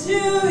calling to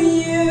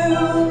you.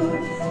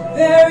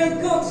 Varied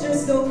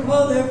cultures so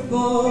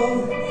colorful,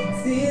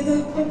 see the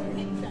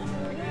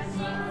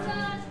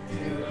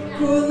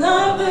cool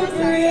of the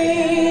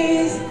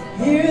breeze,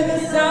 hear the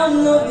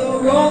sound of the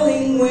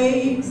rolling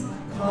waves,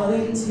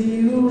 calling to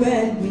you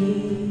and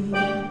me.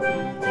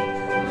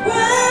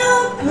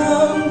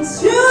 Welcome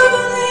to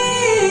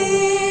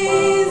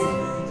Belize,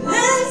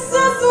 land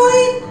so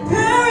sweet,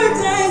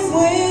 paradise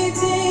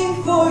waiting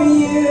for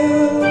you.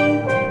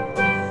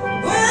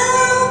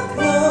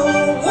 Welcome,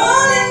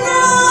 rolling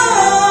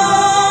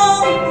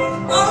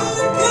on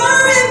the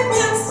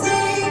Caribbean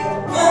Sea.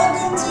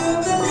 Welcome to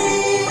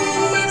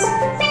Belize.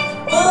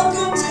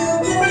 Welcome to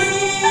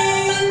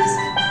Belize.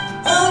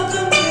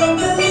 Welcome to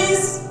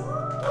Belize.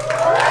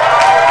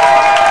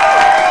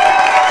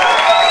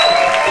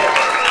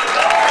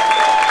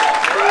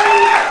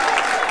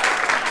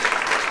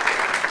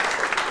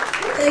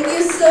 Thank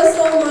you so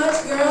much,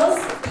 girls.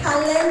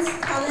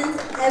 Talent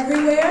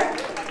everywhere.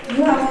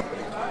 You have.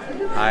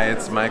 Hi,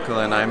 it's Michael,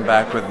 and I'm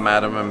back with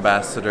Madam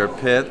Ambassador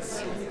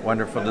Pitts.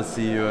 Wonderful to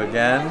see you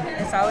again.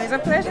 It's always a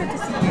pleasure to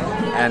see you.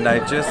 And I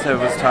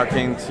was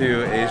talking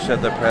to Aisha,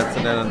 the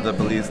president of the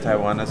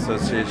Belize-Taiwan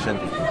Association.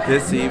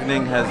 This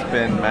evening has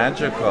been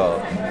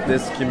magical.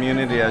 This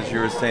community, as you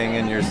were saying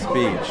in your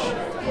speech,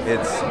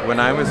 when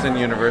I was in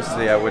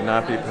university, I would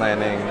not be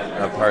planning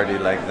a party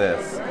like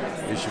this.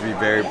 You should be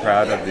very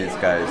proud of these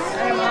guys.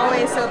 I'm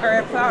always so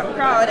very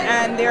proud,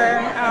 and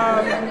their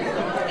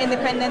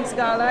Independence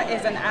Gala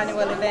is an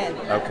annual event.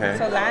 Okay.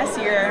 So last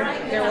year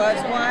there was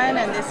one,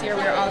 and this year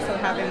we're also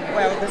having,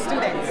 well, the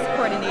students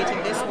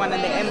coordinated this one,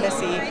 and the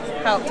embassy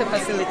helped to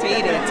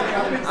facilitate it.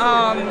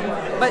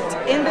 But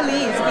in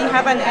Belize, we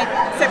have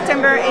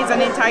September is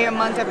an entire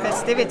month of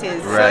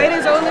festivities. Right. So it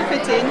is only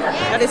fitting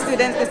that the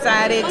students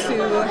decided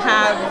to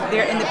have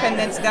their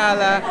Independence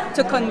Gala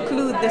to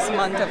conclude this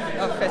month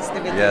of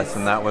festivities. Yes,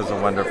 and that was a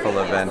wonderful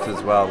event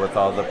as well with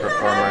all the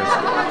performers.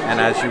 And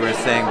as you were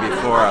saying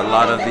before, a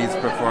lot of these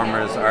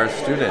performers are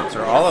students,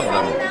 or all of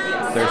them.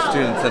 They're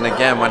students. And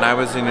again, when I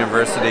was in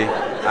university,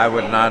 I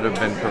would not have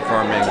been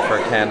performing for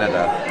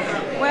Canada.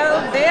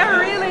 Well, they are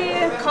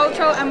really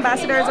cultural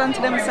ambassadors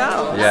unto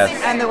themselves. Yes.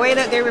 And the way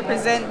that they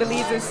represent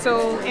Belize is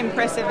so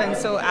impressive and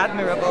so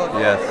admirable.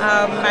 Yes.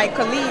 My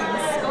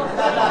colleagues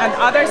and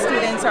other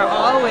students are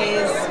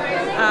always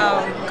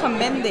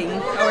commending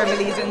our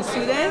Belizean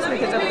students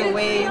because of the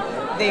way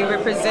they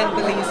represent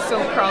Belize so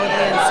proudly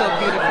and so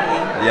beautifully.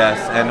 Yes,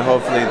 and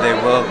hopefully they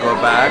will go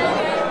back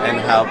and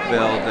help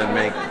build and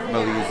make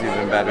Belize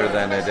even better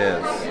than it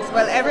is.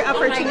 Well, every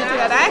opportunity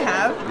that I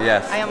have,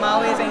 yes, I am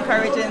always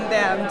encouraging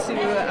them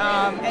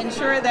to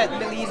ensure that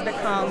Belize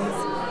becomes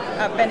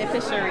a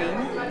beneficiary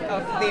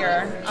of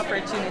their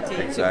opportunity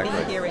to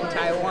be here in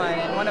Taiwan.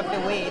 And one of the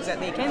ways that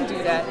they can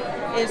do that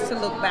is to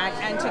look back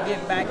and to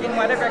give back in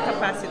whatever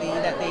capacity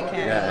that they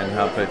can. Yeah, and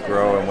help it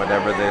grow in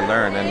whatever they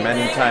learn. And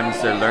many times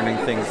they're learning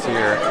things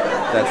here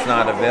that's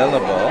not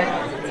available.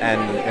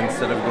 And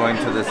instead of going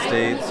to the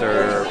States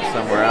or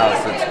somewhere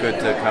else, it's good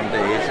to come to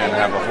Asia and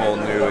have a whole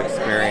new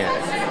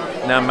experience.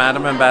 Now,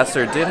 Madam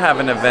Ambassador did have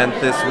an event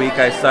this week.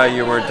 I saw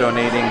you were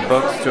donating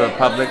books to a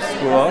public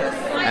school,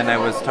 and I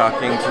was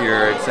talking to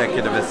your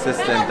executive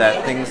assistant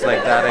that things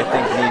like that, I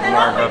think, need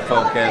more of a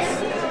focus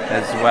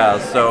as well.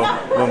 So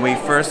when we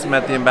first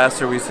met the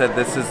ambassador, we said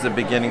this is the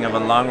beginning of a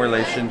long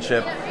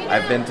relationship.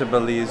 I've been to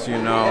Belize, you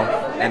know,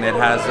 and it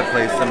has a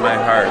place in my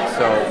heart.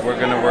 So we're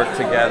going to work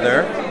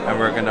together, and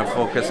we're going to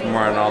focus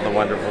more on all the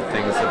wonderful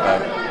things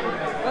about it.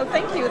 Well,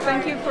 thank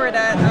you for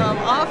that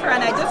offer.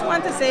 And I just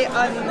want to say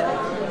on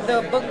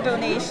the book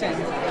donation,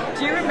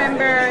 do you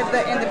remember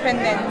the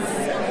Independence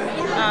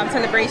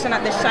celebration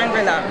at the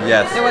Shangri-La.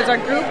 Yes. There was a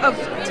group of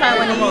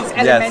Taiwanese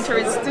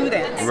elementary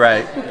students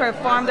who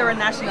performed our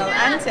national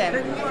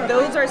anthem.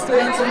 Those are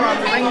students from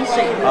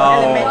Ringshing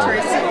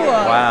Elementary School.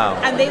 Wow.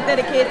 And they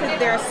dedicated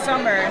their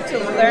summer to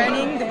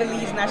learning the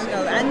Belize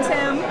national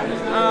anthem.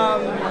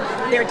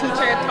 Their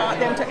teacher taught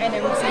them to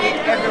enunciate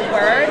every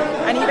word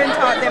and even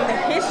taught them the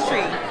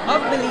history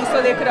of Belize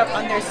so they could have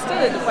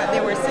understood what they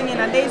were singing.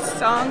 And they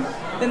sung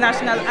the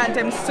national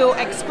anthem so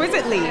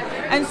exquisitely.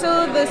 And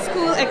so the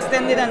school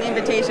extended an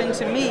invitation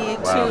to me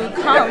to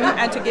come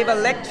and to give a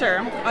lecture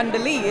on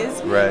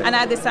Belize. Right. And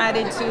I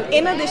decided to,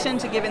 in addition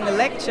to giving the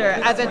lecture,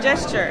 as a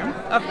gesture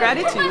of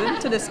gratitude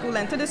to the school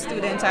and to the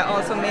students, I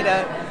also made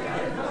a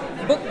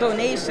book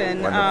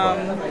donation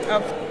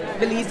of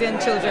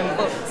Belizean children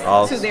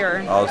books to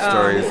their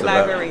stories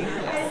library.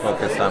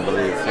 Focused on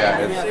Belize. Yeah,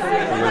 it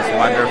was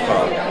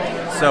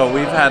wonderful. So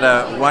we've had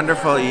a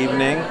wonderful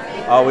evening.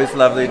 Always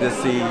lovely to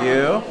see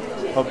you.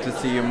 Hope to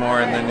see you more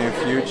in the near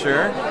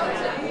future.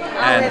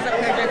 Always a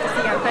pleasure to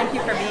see you. Thank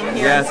you for being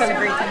here and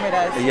celebrating with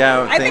us.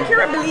 Yeah, I think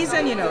you're a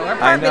Belizean, you know, or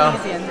part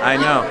Belizean. I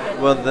know.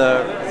 Well,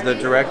 the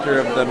director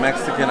of the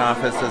Mexican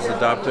office has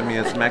adopted me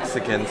as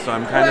Mexican, so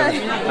I'm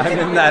I'm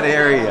in that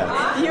area.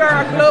 You're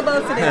a global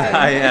citizen.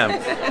 I am.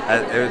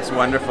 It's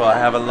wonderful. I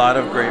have a lot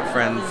of great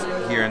friends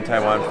here in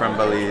Taiwan from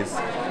Belize.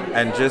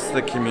 And just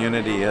the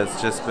community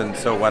has just been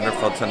so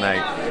wonderful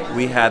tonight.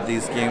 We had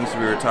these games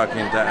we were talking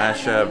to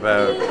Asha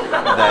about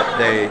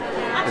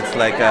that it's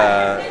like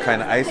a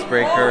kind of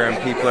icebreaker and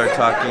people are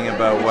talking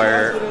about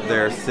where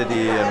their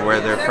city and where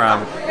they're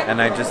from.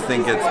 And I just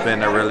think it's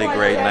been a really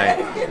great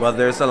night. Well,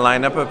 there's a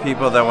lineup of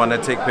people that want to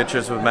take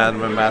pictures with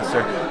Madam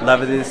Ambassador.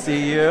 Lovely to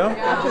see you.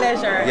 A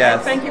pleasure. Yes.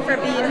 And thank you for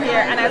being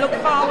here. And I look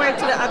forward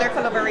to the other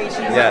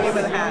collaborations that we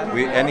will have.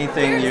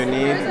 Anything you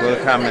need,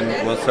 we'll come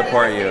and we'll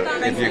support you.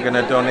 If you're going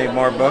to donate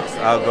more books,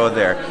 I'll go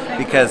there.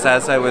 Because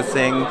as I was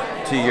saying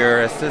to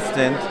your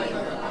assistant,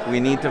 we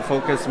need to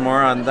focus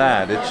more on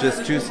that. It's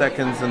just 2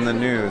 seconds in the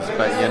news,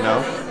 but you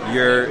know,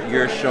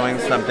 you're showing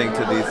something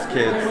to these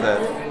kids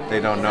that they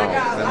don't know.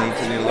 They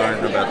need to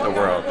learn about the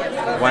world.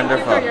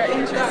 Wonderful. Thank you for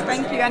your interest.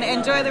 Thank you, and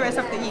enjoy the rest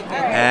of the evening.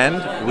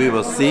 And we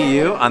will see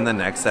you on the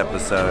next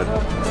episode.